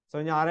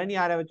 समझ आ रहा है नहीं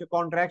आ रहा है बच्चों,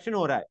 कॉन्ट्रैक्शन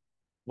हो रहा है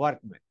वर्क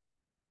में।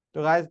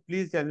 तो guys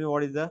please tell me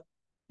what is the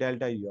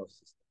delta U of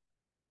system,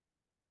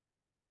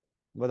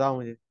 बताओ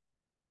मुझे।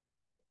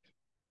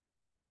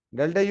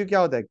 डेल्टा यू क्या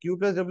होता है? क्यू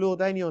प्लस डब्ल्यू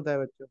होता ही नहीं होता है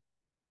बच्चों।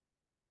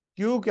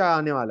 क्यू क्या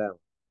आने वाला है,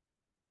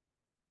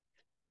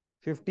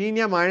 15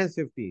 या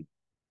 -15,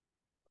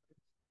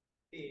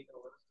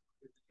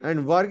 and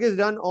work is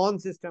done on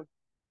system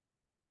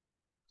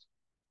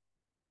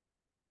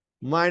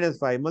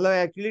 -5। मतलब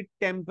एक्चुअली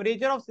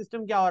टेम्परेचर ऑफ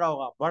सिस्टम क्या हो रहा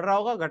होगा, बढ़ रहा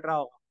होगा घट रहा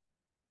होगा?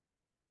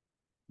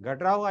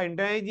 घट रहा होगा।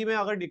 इंटरनल में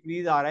अगर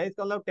डिक्रीज आ रहा है,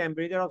 इसका मतलब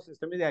temperature of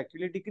system is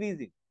actually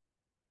decreasing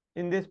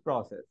in this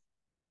process.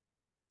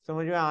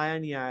 समझ में आया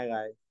नहीं आएगा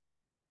है?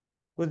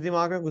 कुछ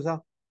दिमाग में घुसा?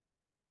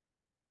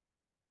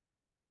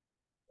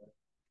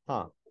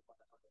 हाँ,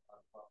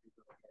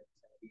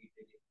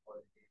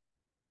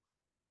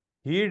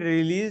 heat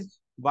release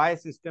by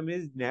system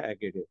is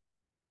negative,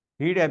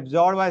 heat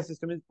absorb by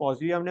system is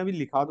positive. हमने अभी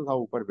लिखा तो था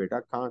ऊपर, बेटा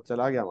कहाँ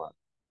चला गया हमारा?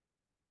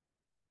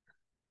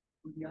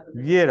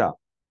 ये रहा,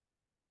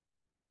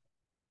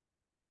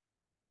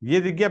 ये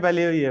दिख गया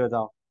पहले, ये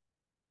बताओ।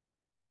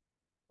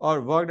 और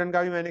वर्क डन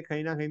का भी मैंने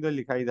कहीं ना कहीं तो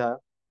लिखा ही था।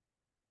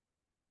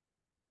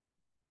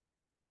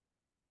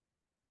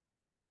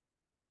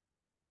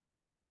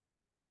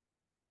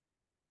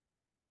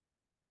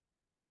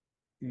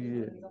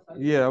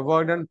 ये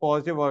work done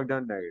positive, work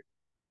done negative,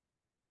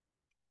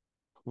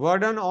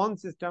 work done on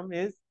system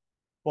is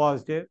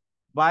positive,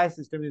 by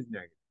system is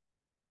negative.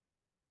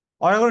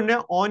 और अगर उन्हें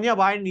ऑन या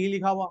बाय नहीं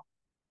लिखा हुआ,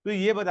 तो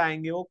ये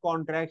बताएंगे वो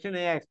कॉन्ट्रैक्शन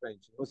है या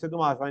एक्सपेंशन, उससे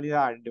तुम आसानी से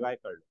आइडेंटिफाई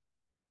कर लो।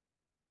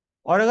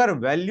 और अगर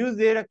वैल्यूज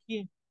दे रखी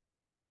है,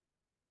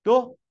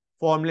 तो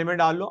फॉर्मूले में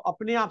डाल लो,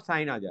 अपने आप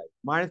साइन आ जाएगा,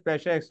 minus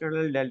pressure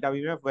external delta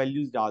we में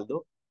वैल्यूज डाल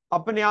दो,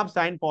 अपने आप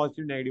साइन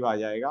पॉजिटिव नेगेटिव आ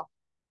जाएगा,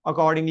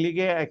 अकॉर्डिंगली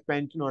के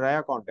एक्सपेंशन हो रहा है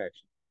या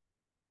कॉन्ट्रैक्शन।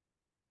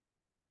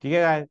 ठीक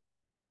है गाइस,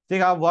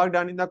 ठीक है। Work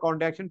done in the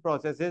contraction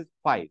process is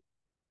 5,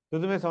 तो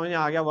तुम्हें समझ में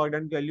आ गया वर्क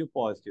डन की वैल्यू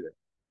पॉजिटिव है।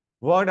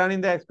 Work done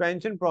in the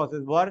expansion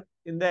process, work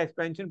in the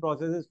expansion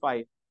process is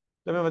 5,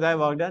 तो मैं बताया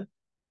वर्क डन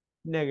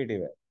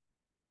नेगेटिव है।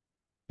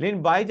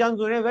 लेकिन बाई चांस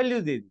उन्हें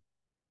वैल्यूज दे दी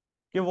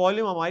कि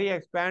वॉल्यूम हमारी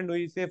एक्सपैंड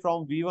हुई से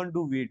from V1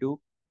 to V2,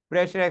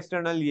 pressure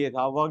external ये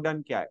था, वर्क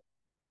डन क्या है,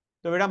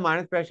 तो बेटा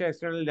minus pressure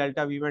external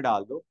delta we में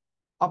डाल दो,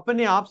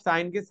 अपने आप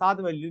साइन के साथ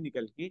वैल्यू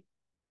निकल के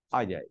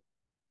आ जाएगी।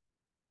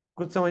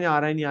 कुछ समझ आ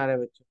रहा है नहीं आ रहा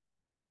है बच्चों?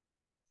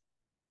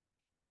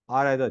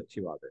 आ रहा है तो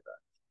अच्छी बात है यार।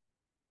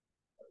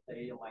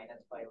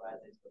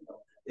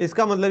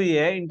 इसका मतलब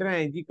ये है इंटरनल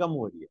एनर्जी कम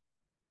हो रही है,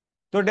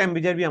 तो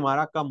टेम्परेचर भी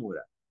हमारा कम हो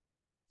रहा है,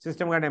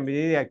 सिस्टम का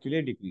टेम्परेचर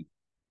एक्चुअली डिक्रीज।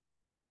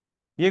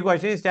 ये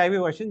क्वेश्चन, इस टाइप के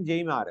क्वेश्चन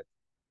जेई में आ रहे हैं,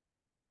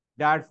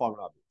 दैट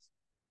फॉर्मूला बेस्ड,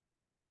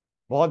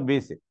 बहुत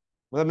बेसिक।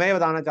 मतलब मैं ये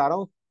बताना चाह रहा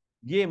हूँ,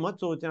 ये मत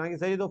सोचना कि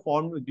सर ये तो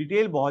फॉर्म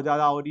डिटेल बहुत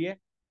ज्यादा हो रही है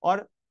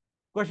और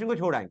क्वेश्चन को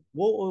छोड़ाएंगे,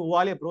 वो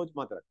वाले अप्रोच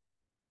मत रख।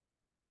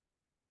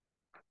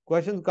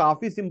 क्वेश्चन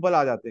काफी सिंपल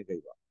आ जाते हैं कई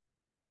बार।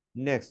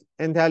 नेक्स्ट,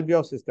 एंथैल्पी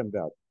ऑफ सिस्टम पे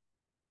आते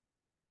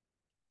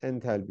हैं।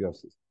 एंथैल्पी ऑफ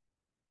सिस्टम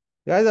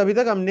गाइस, अभी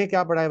तक हमने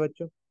क्या पढ़ा है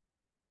बच्चों?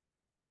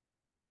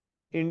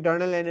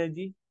 Internal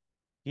energy,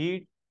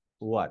 heat,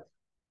 work.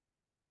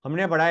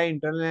 हमने पढ़ा है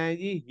इंटरनल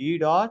एनर्जी,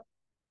 हीट और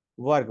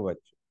वर्क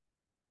बच्चों।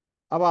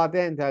 अब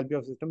आते हैं enthalpy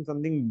of system,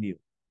 something new.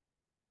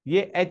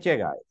 ये एच है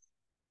गाइस,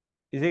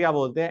 इसे क्या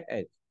बोलते हैं?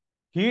 H.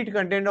 Heat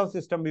content of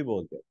system भी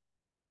बोलते हैं,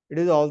 it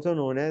is also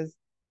known as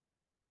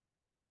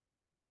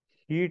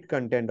heat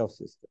content of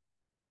system.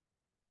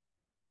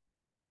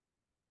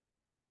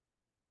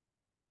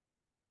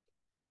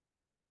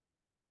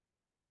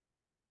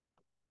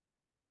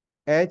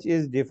 H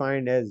is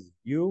defined as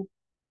U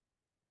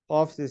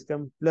of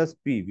system plus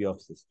PV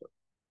of system.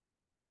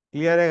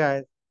 Clear है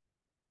guys?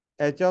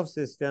 H of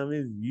system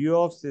is U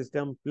of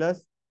system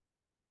plus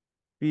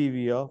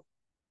PV of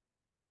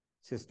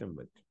system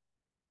बच्चों.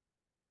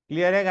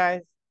 Clear है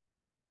guys?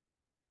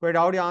 कोई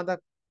doubt यहां तक?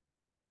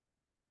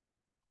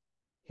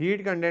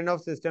 Heat content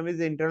of system is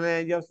internal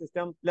energy of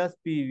system plus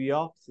PV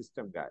of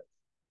system guys.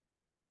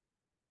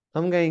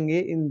 हम कहेंगे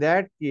in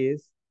that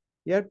case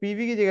यार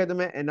PV की जगह तो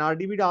मैं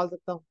एनआरडी भी डाल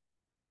सकता हूँ.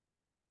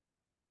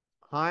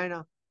 हाँ है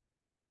ना?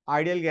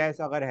 आइडियल गैस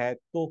अगर है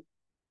तो.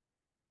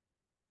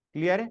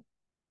 क्लियर है?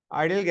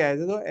 आइडियल गैस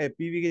है तो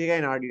पीवी की जगह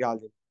एनआरडी डाल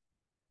दे.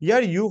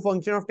 यार यू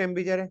फंक्शन ऑफ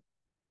टेम्परेचर है,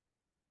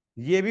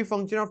 ये भी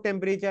फंक्शन ऑफ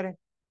टेम्परेचर है.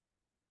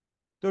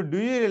 तो do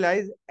you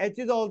realise H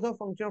is also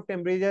function of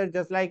temperature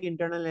just like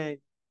internal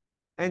energy.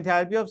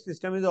 Enthalpy of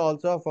system is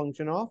also a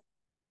function of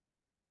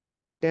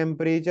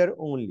temperature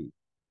only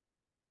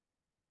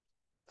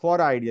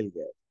for ideal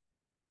gas.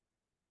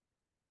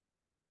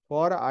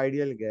 For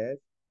ideal gas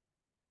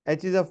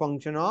H is a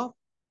function of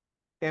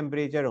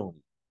temperature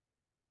only.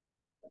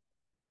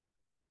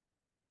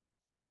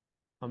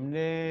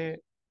 हमने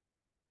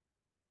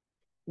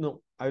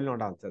no, I will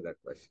not answer that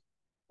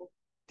question.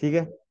 ठीक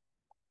है.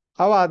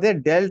 अब आते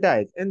हैं delta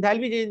H.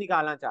 Enthalpy change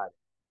निकालना चाह रहे.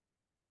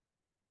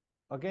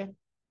 Okay.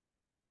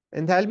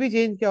 Enthalpy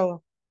change क्या होगा?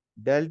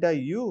 Delta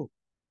U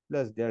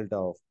plus delta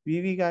of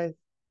PV का है.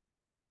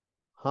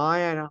 हाँ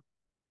या ना?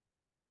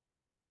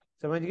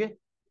 समझ गए?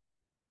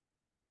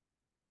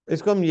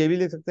 इसको हम ये भी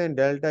लिख सकते हैं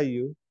delta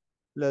U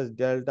plus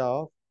delta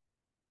of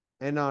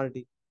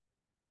NRT.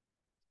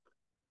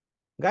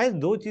 Guys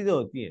दो चीजें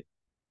होती हैं,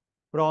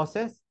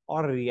 प्रोसेस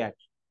और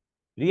रिएक्शन.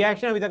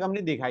 रिएक्शन अभी तक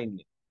हमने देखा ही नहीं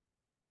है,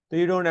 तो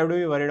you don't have to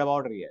be worried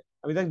about reaction.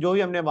 अभी तक जो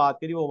भी हमने बात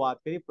करी वो बात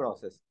करी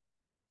प्रोसेस.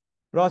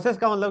 प्रोसेस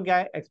का मतलब क्या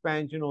है?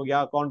 एक्सपेंशन हो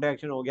गया,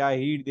 कॉन्ट्रैक्शन हो गया,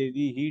 हीट दे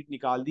दी, हीट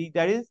निकाल दी,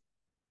 that is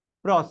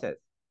process.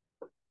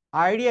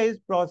 Idea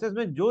is process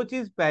में जो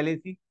चीज पहले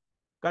थी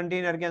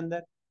कंटेनर के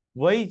अंदर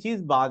वही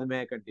चीज बाद में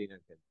है कंटेनर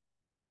के अंदर.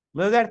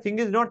 मतलब that thing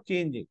is not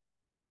changing.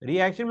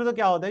 Reaction में तो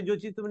क्या होता है, जो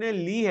चीज तुमने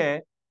ली है,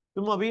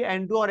 तुम अभी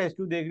N2 और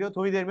H2 देख रहे हो,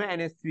 थोड़ी देर में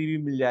NH3 भी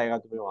मिल जाएगा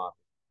तुम्हें वहां पे.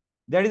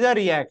 That is a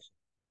reaction.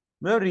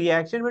 मतलब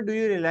रिएक्शन में do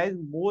you realise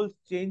moles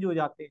change हो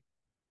जाते हैं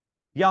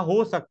या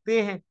हो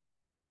सकते हैं,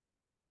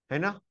 है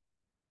ना?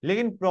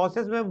 लेकिन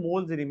प्रोसेस में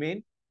मोल्स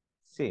रिमेन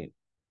सेम.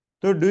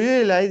 तो डू यू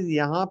रियलाइज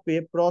यहाँ पे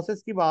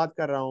प्रोसेस की बात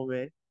कर रहा हूं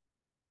मैं,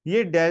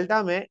 ये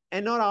डेल्टा में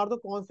N और R तो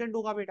कांस्टेंट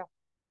होगा बेटा.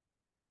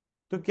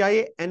 तो क्या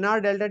ये NR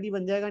डेल्टा टी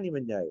बन जाएगा? नहीं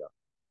बन जाएगा?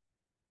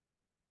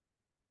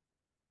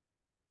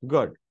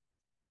 गुड.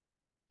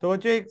 तो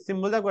बच्चों एक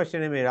सिंपल सा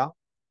क्वेश्चन है मेरा.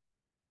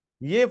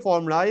 ये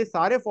फॉर्मूला, ये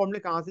सारे फॉर्मूले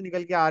कहां से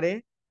निकल के आ रहे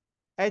हैं?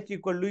 H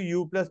equal to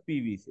you plus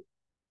PV से.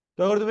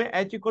 तो अगर तुम्हें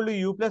H equal to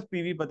you plus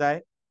PV पता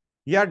है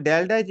या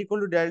delta H equal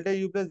to delta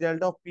U plus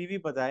delta of PV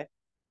पता है,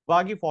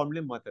 बाकी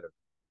फॉर्मूले मत रखो.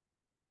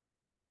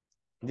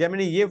 जब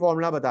मैंने ये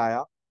फॉर्मूला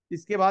बताया,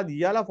 इसके बाद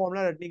ये वाला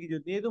फॉर्मूला रटने की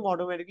जरूरत नहीं है, तुम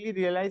ऑटोमेटिकली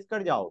रियलाइज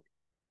कर जाओगे.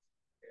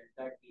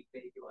 डेल्टा टी पे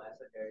जो है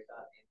सर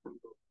डेल्टा एन.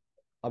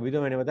 अभी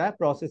तो मैंने बताया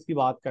प्रोसेस की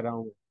बात कर रहा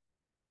हूँ.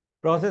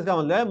 प्रोसेस का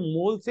मतलब है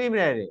मोल सेम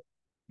रह रहे,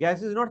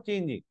 gas is not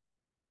changing.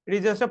 It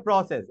is just a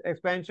process,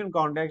 expansion,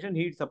 contraction,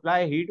 heat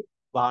supply, heat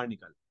बाहर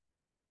निकल.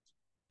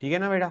 ठीक है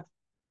ना बेटा?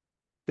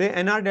 तो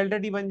एनआर डेल्टा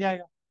टी बन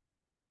जाएगा.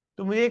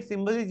 तो मुझे एक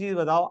सिंपल सी चीज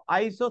बताओ,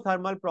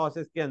 आइसोथर्मल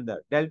प्रोसेस के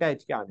अंदर डेल्टा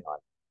एच क्या आने वाला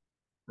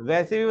है?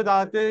 वैसे भी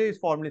बता सकते हो, इस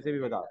फॉर्मूले से भी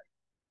बता.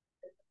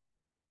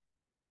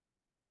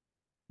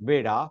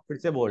 बेटा फिर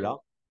से बोल रहा हूं,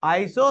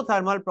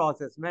 आइसोथर्मल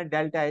प्रोसेस में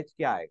डेल्टा एच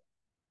क्या आएगा?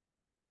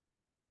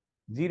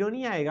 जीरो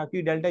नहीं आएगा,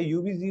 क्योंकि डेल्टा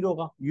यू भी जीरो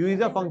का. You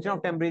is a function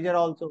of temperature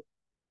also.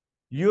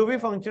 You भी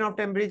फंक्शन ऑफ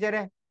टेम्परेचर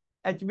है,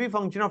 एच भी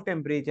फंक्शन ऑफ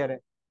टेम्परेचर है.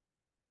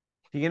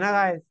 ठीक है ना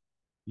guys?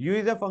 You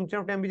is a function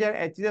of temperature,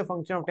 H is a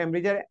function of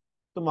temperature.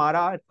 तुम्हारा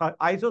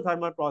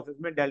आइसोथर्मल प्रोसेस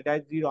में डेल्टा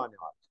एच जीरो आने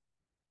वाला.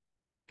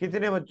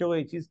 कितने बच्चों को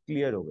ये चीज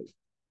क्लियर हो गई?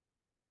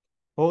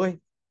 हो गई.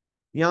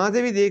 यहां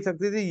से भी देख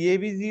सकते थे, ये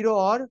भी जीरो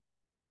और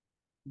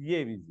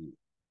ये भी जीरो.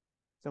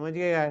 समझ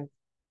गए गाइस?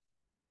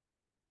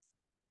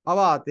 अब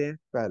आते हैं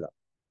पहला,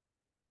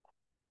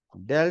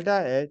 delta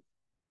H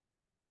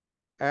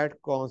at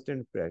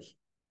constant pressure.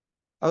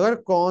 अगर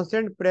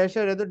कांस्टेंट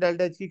प्रेशर है तो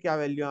डेल्टा एच की क्या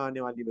वैल्यू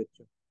आने वाली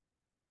बच्चों?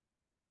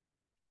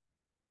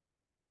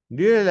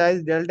 Do you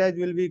realise delta H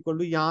will be equal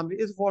to, यहां पे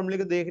इस फॉर्मूले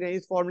को देख रहे हैं,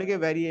 इस फॉर्मूले के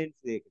वेरिएंट्स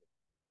देख रहे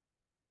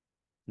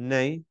हैं?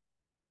 नहीं,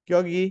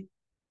 क्योंकि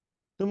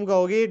तुम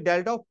कहोगे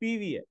डेल्टा ऑफ पी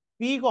वी है,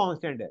 पी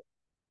कांस्टेंट है,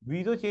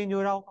 वी तो चेंज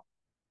हो रहा होगा.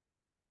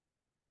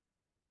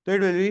 तो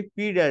it will be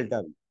P delta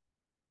we.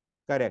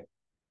 Correct.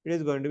 It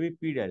is going to be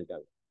P delta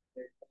we.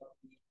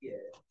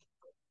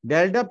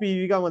 Delta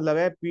PV का मतलब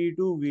है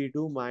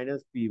P2V2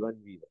 माइनस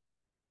P1V1.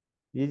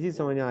 ये चीज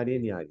समझ आ रही है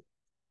नहीं आ रही?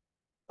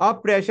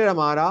 अब प्रेशर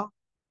हमारा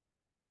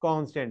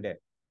कांस्टेंट है,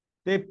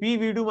 तो P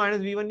V2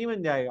 माइनस V1 नहीं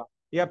बन जाएगा,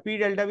 या P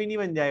डेल्टा V नहीं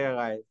बन जाएगा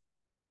गाइस?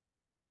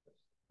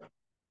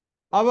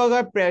 अब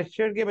अगर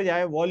प्रेशर के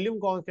बजाय वॉल्यूम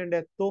कांस्टेंट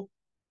है तो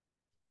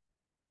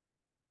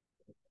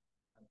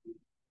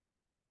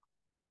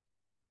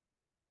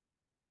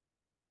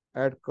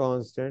एट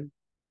कांस्टेंट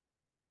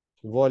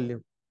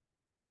वॉल्यूम।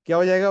 क्या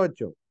हो जाएगा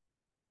बच्चों?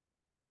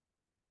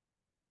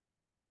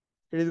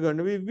 It is going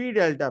to be we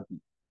delta P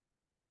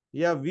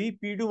या V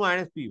P to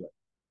minus P one.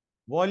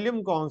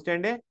 Volume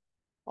constant है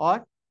और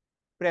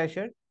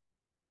प्रेशर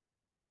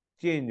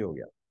चेंज हो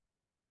गया।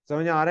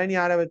 समझ आ रहा है नहीं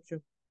आ रहा है बच्चों?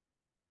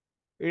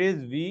 It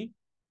is V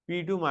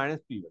P to minus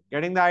P one.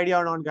 Getting the idea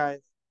और नॉट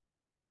गाइस?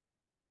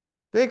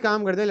 तो एक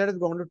काम करते हैं, let us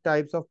go two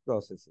types of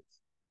processes.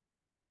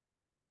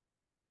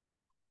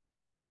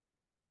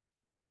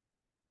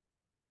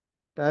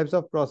 Types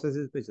of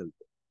processes पे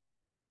चलते हैं।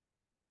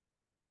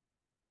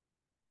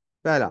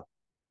 पहला,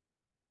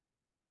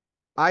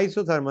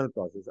 आइसोथर्मल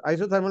प्रोसेस।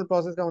 आइसोथर्मल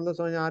प्रोसेस का मतलब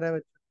समझ आ रहा है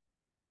बच्चों?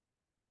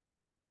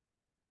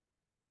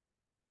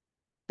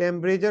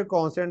 Temperature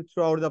constant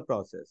through out the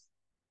process.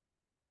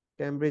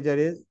 Temperature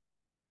is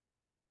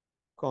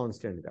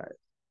constant guys.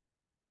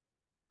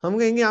 हम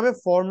कहेंगे यहाँ पे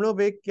फॉर्मुलों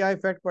पे क्या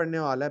इफेक्ट पड़ने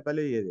वाला है,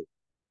 पहले ये देख।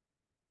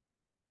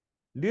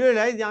 डू यू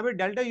रियलाइज यहाँ पे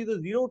डेल्टा यू तो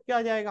जीरो उठ के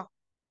आ जाएगा,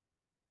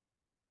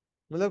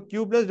 मतलब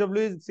Q plus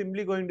W is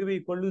simply going to be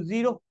equal to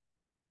zero.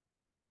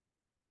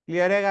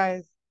 Clear है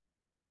गाइस?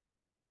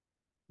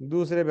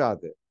 दूसरे पे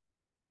आते हैं,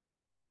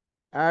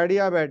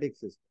 adiabatic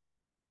system.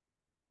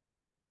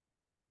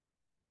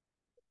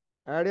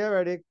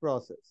 Adiabatic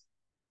process.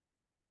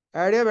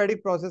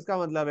 Adiabatic process का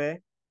मतलब है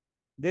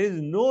there is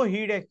no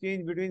heat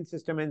exchange between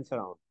system and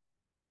surround.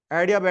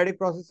 Adiabatic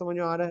process समझ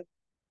में आ रहा है?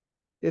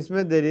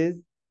 इसमें there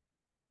is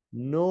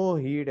no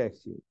heat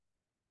exchange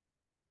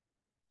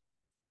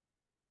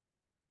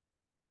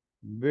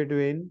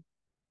between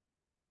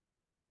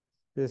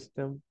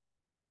system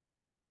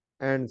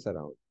and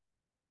surround.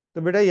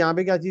 तो बेटा यहाँ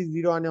पे क्या चीज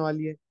जीरो आने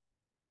वाली है?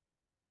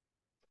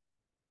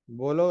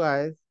 बोलो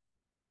गाइस।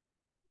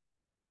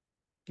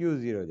 क्यू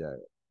जीरो हो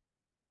जाएगा।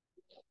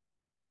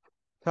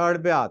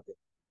 थर्ड पे आते,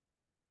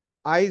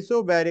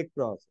 आइसोबैरिक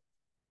प्रोसेस।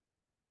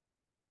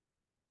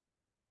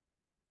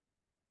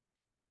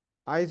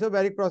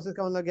 आइसोबैरिक प्रोसेस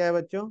का मतलब क्या है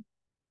बच्चों?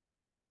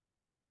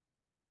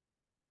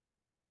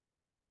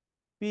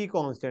 P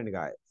constant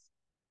guys.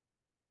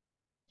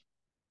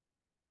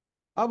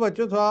 अब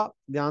बच्चों थोड़ा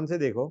ध्यान से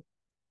देखो,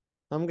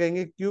 हम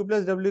कहेंगे Q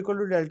plus W equal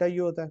to delta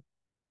U होता है,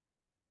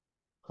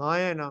 हाँ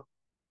या ना?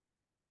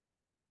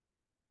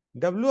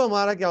 डब्ल्यू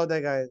हमारा क्या होता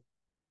है guys?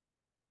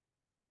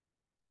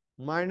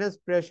 Minus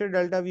pressure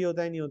delta we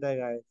होता है, नहीं होता है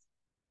गाइस?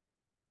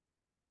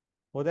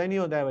 होता है नहीं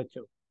होता है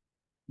बच्चों?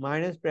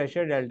 Minus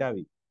pressure delta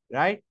we,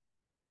 right?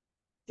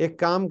 एक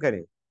काम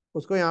करें,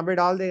 उसको यहाँ पे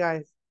डाल दे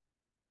गाइस,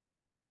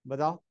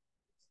 बताओ।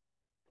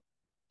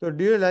 तो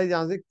ड्यू रियलाइज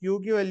यहाँ से Q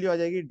की वैल्यू आ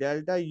जाएगी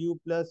delta U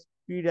plus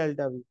P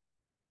delta we.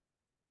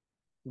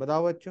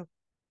 बताओ बच्चों।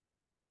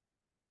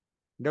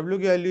 डब्ल्यू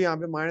की वैल्यू यहाँ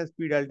पे माइनस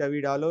पी डेल्टा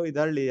वी डालो,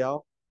 इधर ले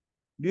जाओ।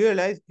 Due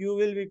realise Q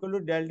will be equal to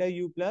delta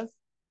U plus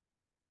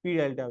P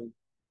delta we.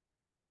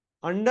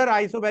 Under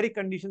isobaric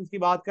conditions की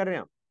बात कर रहे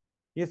हैं हम।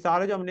 ये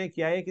सारा जो हमने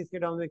किया है किसके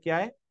टर्म्स में किया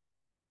है?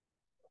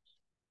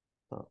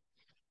 हाँ,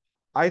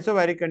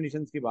 आइसोबैरिक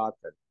कंडीशंस की बात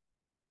कर।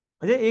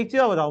 अच्छा एक चीज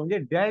और बताओ मुझे,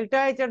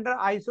 delta H under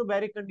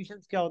isobaric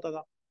conditions क्या होता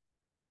था?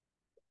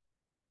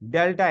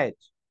 डेल्टा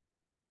एच,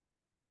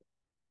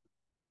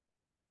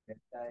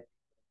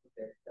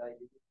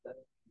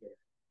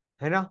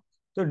 है ना?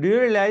 तो do you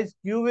realise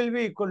Q will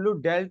be equal to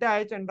delta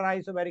H under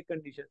isobaric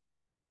condition.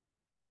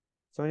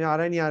 समझ आ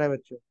रहा है नहीं आ रहा है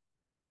बच्चों?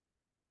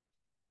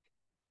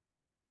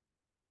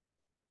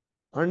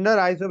 Under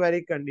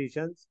isobaric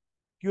conditions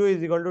Q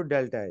is equal to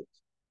delta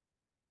H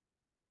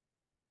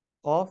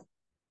of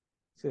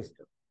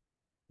system.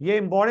 ये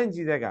इंपॉर्टेंट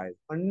चीज है guys.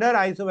 Under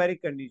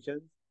isobaric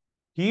conditions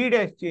heat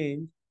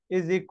exchange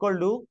is equal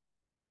to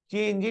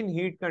change in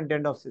heat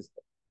content of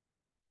system.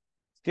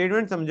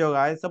 Statement समझो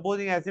गाइस।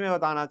 सपोजिंग ऐसे मैं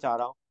बताना चाह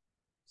रहा हूं,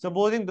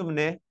 सपोजिंग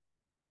तुमने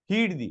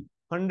heat the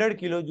 100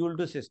 kilo joule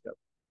to system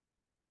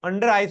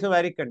under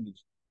isobaric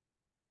condition.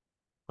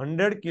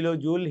 100 kilo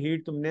joule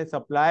heat तुमने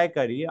supply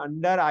करी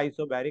अंडर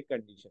आइसोबैरिक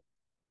कंडीशन,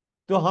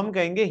 तो हम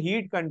कहेंगे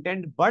हीट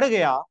कंटेंट बढ़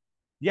गया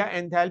या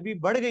एंथैल्पी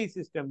बढ़ गई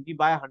सिस्टम की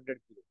bye 100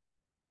 kilo.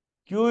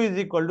 Q is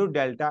equal to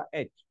delta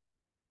H.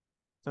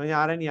 समझ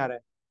आ रहा है नहीं आ रहा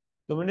है?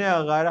 तुमने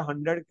अगर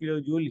 100 किलो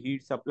जूल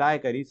हीट सप्लाई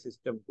करी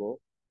सिस्टम को,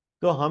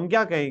 तो हम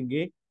क्या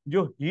कहेंगे?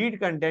 जो हीट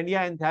कंटेंट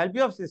या एंथैल्पी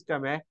ऑफ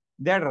सिस्टम है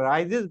that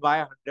rises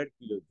by 100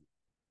 kilo joule.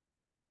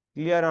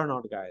 Clear और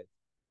नॉट गाइस?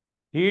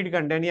 हीट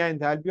कंटेंट या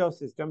enthalpy of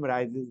system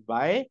rises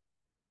by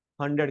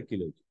 100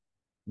 kilo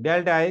joule.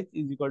 Delta H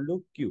is equal to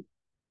Q.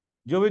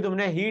 जो भी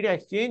तुमने हीट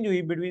एक्सचेंज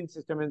हुई between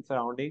system and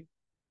surrounding,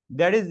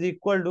 that is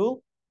equal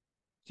to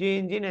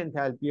change in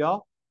enthalpy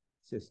of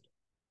system.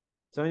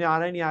 समझ आ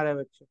रहा है नहीं आ रहा है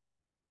बच्चों?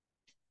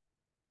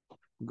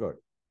 Good,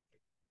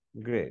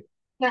 great.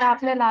 सर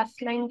आपने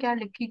लास्ट लाइन क्या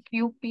लिखी,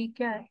 क्यू पी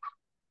क्या है?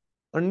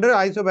 अंडर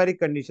आइसोबैरिक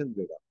कंडीशंस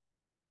बेटा,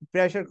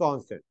 प्रेशर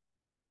कांस्टेंट।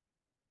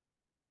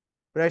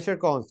 प्रेशर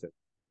कांस्टेंट,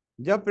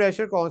 जब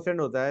प्रेशर कांस्टेंट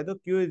होता है तो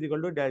Q is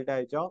equal to delta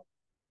H of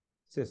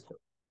system.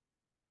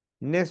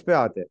 Next पे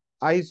आते हैं,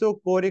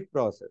 आइसोकोरिक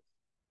प्रोसेस।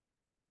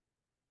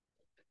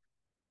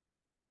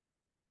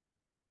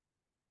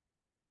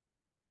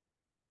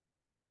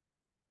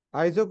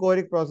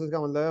 आइसोकोरिक प्रोसेस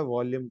का मतलब है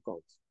वॉल्यूम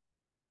कांस्टेंट।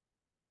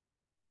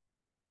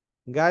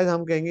 गाइस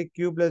हम कहेंगे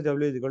Q plus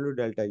W is equal to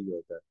delta U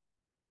होता है,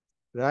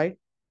 राइट।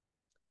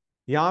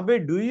 यहाँ पे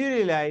डू यू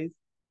रियलाइज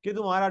कि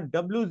तुम्हारा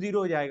W जीरो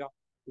हो जाएगा।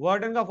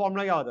 वर्टन का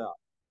फॉर्मूला क्या होता है?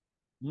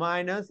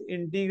 Minus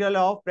integral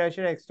of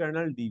pressure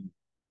external DV.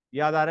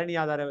 याद आ रहा है नहीं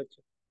याद आ रहा है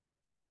बच्चे?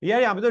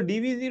 यार यहाँ पे तो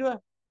डीवी जीरो है,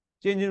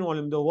 चेंज इन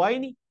वॉल्यूम तो हुआ ही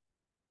नहीं।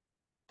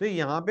 तो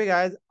यहाँ पे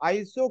गाइस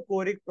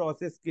आइसोकोरिक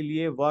प्रोसेस के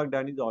लिए work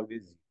done is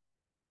always zero,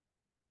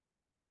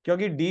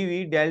 क्योंकि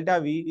DV delta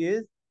we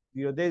is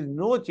zero, there is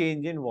no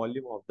change in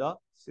volume of the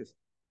system.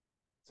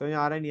 समझ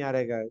आ रहा है नहीं आ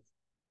रहा है गाइस?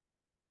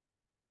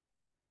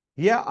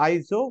 ये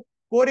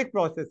आइसोकोरिक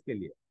प्रोसेस के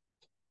लिए।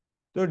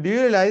 तो do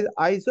you realise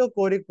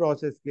isochoric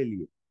process के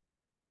लिए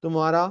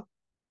तुम्हारा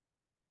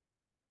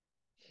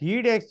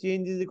heat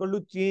exchange is equal to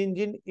change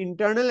in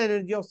internal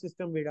energy of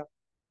system बेटा।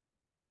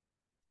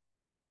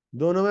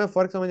 दोनों में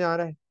फर्क समझ आ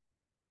रहा है?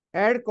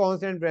 At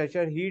constant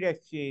pressure heat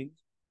exchange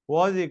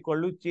was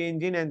equal to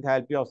change in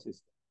enthalpy of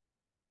system,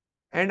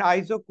 and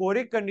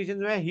isochoric conditions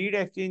में heat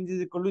exchange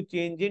is equal to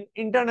change in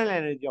internal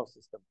energy of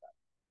system.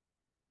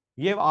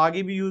 ये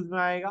आगे भी यूज में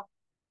आएगा,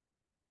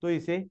 तो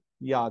इसे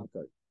याद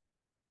कर।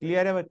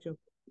 क्लियर है बच्चों?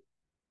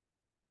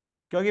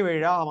 क्योंकि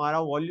बेटा हमारा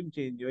वॉल्यूम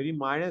चेंज हो रही,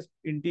 minus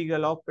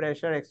integral of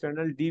pressure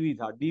external DV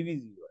था, डीवी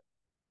जीरो है,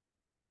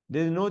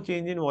 there is no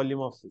change in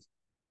volume of system.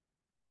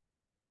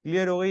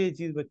 Clear हो गई ये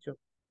चीज बच्चों?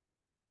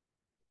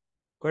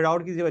 कोई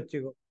डाउट किसी बच्चे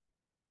को?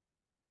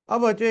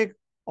 अब बच्चों एक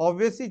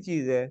ऑब्वियस सी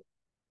चीज है,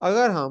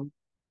 अगर हम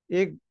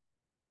एक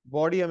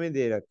बॉडी हमें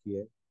दे रखी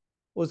है,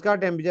 उसका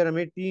टेम्परेचर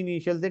हमें टी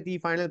इनिशियल से टी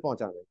फाइनल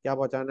पहुंचाना है। क्या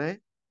पहुंचाना है?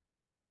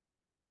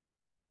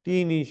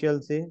 टी इनिशियल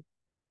से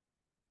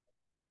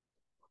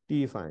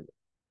टी फाइनल।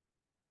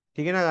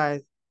 ठीक है ना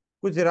गाइस?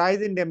 कुछ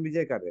राइज इन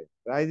टेम्परेचर कर रहे हैं,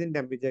 राइज इन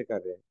टेम्परेचर कर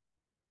रहे हैं,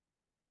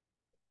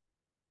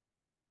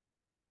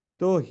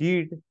 तो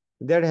heat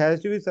that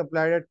has to be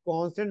supplied at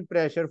constant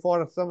pressure for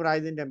some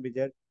rise in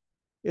temperature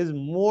is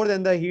more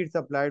than the heat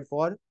supplied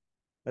for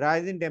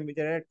rise in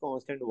temperature at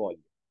constant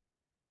volume।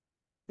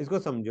 इसको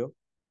समझो,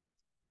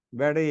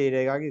 better यही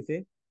रहेगा कि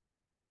इसे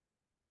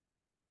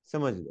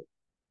समझ लो।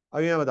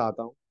 अभी मैं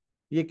बताता हूँ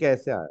ये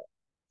कैसे आया।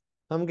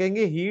 हम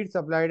कहेंगे heat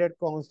supplied at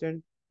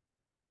constant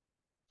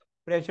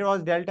pressure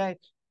was delta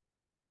H,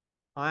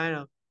 हाँ है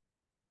ना,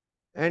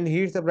 and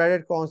heat supplied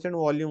at constant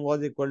volume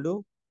was equal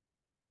to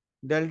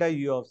delta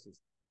U of system,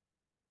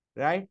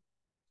 right.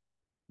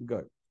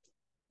 Good.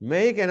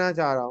 मैं ये कहना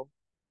चाह रहा हूँ,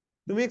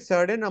 तुम एक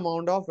certain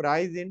amount of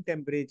rise in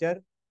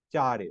temperature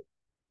चाह रहे हो,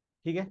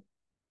 ठीक है।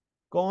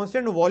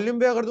 कांस्टेंट वॉल्यूम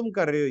पे अगर तुम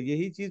कर रहे हो,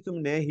 यही चीज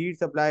तुमने हीट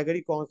सप्लाई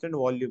करी कांस्टेंट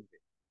वॉल्यूम पे,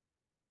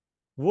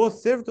 वो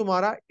सिर्फ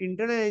तुम्हारा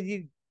इंटरनल एनर्जी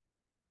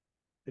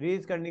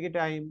रेज करने के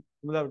टाइम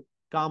मतलब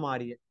काम आ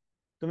रही है।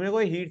 तुमने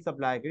कोई हीट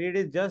सप्लाई करी, it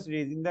is just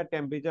raising the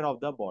temperature of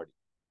the body,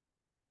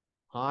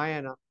 हाँ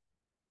या ना?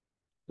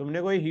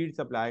 तुमने कोई हीट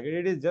सप्लाई करी,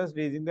 it is just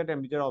raising the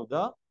temperature of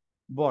the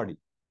body.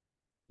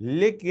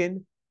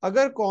 लेकिन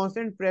अगर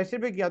कांस्टेंट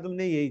प्रेशर पे किया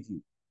तुमने यही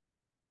चीज,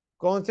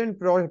 कांस्टेंट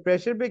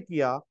प्रेशर पे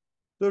किया,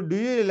 तो डू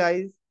यू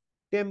रियलाइज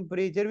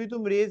टेम्परेचर भी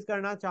तुम रेज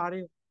करना चाह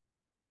रहे हो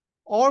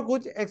और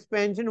कुछ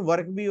एक्सपेंशन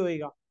वर्क भी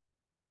होएगा।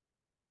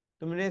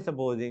 तुमने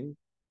सपोजिंग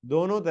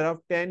दोनों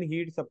तरफ 10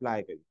 हीट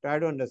सप्लाई करी, ट्राई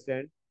टू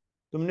अंडरस्टैंड,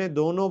 तुमने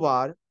दोनों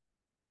बार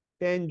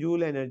 10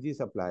 जूल एनर्जी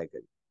सप्लाई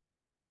करी,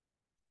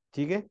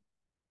 ठीक है।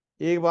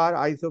 एक बार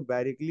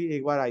आइसोबैरिकली,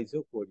 एक बार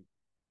आइसोकोरिक,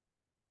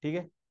 ठीक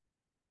है।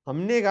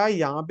 हमने कहा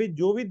यहाँ पे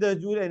जो भी 10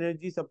 जूल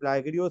एनर्जी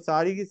सप्लाई करी वो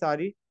सारी की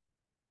सारी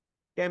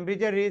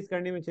टेम्परेचर रेज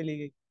करने में चली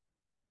गई,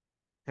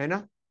 है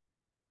ना।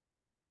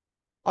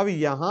 अब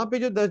यहाँ पे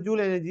जो 10 जूल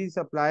एनर्जी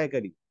सप्लाई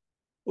करी,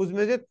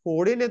 उसमें से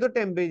थोड़े ने तो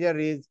टेम्परेचर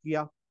रेज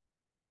किया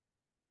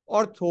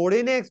और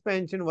थोड़े ने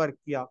एक्सपेंशन वर्क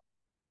किया।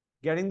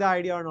 गेटिंग द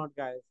आइडिया और not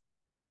guys?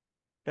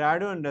 Try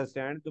to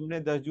understand, तुमने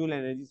 10 जूल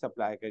एनर्जी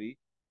सप्लाई करी,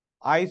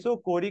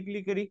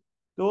 आइसोकोरिकली करी,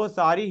 तो वो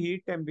सारी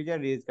हीट टेम्परेचर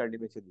रेज करने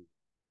में चली।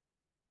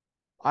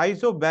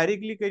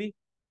 आइसोबैरिकली करी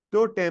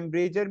तो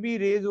टेम्परेचर भी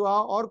रेज हुआ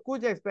और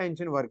कुछ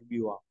एक्सपेंशन वर्क भी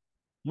हुआ।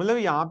 मतलब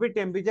यहाँ पे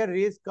टेम्परेचर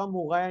रेज कम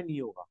होगा या नहीं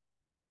होगा,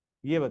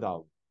 ये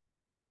बताओ।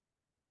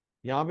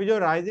 यहाँ पे जो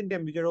राइज इन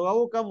टेम्परेचर होगा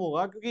वो कम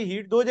होगा, क्योंकि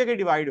हीट दो जगह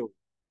डिवाइड होगी।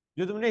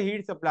 जो तुमने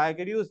हीट सप्लाई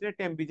करी उसने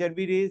टेम्परेचर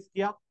भी रेज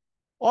किया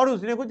और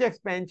उसने कुछ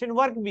एक्सपेंशन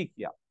वर्क भी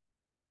किया।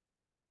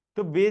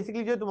 तो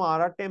बेसिकली जो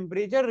तुम्हारा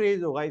टेम्परेचर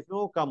रेज होगा इसमें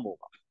वो कम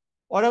होगा।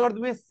 और अगर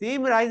तुम्हें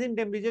सेम राइज इन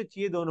टेम्परेचर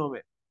चाहिए दोनों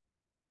में,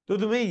 तो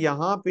तुम्हें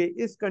यहाँ पे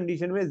इस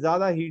कंडीशन में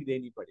ज्यादा हीट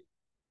देनी पड़ेगी।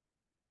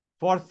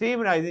 For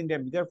same rise in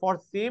temperature, for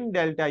same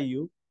delta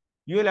U,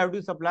 you will have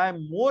to supply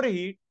more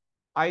heat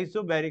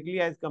आइसोबैरिकली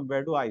as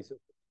compare to iso.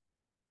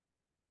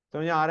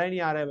 समझ आ रहा है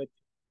नहीं आ रहा है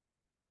बच्चे?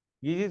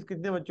 ये चीज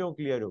कितने बच्चों को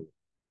क्लियर होगी?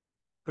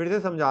 फिर से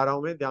समझा रहा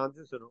हूं मैं, ध्यान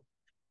से सुनो।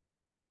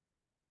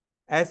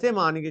 ऐसे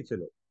मान के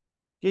चलो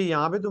कि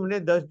यहाँ पे तुमने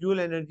 10 जूल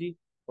एनर्जी,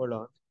 होल्ड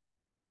ऑन,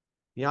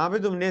 यहाँ पे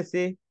तुमने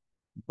से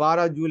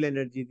 12 जूल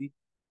एनर्जी दी,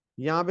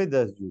 यहाँ पे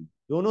 10 जूल,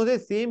 दोनों से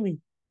same he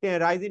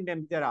rise in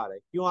temperature आ रहा है।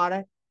 क्यों आ रहा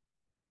है?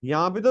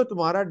 यहाँ पे तो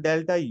तुम्हारा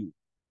डेल्टा यू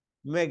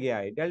में गया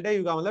है, डेल्टा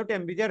यू का मतलब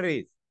टेम्परेचर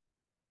रेज,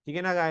 ठीक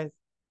है ना गाइस।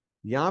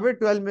 यहाँ पे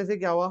 12 में से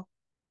क्या हुआ,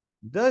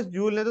 10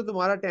 जूल ने तो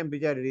तुम्हारा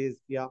टेम्परेचर रेज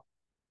किया,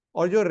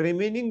 और जो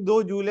रिमेनिंग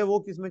 2 जूल है वो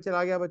किस में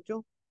चला गया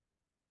बच्चों,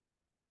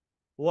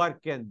 वर्क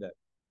के अंदर।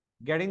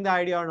 गेटिंग द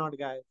आइडिया और नॉट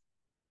गाइस?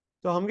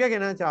 तो हम क्या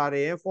कहना चाह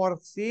रहे हैं, for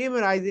same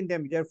rise in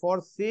temperature,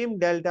 for same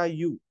delta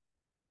U,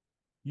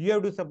 you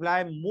have to supply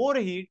more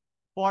heat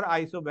for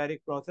isobaric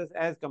process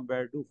as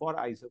compared to for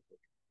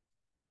isochoric,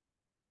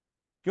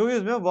 क्योंकि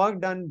उसमें वर्क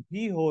डन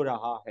भी हो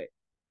रहा है।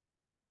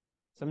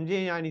 समझे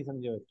या नहीं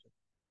समझे बच्चों?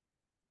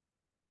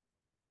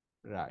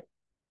 Right,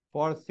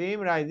 for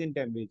same rise in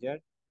temperature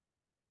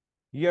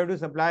you have to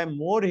supply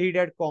more heat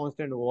at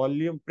constant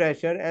volume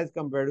pressure as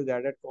compared to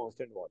that at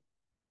constant volume.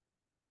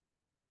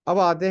 अब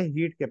आते हैं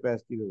हीट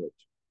कैपेसिटी पे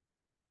बच्चों।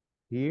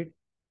 हीट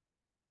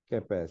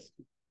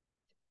कैपेसिटी,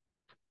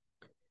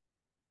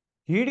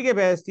 हीट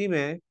कैपेसिटी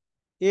में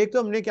एक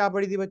तो हमने क्या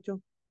पढ़ी थी बच्चों,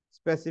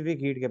 स्पेसिफिक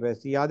हीट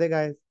कैपेसिटी, याद है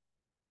गाइस?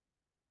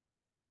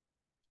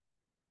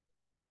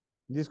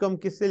 जिसको हम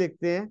किससे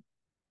लिखते हैं,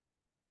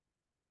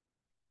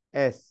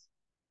 S.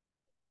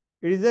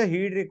 It is the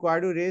heat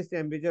required to raise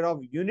temperature of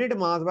unit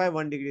mass by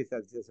 1 degree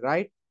Celsius,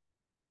 right?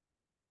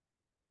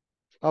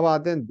 अब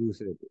आते हैं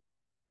दूसरे पे,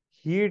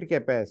 heat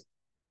capacity,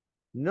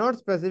 not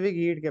specific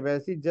heat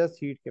capacity,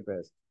 just heat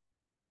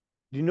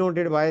capacity,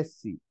 denoted by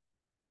C.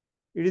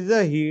 It is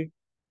the heat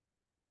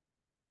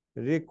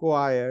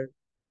required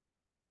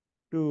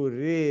to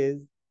raise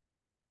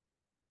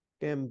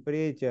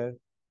temperature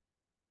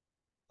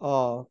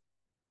of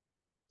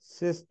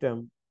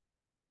system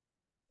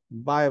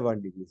by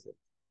 1 degree Celsius।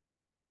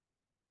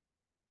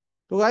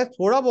 तो guys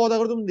थोड़ा बहुत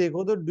अगर तुम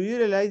देखो तो डू यू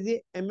रियलाइज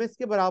ये एमएस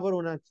के बराबर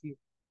होना चाहिए?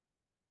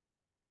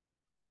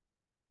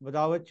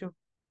 बताओ बच्चों,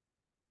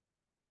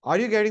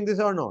 आर यू गेटिंग दिस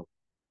और नॉट?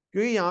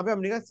 क्योंकि यहाँ पे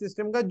हमने कहा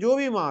सिस्टम का जो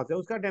भी मास है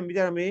उसका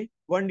टेम्परेचर हमें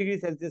 1 डिग्री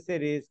सेल्सियस से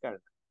रेज करना।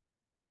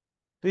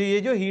 तो ये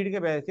जो heat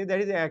capacity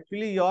that is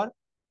actually your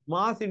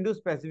mass into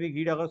specific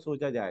heat, अगर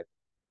सोचा जाए तो।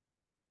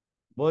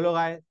 बोलो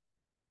गाइस,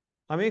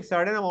 हम एक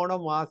सर्टेन अमाउंट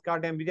ऑफ मास का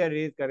टेम्परेचर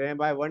रेज कर रहे हैं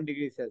बाय 1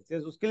 डिग्री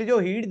सेल्सियस, उसके लिए जो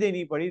हीट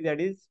देनी पड़ी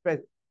that is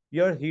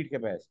your heat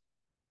capacity.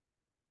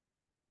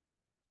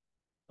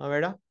 हाँ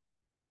बेटा,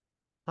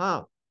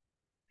 हाँ,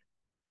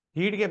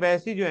 हीट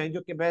कैपेसिटी जो है,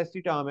 जो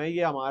कैपेसिटी टर्म है,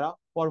 ये हमारा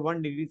फॉर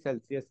 1 डिग्री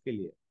सेल्सियस के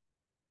लिए,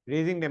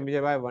 raising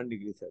temperature by 1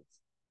 degree Celsius.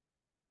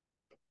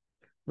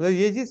 मतलब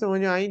ये चीज समझ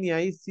में आई नहीं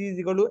आई, सी is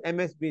equal to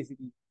M S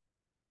basically.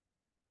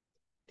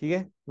 ठीक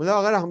है, मतलब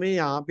अगर हमें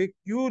यहाँ पे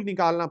Q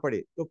निकालना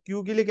पड़े तो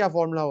Q के लिए क्या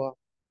फॉर्मूला होगा,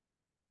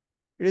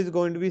 it is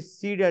going to B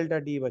C delta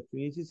T. बच्चों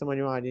ये चीज समझ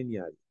में आ रही नहीं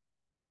आ रही?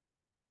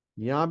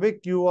 यहाँ पे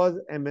Q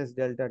was M S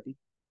delta T,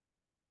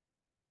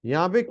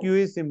 यहाँ पे Q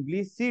is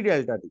simply C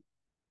delta T.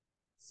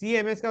 C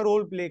M S का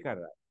रोल प्ले कर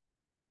रहा है।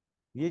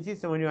 ये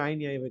चीज समझ में आई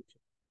नहीं आई बच्चों?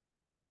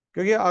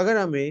 क्योंकि अगर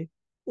हमें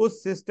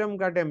उस सिस्टम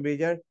का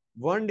टेम्परेचर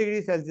 1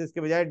 डिग्री सेल्सियस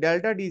के बजाय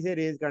डेल्टा टी से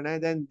रेज करना है,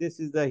 then this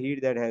is the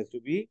heat that has to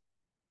be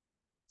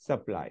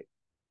supplied.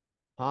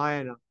 हाँ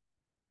है ना?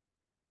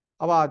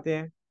 अब आते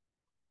हैं,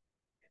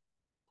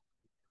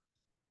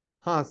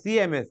 हाँ सी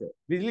एम एस है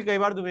बिजली। कई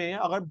बार तुम्हें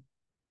अगर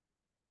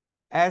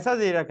ऐसा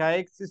दे रखा है,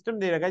 एक सिस्टम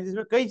दे रखा है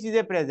जिसमें कई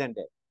चीजें प्रेजेंट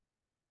है,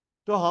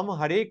 तो हम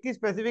हर एक की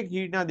स्पेसिफिक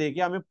हीट ना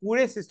देके हमें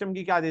पूरे सिस्टम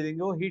की क्या दे देंगे,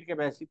 वो हीट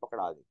कैपेसिटी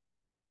पकड़ा देंगे।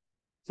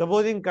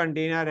 सपोजिंग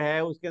कंटेनर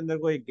है, उसके अंदर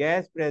कोई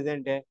गैस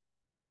प्रेजेंट है,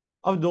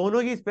 अब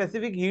दोनों की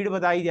स्पेसिफिक हीट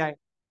बताई जाए,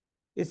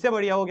 इससे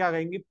बढ़िया वो क्या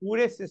कहेंगे,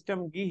 पूरे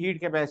सिस्टम की हीट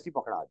कैपेसिटी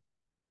पकड़ा दे,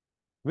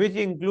 which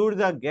include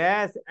the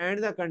gas and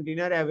the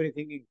container,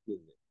 everything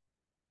included.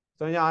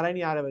 समझ आ रहा है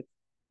नहीं आ रहा है बच्चे?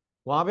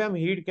 वहां पे हम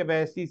हीट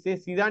कैपेसिटी से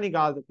सीधा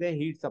निकाल सकते हैं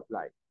हीट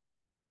सप्लाई।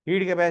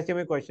 हीट कैपेसिटी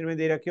हमें क्वेश्चन में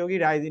दे रखी होगी,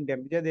 राइज इन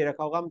टेम्परेचर दे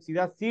रखा होगा, हम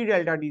सीधा सी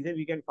डेल्टा टी से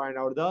we can find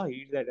out the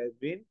heat that has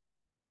been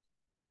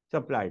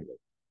supplied.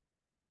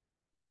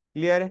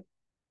 Clear है?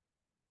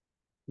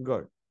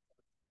 गुड।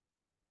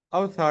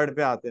 अब थर्ड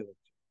पे आते हैं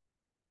बच्चों।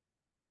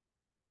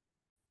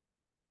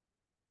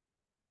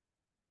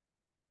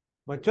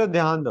 बच्चों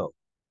ध्यान दो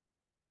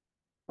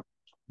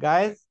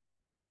गाइस,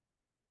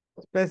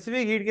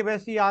 स्पेसिफिक हीट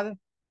कैपेसिटी याद है,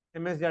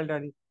 M S delta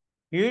T.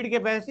 Heat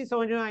capacity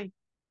समझ में आई?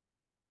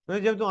 तो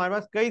जब तुम्हारे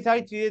पास कई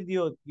सारी चीजें दी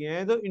होती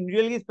हैं तो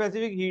इंडिविजुअल की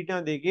स्पेसिफिक हीट ना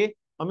देके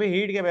हमें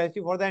heat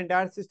capacity for the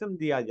entire system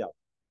दिया जाओ।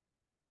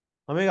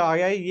 हमें कहा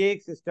गया है ये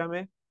एक सिस्टम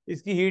है,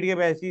 इसकी हीट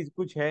कैपेसिटी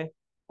कुछ है,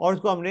 और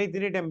उसको हमने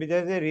इतने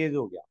टेम्परेचर से रेज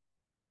हो गया,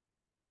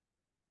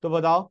 तो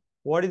बताओ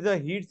what is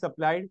the heat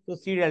supplied, तो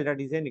सी डेल्टा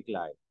टी से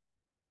निकला है।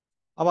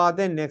 अब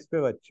आते हैं नेक्स्ट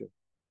पे बच्चों,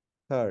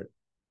 थर्ड,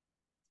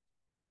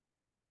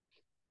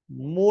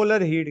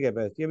 मोलर हीट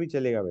कैपेसिटी। अभी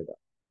चलेगा बेटा,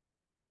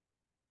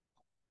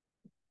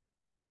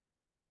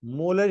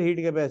 मोलर हीट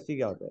कैपेसिटी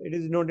क्या होता है, it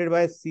is noted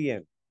by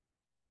CM.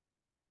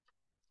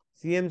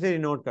 CM से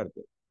डिनोट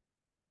करते,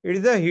 it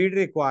is the heat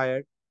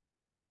required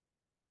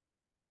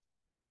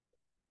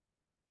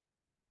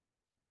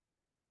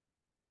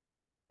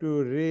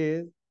to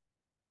raise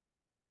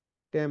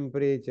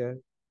temperature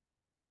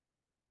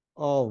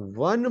of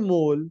 1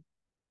 mole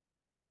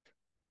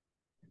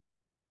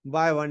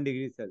bye 1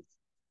 degree Celsius.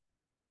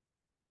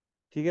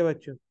 ठीक है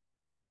बच्चों,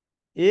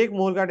 1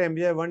 मोल का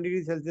टेम्परेचर 1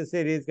 डिग्री सेल्सियस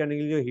से रेज करने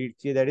के लिए जो हीट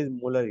चाहिए that is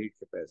molar heat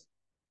capacity.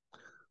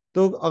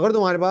 तो अगर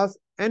तुम्हारे पास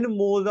n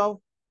मोल्स ऑफ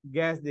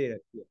गैस दे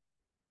रखी है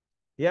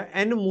या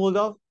n मोल्स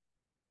ऑफ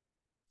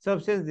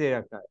सब्सटेंस दे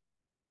रखा है,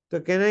 तो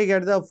can I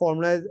get the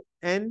formula is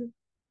n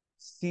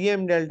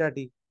cm delta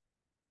T.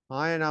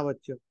 हाँ या ना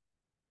बच्चों?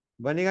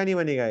 बनेगा नहीं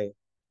बनेगा ये?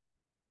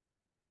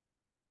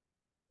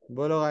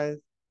 बोलो guys.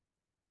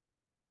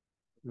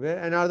 Where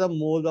N R the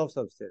moles of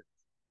substance?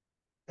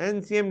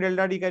 n cm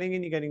delta T करेंगे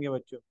नहीं करेंगे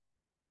बच्चों?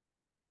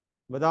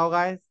 बताओ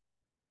गाइस।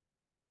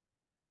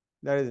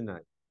 That is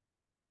nice.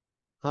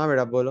 हाँ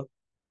बेटा बोलो।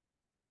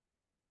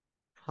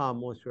 हाँ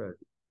मोस्ट वेल।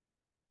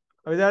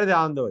 अब इधर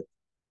ध्यान दो।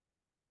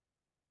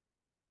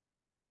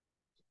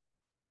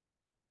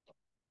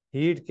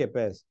 हीट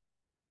कैपेसिटी,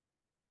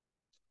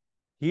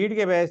 हीट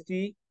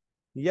कैपेसिटी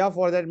या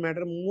for that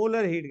matter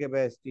molar heat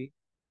capacity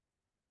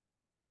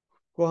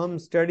को हम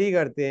स्टडी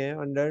करते हैं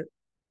under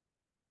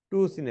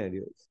to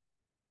scenarios.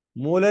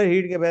 Molar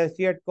heat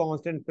capacity at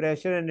constant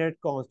pressure and at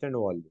constant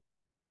volume,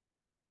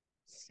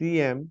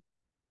 cm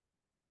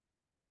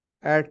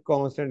at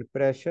constant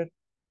pressure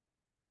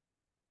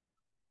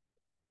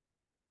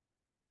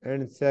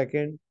and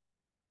second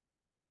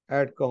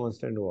at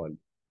constant volume.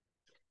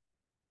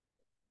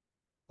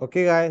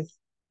 Okay guys,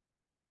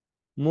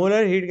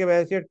 molar heat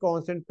capacity at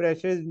constant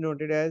pressure is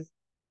noted as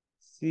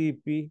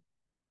Cp,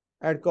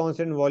 at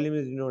constant volume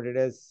is noted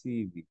as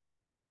Cv.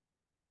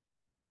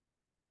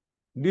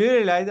 Do you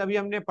realise अभी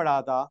हमने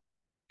पढ़ा था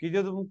कि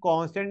जो तुम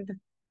constant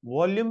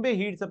volume पे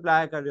heat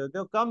supply कर रहे होते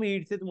हो, कम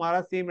हीट से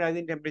तुम्हारा सेम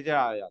राइजिंग टेम्परेचर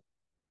आ जाता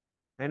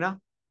है ना?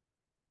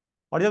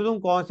 और जब तुम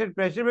कांस्टेंट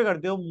प्रेशर पे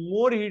करते हो,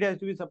 more heat has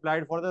to be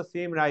supplied for the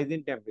same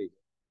rising temperature.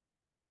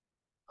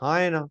 हाँ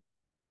है ना?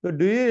 तो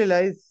do you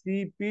realise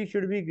Cp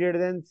should be greater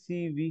than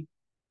Cv?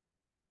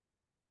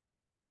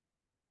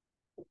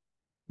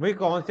 भाई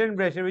कांस्टेंट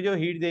प्रेशर पे जो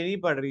हीट देनी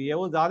पड़ रही है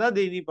वो ज्यादा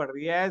देनी पड़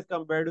रही है as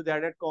compare to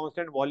that at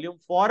constant volume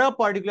for a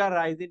particular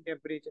rise in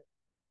temperature.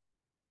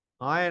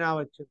 हाँ है ना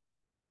बच्चों?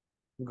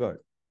 गुड।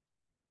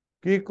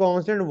 कि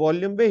कांस्टेंट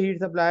वॉल्यूम पे हीट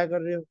सप्लाई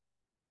कर रहे हो,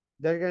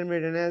 that can be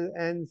written as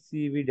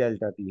NCV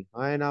delta T.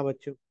 हाँ है ना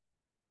बच्चों?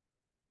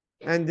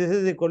 And this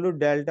is equal to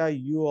delta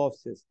U of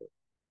system.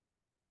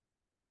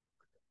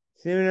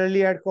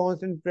 Similarly at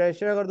constant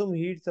pressure अगर तुम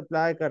हीट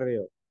सप्लाई कर रहे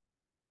हो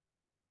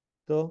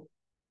तो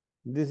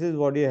this is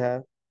what you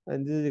have,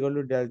 and this is equal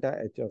to delta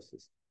H of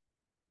system.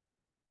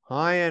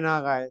 हाँ है ना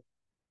गाइस?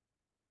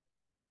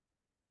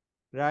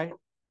 राइट।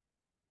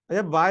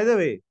 अच्छा बाय द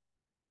वे,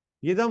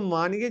 ये तो हम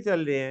मान के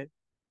चल रहे हैं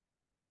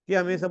कि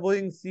हमें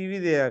सपोजिंग सीवी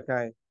दे रखा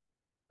है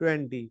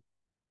 20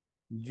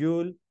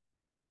 जूल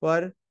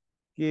पर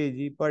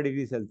केजी पर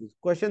डिग्री सेल्सियस।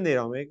 क्वेश्चन दे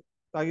रहा हूं मैं एक,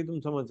 ताकि तुम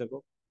समझ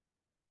सको।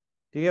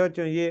 ठीक है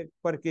बच्चों, ये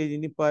पर केजी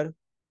नहीं, पर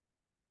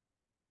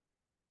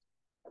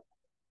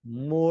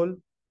मोल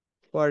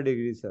पर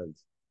डिग्री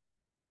सेल्सियस।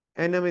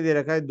 एन हमें दे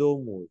रखा है 2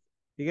 मोल।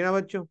 ठीक है ना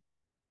बच्चों?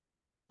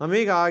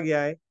 हमें कहा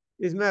गया है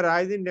इसमें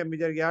राइज इन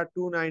टेम्परेचर गया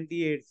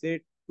 298 से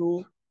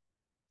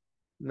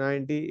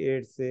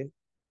 298 से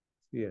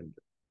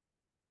 300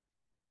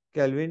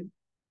 केल्विन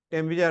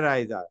टेम्परेचर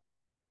राइज आ।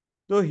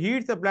 तो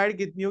हीट सप्लाइड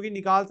कितनी होगी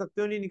निकाल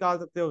सकते हो नहीं निकाल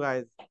सकते हो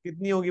गाइस?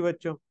 कितनी होगी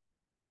बच्चों?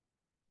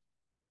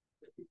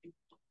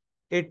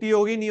 80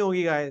 होगी नहीं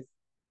होगी guys?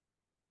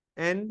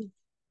 N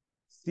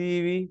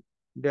C we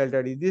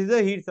delta D, this is the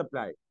heat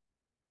supplied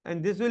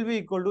and this will be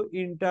equal to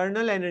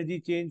internal energy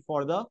change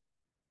for the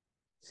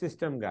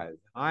system guys.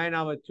 हाँ है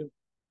ना बच्चों?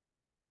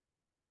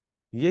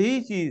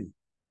 यही चीज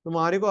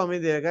तुम्हारे को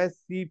हमें दे रखा है,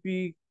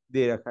 सीपी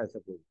दे रखा है।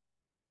 सपोज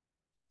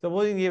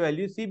सपोजिंग ये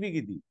वैल्यू सीपी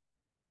की थी,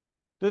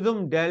 तो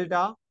तुम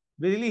डेल्टा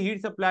बेसिकली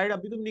हीट सप्लाइड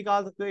अभी तुम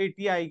निकाल सकते हो,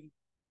 80 आएगी।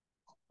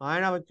 हाँ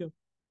है ना बच्चों?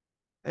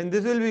 And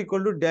this will be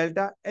equal to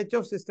delta H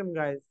of system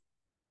guys.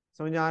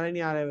 समझ आ रहा है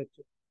नहीं आ रहा है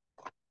बच्चों?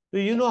 तो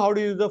you know how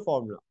to use the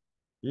formula.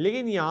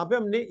 लेकिन यहाँ पे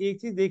हमने एक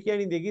चीज देखी या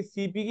नहीं देखी,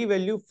 सीपी की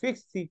वैल्यू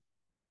फिक्स थी।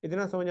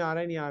 इतना समझ आ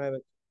रहा है नहीं आ रहा है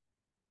बच्चों?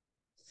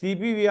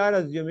 CP we are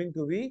assuming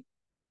to be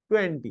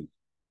 20।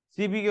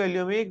 CP की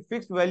वैल्यू में एक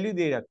फिक्स वैल्यू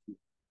दे रखी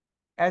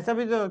है। ऐसा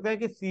भी तो होता है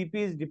कि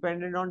CP is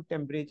dependent on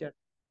temperature.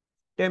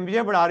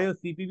 Temperature बढ़ा रहे हो,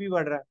 सीपी भी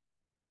बढ़ रहा है।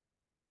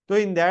 तो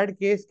इन दैट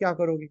केस क्या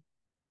करोगे?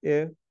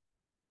 If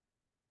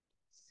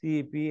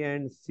CP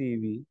and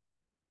CV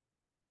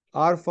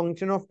are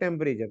function of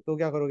temperature, तो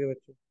क्या करोगे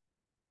बच्चों?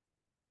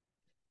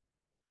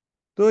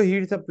 तो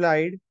हीट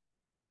सप्लाइड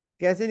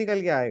कैसे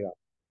निकल के आएगा?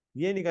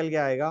 ये निकल के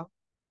आएगा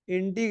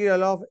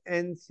integral of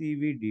N C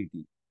we D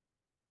T.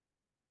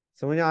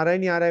 समझ आ रहा है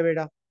नहीं आ रहा है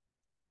बेटा?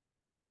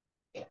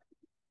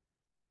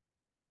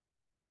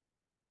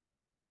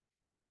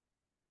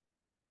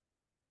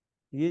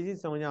 ये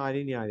चीज समझ आ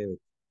रही नहीं आ रही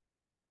बच्चों?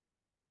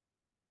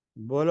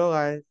 बोलो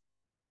गाइस।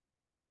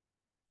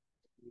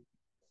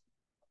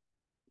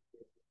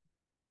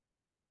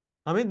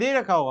 हमें दे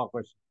रखा होगा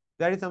question,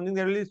 that is something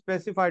that will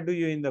specified to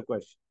you in the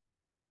question.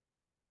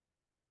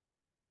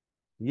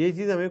 ये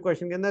चीज हमें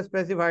क्वेश्चन के अंदर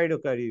स्पेसिफाइड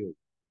करी हो।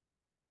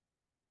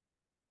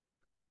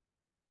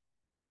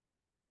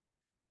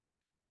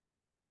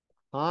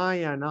 हाँ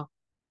या ना?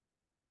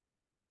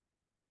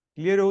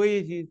 क्लियर हो गई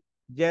ये चीज?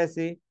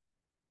 जैसे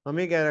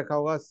हमें क्या रखा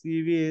होगा,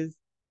 सी we is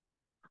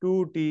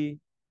 2T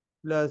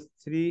plus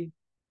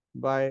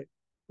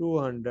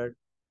 3/200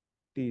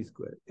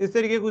 t², इस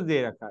तरीके कुछ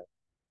दे रखा है।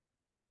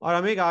 और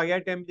हमें कहा गया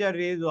टेम्परेचर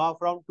रेज हुआ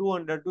from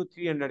 200 to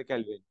 300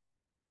 kelvin,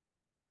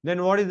 then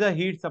what is the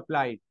heat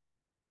supplied.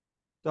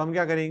 तो हम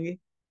क्या करेंगे,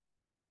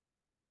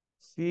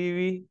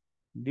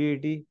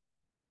 CV/dt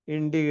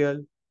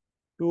इंटीग्रल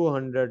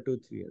 200 to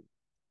 300,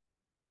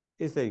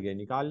 इस तरीके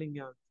निकाल लेंगे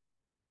आप।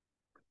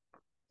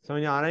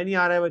 समझ आ रहा है नहीं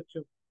आ रहा है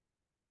बच्चों,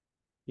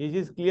 ये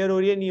चीज क्लियर हो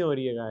रही है नहीं हो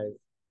रही है गाइस।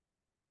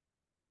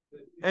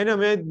 एन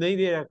हमें नहीं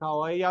दे रखा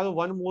होगा, या तो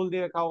 1 मोल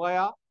दे रखा होगा,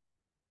 या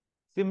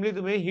सिंपली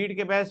तुम्हें हीट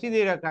कैपेसिटी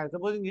दे रखा है।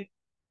 सपोज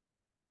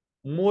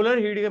मोलर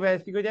हीट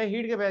कैपेसिटी को, चाहे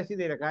हीट कैपेसिटी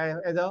दे रखा है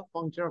as a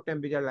function of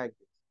temperature like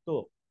this.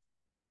 तो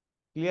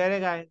क्लियर है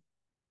गाइस,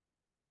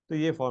 तो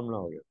ये फॉर्मूला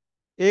हो गया।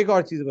 एक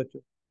और चीज बच्चों,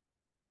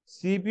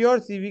 सीपी और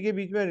सीवी के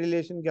बीच में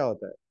रिलेशन क्या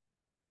होता है।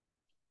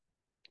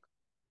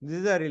 This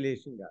is a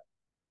relation guys,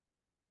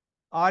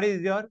 are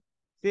is your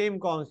same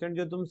constant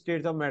जो तुम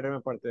स्टेट्स ऑफ मैटर में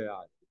पढ़ते हो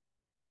आज।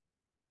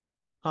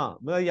 हाँ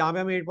मतलब यहाँ पे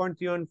हम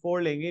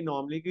 8.314 लेंगे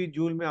नॉर्मली, क्योंकि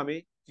जूल में हमें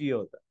चाहिए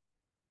होता है।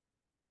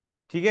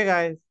 ठीक है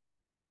गाइस,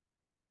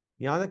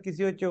 यहाँ तक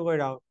किसी बच्चे को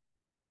doubt?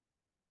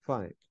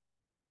 Fine,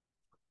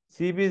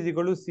 CP is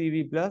equal to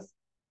CV plus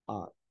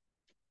are.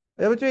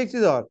 अरे बच्चों एक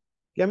चीज और,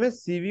 क्या मैं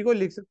सीवी को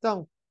लिख सकता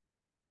हूँ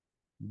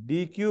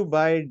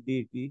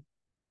dQ/dt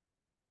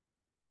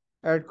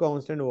एट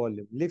कांस्टेंट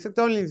वॉल्यूम? लिख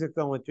सकता हूँ नहीं लिख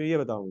सकता हूँ बच्चों, ये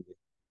बताओ मुझे।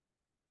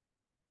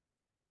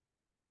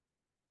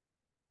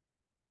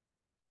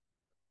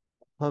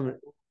 हम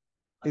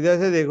इधर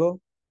से देखो,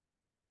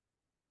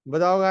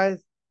 बताओ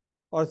गाइस।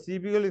 और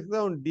सीपी को लिख सकता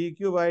हूँ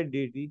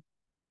dQ/dt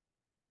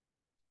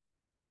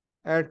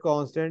एट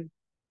कांस्टेंट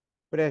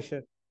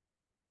प्रेशर।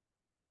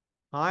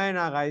 हाँ है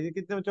ना गाइस, ये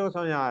कितने बच्चों को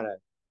समझ आ रहा है?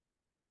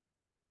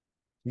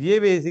 ये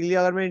बेसिकली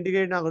अगर मैं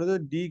इंटीग्रेट ना करूँ तो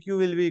dQ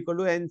will be equal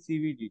to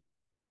NCV/dt।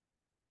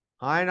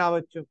 हाँ है ना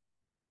बच्चों,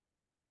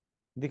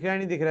 दिख रहा है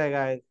नहीं दिख रहा है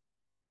गाइस?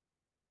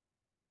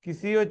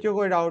 किसी बच्चों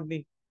को डाउट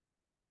नहीं?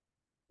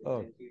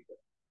 ओके,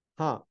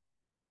 हाँ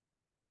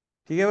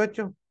ठीक है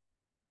बच्चों,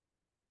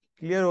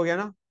 क्लियर हो गया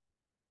ना?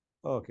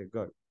 Okay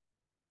good.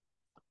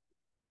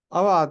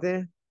 अब आते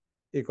हैं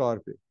एक और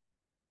पे,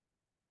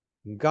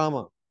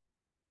 गामा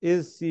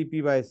इज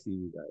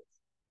CP/CV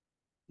गाइस।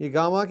 ये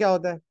गामा क्या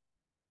होता है?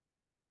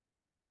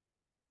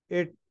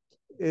 It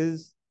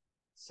is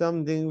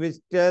something which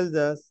tells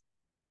us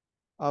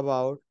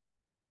about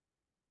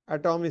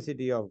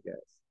atomicity of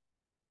gas.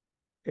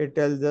 It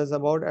tells us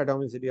about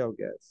atomicity of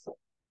gas,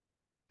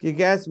 कि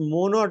गैस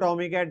मोनो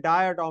एटॉमिक है,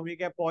 डाई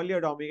एटॉमिक है, पॉली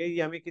एटॉमिक है।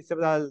 ये हमें किससे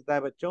पता चलता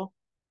है बच्चों?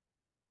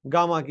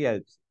 गामा की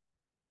हेल्प से।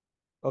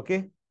 ओके,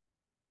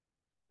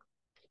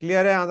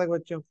 क्लियर है यहां तक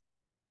बच्चों?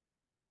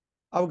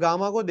 अब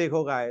गामा को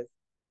देखो गाइस,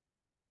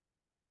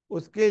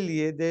 उसके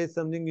लिए there is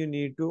something you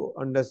need to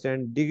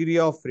understand, degree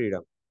of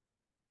freedom.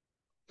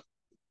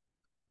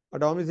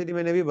 Atomicity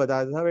मैंने भी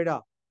बताया था बेटा,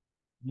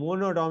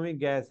 मोनोटॉमिक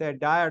गैस है,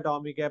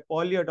 डायटॉमिक है,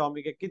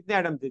 पॉलीएटॉमिक है, कितने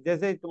एटम थे?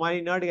 जैसे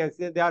तुम्हारी नट गैस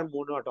दे आर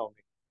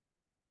मोनोटॉमिक,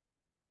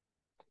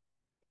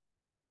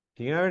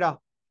 ठीक है ना बेटा?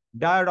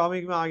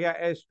 डायटॉमिक में आ गया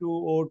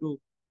H2O2,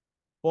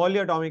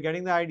 polyatomic,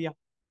 getting the idea?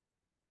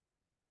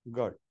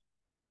 Good.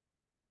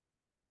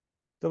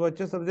 तो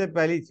बच्चों सबसे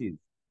पहली चीज,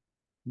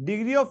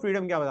 डिग्री ऑफ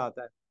फ्रीडम क्या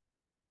बताता है?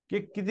 कि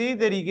कितनी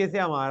तरीके से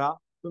हमारा,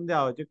 तुम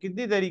क्या बच्चों,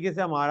 कितनी तरीके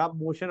से हमारा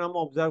मोशन हम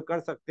ऑब्जर्व कर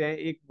सकते हैं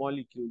एक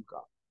मॉलिक्यूल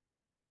का,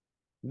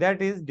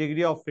 that is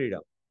degree of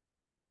freedom.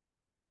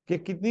 कि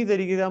कितनी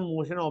तरीके से हम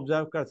मोशन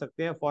ऑब्जर्व कर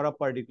सकते हैं फॉर अ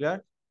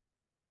पर्टिकुलर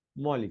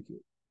मॉलिक्यूल।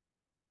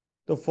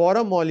 तो for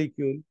a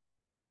molecule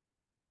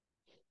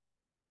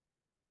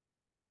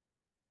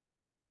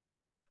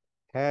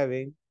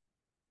having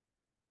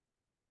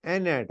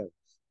n atoms,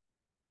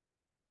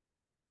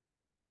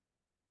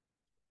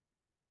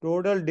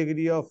 total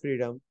degree of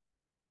freedom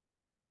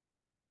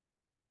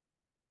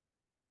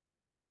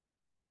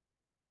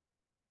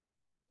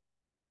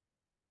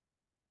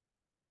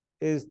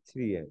is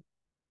 3n।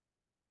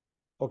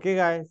 Okay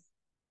guys,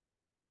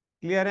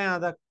 clear है यहां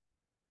तक?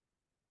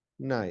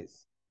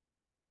 नाइस।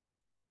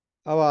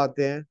 अब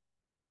आते हैं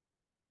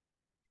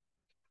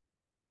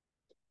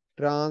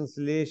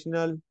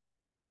translational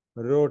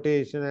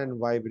rotation and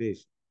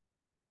vibration,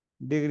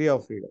 degree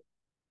of freedom.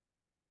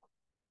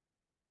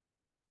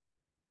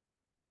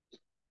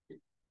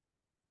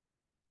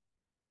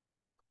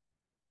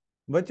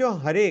 बच्चों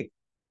हर एक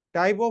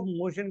टाइप ऑफ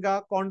मोशन का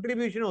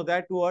कंट्रीब्यूशन होता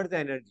है टुवर्ड्स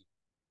एनर्जी।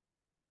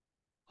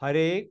 हर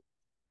एक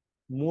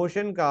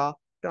मोशन का,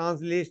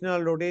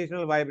 ट्रांसलेशनल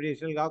रोटेशनल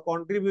वाइब्रेशनल का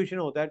कंट्रीब्यूशन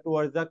होता है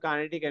towards the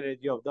kinetic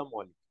energy of the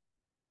molecule.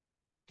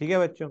 ठीक है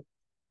बच्चों?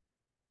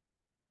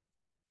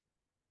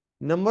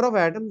 नंबर ऑफ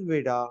एटम्स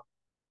बेटा,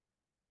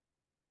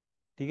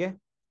 ठीक है,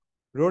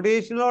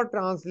 रोटेशनल और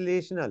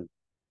ट्रांसलेशनल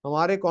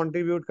हमारे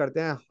कंट्रीब्यूट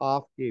करते हैं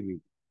हाफ केबी,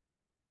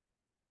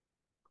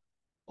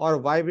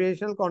 और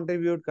वाइब्रेशनल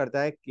कंट्रीब्यूट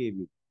करता है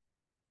केबी।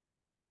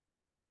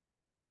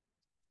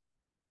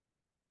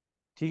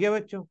 ठीक है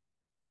बच्चों?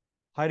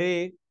 हर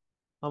एक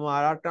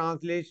हमारा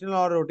ट्रांसलेशनल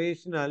और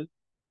रोटेशनल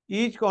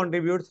ईच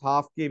कंट्रीब्यूट्स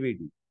हाफ केबी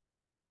डी।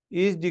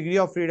 इस डिग्री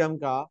ऑफ फ्रीडम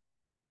का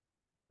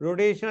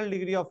rotational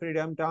degree of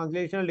freedom,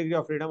 translational degree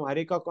of freedom, हर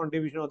एक का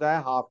कंट्रीब्यूशन होता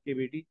है हाफ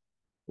केवीटी।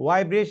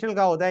 वाइब्रेशनल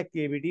का होता है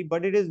KVT,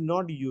 but it is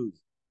not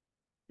use,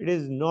 it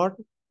is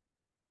not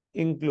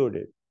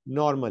included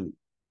normally,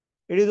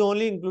 it is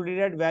only included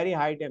at very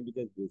high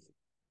temperature basis.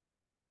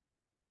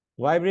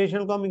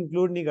 Vibration को हम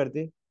include नहीं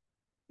करते,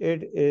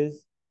 it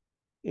is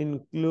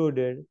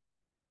included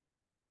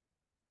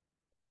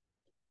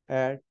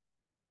at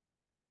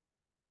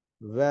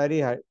very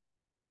high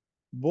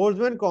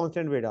Boltzmann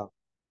constant बेटा,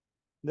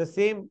 the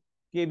same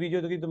केबी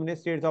जो कि तुमने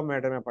states of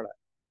matter में पढ़ा है।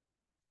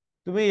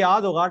 तुम्हें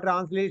याद होगा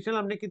ट्रांसलेशन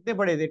हमने कितने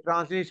पढ़े थे,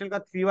 ट्रांसलेशन का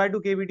 3/2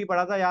 केबीटी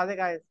पढ़ा था, याद है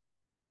गाइस?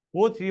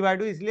 वो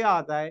 3/2 इसलिए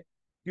आता है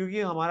क्योंकि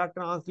हमारा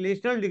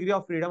ट्रांसलेशनल डिग्री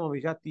ऑफ फ्रीडम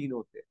हमेशा 3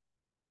 होते हैं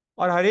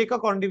और हर एक का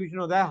कॉन्ट्रीब्यूशन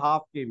होता है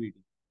हाफ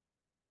केबीटी।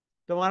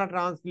 तो हमारा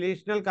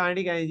ट्रांसलेशनल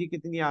काइनेटिक एनर्जी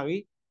कितनी आ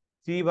गई?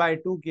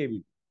 3/2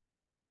 KBT.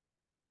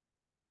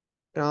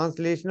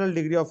 Translational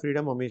degree of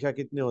freedom हमेशा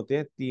कितने होते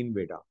हैं? 3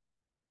 बेटा।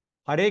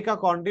 हर एक का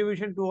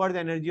कॉन्ट्रीब्यूशन टूवर्ड्स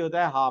एनर्जी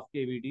होता है हाफ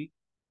केबीटी,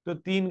 तो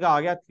 3 का आ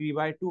गया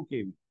 3/2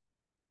 केबी।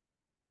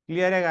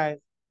 क्लियर है गाइस?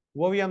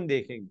 वो भी हम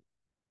देखेंगे।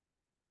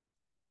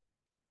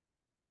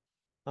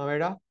 हाँ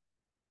बेटा,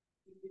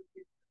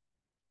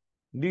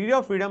 डिग्री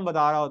ऑफ फ्रीडम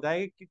बता रहा होता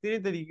है कि कितने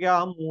तरीके का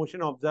हम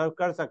मोशन ऑब्जर्व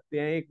कर सकते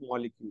हैं एक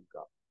मॉलिक्यूल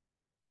का।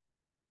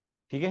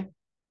 ठीक है,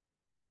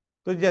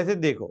 तो जैसे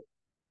देखो,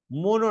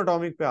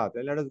 मोनोटॉमिक पे आते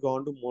हैं, let us go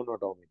on to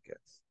monoatomic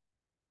gas.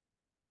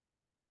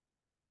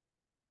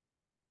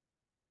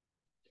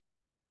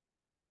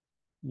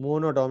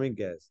 Monoatomic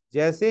gas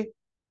जैसे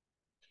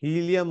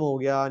हीलियम हो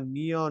गया,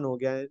 नियॉन हो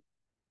गया,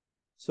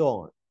 सो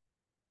ऑन।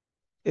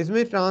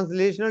 इसमें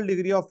ट्रांसलेशनल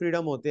डिग्री ऑफ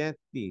फ्रीडम होते हैं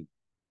 3।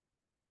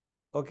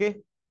 ओके,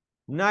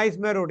 ना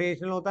इसमें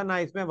रोटेशनल होता, ना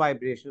इसमें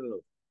वाइब्रेशनल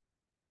होता।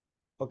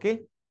 ओके,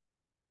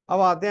 अब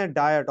आते हैं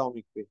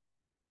डायटोमिक पे।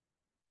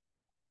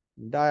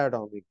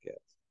 डायटोमिक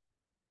गैस,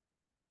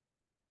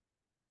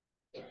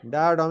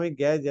 डायटोमिक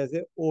गैस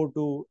जैसे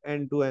O2,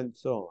 N2 and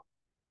so on.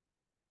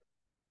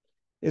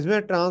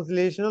 इसमें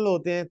ट्रांसलेशनल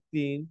होते हैं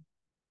 3,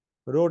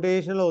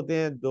 रोटेशनल होते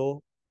हैं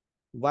 2,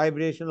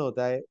 वाइब्रेशनल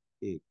होता है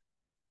 1।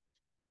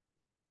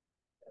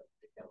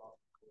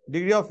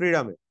 डिग्री ऑफ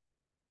फ्रीडम है,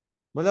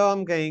 मतलब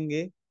हम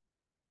कहेंगे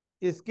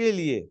इसके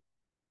लिए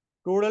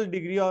टोटल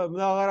डिग्री ऑफ,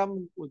 मतलब अगर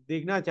हम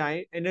देखना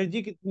चाहें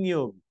एनर्जी कितनी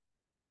होगी,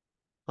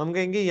 हम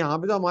कहेंगे यहाँ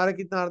पे तो हमारा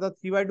कितना आ रहा था?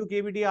 3/2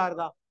 केबीटी आ रहा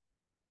था,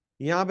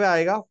 यहाँ पे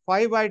आएगा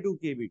 5/2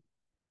 केबीटी।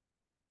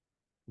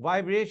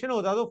 वाइब्रेशन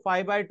होता तो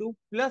 5/2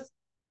 प्लस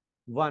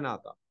 1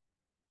 आता,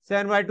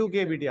 7/2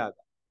 केबीटी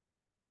आता।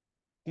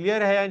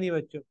 क्लियर है या नहीं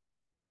बच्चों?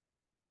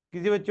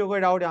 किसी बच्चों को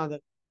डाउट यहाँ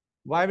तक?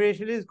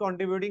 Vibration is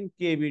contributing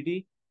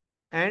KBT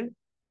and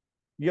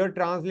your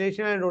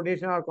translation and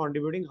rotation are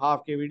contributing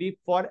half kVd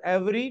for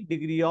every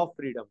degree of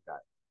freedom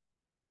type।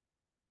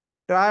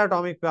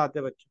 Triatomic पे आते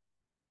हैं बच्चों।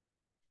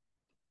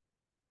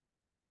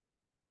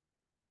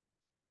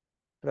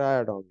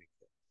 ट्राइएटॉमिक,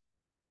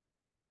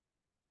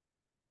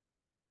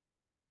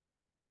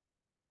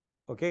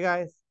 ओके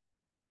गाइस,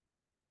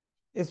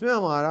 इसमें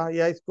हमारा,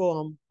 या इसको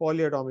हम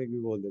पॉलीएटॉमिक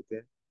भी बोल देते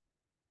हैं,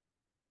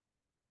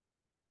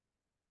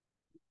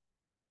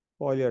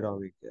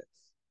 पॉलीएटॉमिक गैस।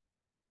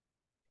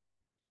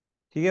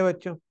 ठीक है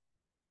बच्चों,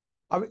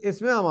 अब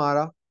इसमें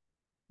हमारा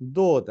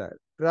दो होता है,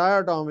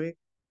 ट्राइएटॉमिक,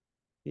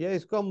 या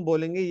इसको हम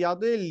बोलेंगे या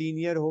तो ये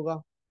लीनियर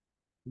होगा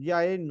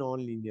या ये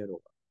नॉन लीनियर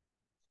होगा।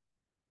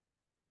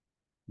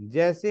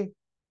 जैसे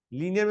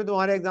लीनियर में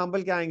तुम्हारे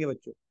एग्जांपल क्या आएंगे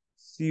बच्चों?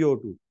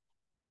 CO2।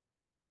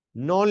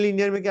 नॉन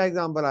लीनियर में क्या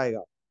एग्जांपल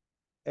आएगा?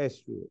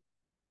 H2O।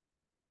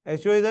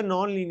 H2O is a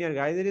non linear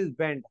guys, it is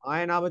bent, हाँ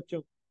है ना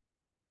बच्चों?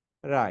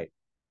 राइट।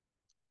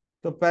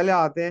 तो पहले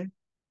आते हैं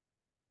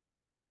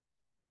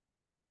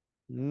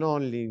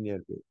नॉन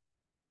लीनियर पे।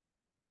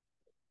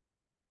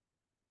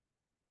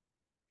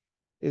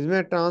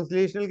 इसमें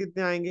ट्रांसलेशनल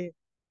कितने आएंगे?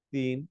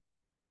 3।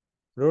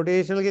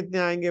 रोटेशनल कितने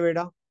आएंगे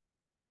बेटा?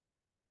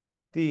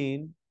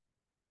 3।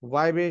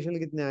 वाइब्रेशनल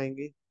कितने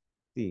आएंगे?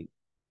 3।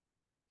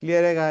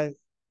 क्लियर है गाइस?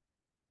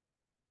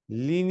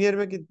 लीनियर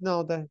में कितना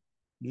होता है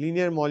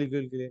लीनियर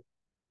मॉलिक्यूल के लिए?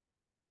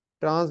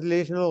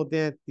 ट्रांसलेशनल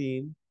होते हैं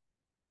 3,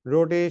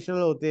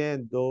 रोटेशनल होते हैं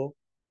 2,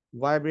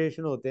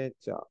 वाइब्रेशन होते हैं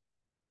 4।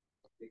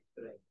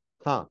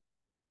 हाँ,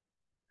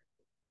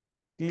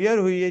 क्लियर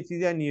हुई ये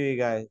चीजें? नहीं हुई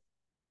गाइस?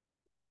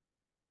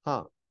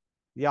 हाँ,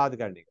 याद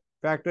करने का,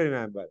 फैक्टर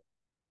रिमेंबर।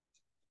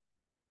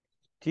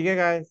 ठीक है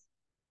गाइस,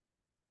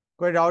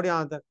 कोई डाउट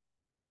यहाँ तक?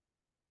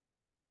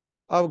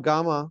 अब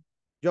गामा,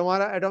 जो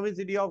हमारा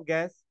एटॉमिसिटी ऑफ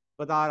गैस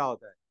बता रहा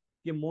होता है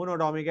कि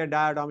मोनोटॉमिक है,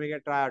 डायटॉमिक है,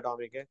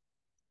 ट्राइएटॉमिक है,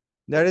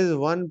 that is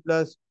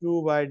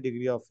 1+2 bye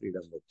degree of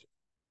freedom बच्चों।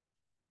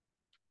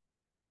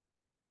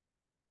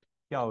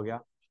 क्या हो गया?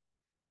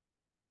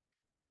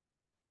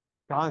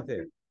 कहाँ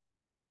से?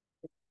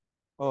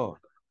 ओ,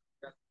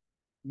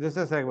 दिस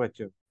इज सेक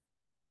बच्चों।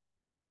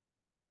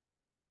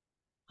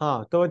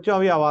 हाँ तो बच्चों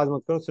अभी आवाज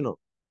मत करो, सुनो।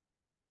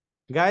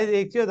 गाइस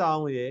एक चीज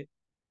बताओ मुझे,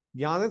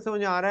 यहाँ तक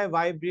समझ आ रहा है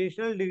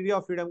वाइब्रेशनल डिग्री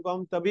ऑफ फ्रीडम को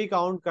हम तभी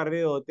काउंट कर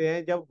रहे होते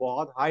हैं जब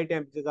बहुत high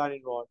temperature are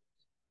involve.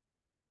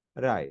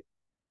 Right.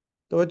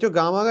 तो बच्चों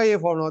गामा का ये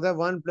फॉर्मूला होता है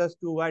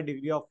 1+2 bye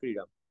degree of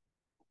freedom.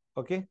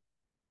 Okay.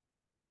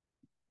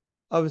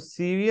 अब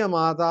सीवी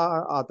हमारा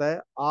आता है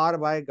are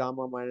by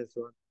gamma minus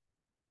one,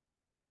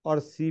 और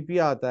सीपी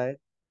आता है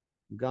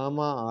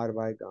gamma are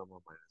by gamma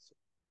minus one.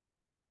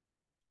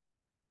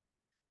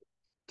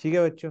 ठीक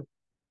है बच्चों,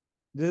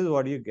 this is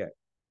what you get.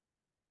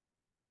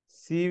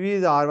 CV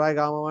is R by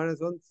gamma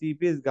minus 1,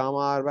 CP is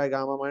gamma R by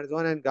gamma minus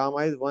 1, and gamma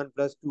is 1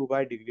 plus 2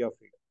 by degree of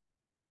freedom.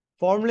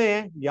 फॉर्मूले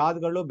हैं, याद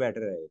कर लो,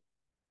 better है,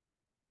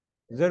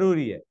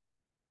 जरूरी है।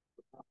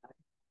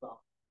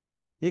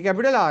 ये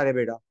कैपिटल आर है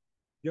बेटा,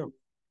 जो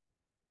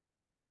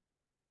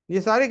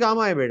ये सारे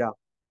गामा है बेटा।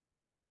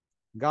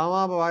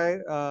 गामा बाय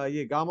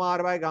ये gamma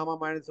are by gamma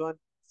minus one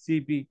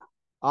CP,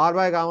 are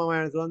by gamma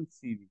minus one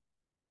CV.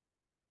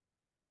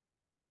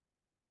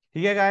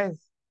 ठीक है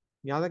गाइस,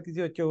 यहां तक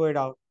किसी बच्चे को कोई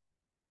डाउट?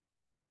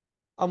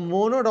 अब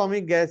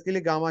मोनोटॉमिक गैस के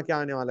लिए गामा क्या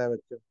आने वाला है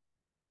बच्चों,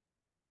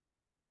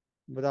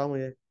 बताओ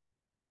मुझे।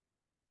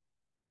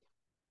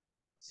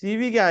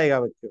 सीवी क्या आएगा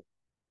बच्चों?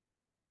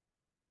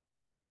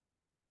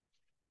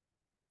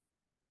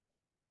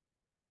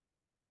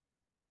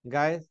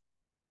 गाइस,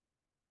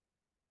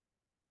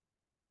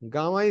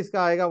 गामा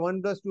इसका आएगा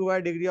 1 + 2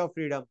 बाय डिग्री ऑफ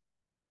फ्रीडम।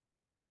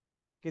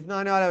 कितना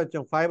आने वाला है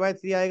बच्चों?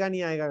 5/3 आएगा,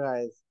 नहीं आएगा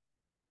guys?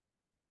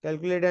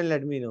 Calculate and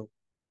let me know.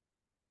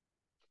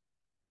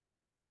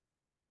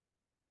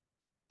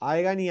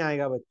 आएगा नहीं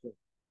आएगा बच्चों?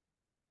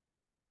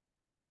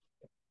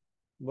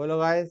 बोलो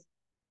guys.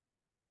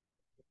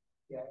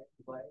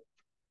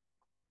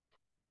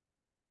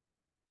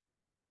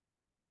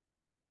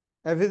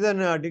 F is an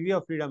degree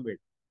of freedom bit.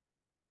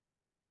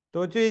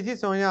 तो बच्चों ये चीज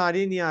समझ में आ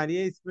रही नहीं आ रही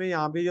है? इसमें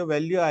यहाँ पे जो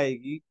वैल्यू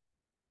आएगी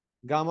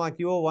गामा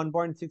की, वो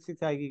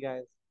 1.66 आएगी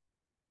गाइस।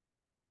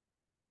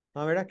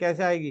 हाँ बेटा,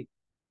 कैसे आएगी?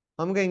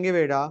 हम कहेंगे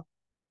बेटा,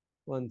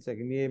 1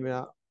 सेकेंड, ये मेरा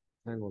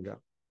हैंग हो गया।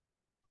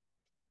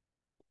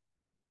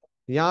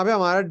 यहाँ पे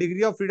हमारा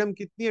डिग्री ऑफ फ्रीडम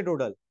कितनी है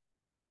टोटल?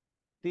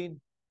 3।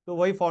 तो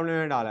वही फॉर्मूले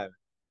में डाला है।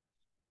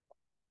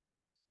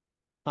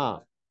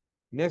 हाँ,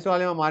 नेक्स्ट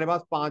वाले में हमारे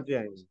पास 5 जो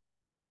आएंगे।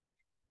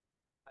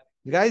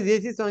 गाइस ये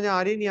चीज समझ में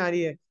आ रही नहीं आ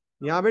रही है?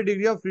 यहाँ पे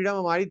डिग्री ऑफ फ्रीडम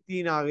हमारी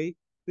 3 आ गई,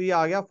 तो ये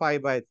आ गया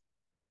 5/3।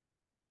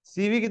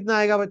 सीवी कितना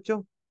आएगा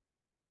बच्चों?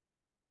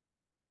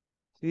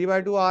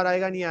 3/2 आर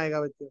आएगा, नहीं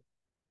आएगा बच्चों?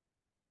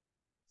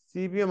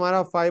 सीपी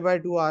हमारा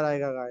 5/2 आर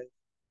आएगा गाइस।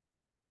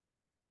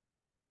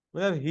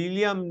 मतलब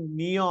हीलियम,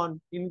 नियॉन,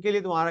 इनके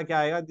लिए तुम्हारा क्या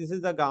आएगा? This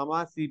is the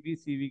gamma CP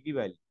CV की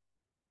वैल्यू।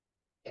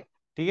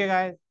 ठीक है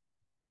गाइस,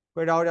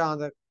 कोई डाउट है यहां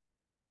तक?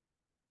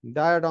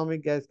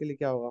 डायटोमिक गैस के लिए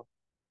क्या होगा?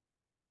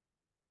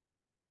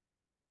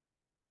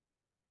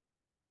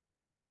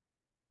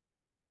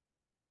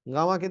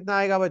 गामा कितना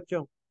आएगा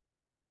बच्चों?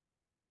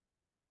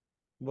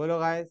 बोलो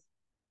गाइस,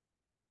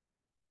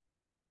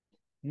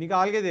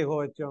 निकाल के देखो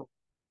बच्चों।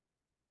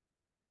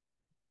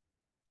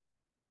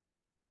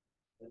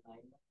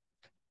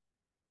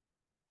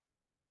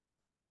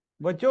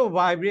 बच्चों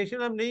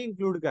वाइब्रेशन हम नहीं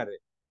इंक्लूड कर रहे।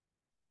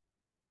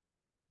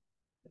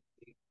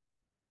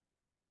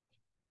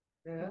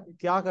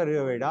 क्या कर रहे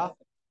हो बेटा?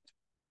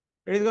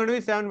 It is going to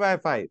be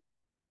 7/5।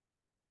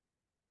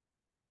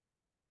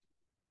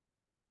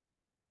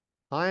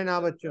 हाँ है ना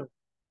बच्चों?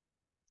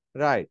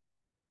 राइट।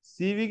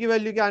 सीवी की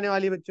वैल्यू क्या आने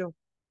वाली है बच्चों?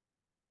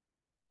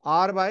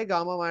 Are by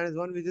gamma minus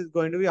one, which is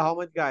going to be how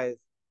much guys?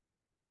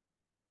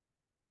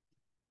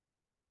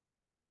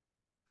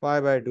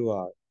 5/2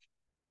 are.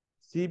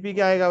 CP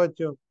क्या आएगा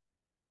बच्चों?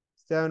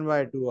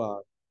 7/2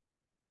 आर।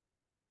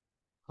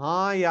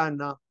 हाँ या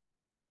ना?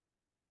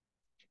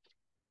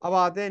 अब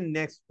आते हैं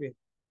नेक्स्ट पे,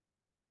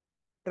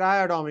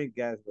 ट्राइएटॉमिक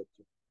गैस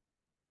बच्चों।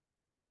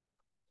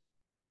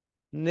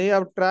 नहीं,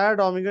 अब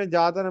ट्राइएटॉमिक में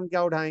ज्यादातर हम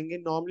क्या उठाएंगे?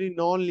 नॉर्मली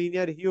नॉन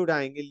लीनियर ही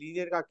उठाएंगे।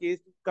 लीनियर का केस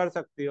कर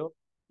सकते हो,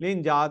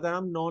 लेकिन ज्यादातर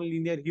हम नॉन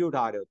लीनियर ही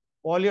उठा रहे हो।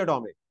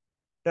 पॉलीएटॉमिक,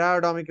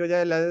 ट्राइएटॉमिक की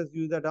बजाय let's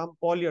use the term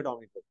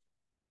polyatomic.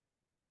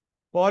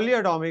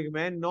 Polyatomic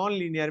में नॉन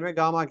लीनियर में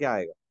गामा क्या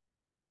आएगा?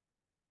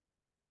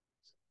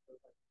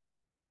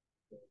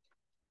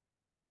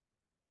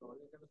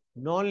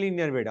 नॉन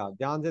लीनियर बेटा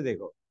ध्यान से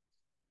देखो,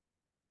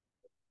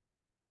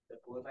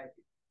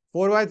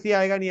 4/3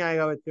 आएगा, नहीं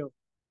आएगा बच्चों?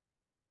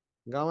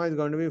 Gamma is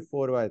going to be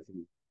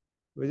 4/3,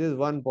 which is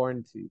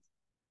 1.3।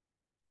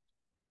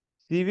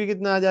 CV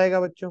कितना आ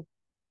जाएगा बच्चों?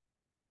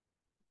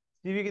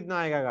 सीवी कितना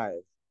आएगा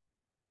गाइस?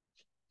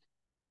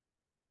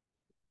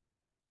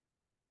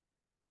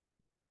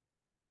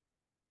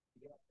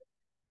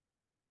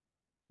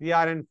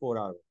 3R and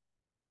 4R।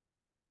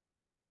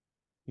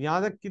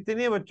 यहां तक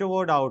कितने बच्चों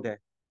को डाउट है?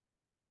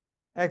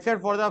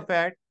 एक्सेप्ट फॉर द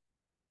फैक्ट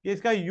कि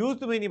इसका यूज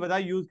तुम्हें नहीं पता,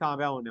 यूज कहां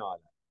पे होने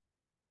वाला है।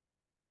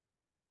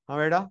 हाँ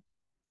बेटा,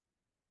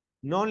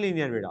 नॉन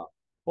लीनियर बेटा।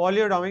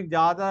 पॉलीएटॉमिक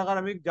ज्यादा, अगर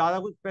हमें ज्यादा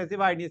कुछ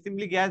स्पेसिफाइड नहीं,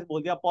 सिंपली गैस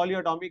बोल दिया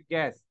polyatomic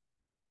gas,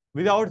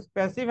 without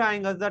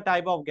specifying us the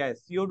type of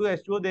gas.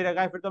 CO2H2O दे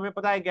रखा है, फिर तो हमें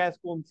पता है गैस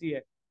कौन सी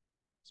है।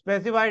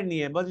 स्पेसिफाइड नहीं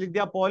है, बस लिख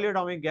दिया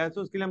पॉलीएटॉमिक गैस,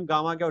 तो उसके लिए हम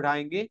गामा क्या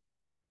उठाएंगे?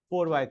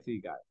 4/3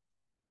 का।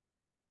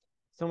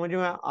 समझ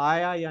में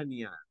आया या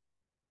नहीं आया?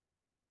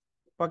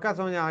 पक्का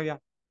समझ में आ गया?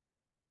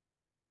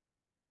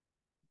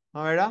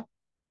 हाँ बेटा,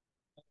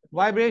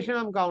 वाइब्रेशन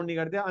हम काउंट नहीं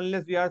करते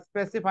unless we are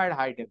specified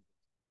high temperature.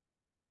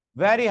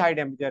 Very high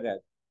temperature रहता है।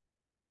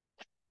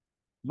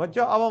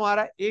 बच्चों अब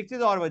हमारा एक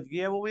चीज और बच गई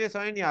है, वो मुझे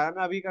समझ नहीं आ रहा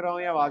मैं अभी कर रहा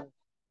हूँ या बाद में।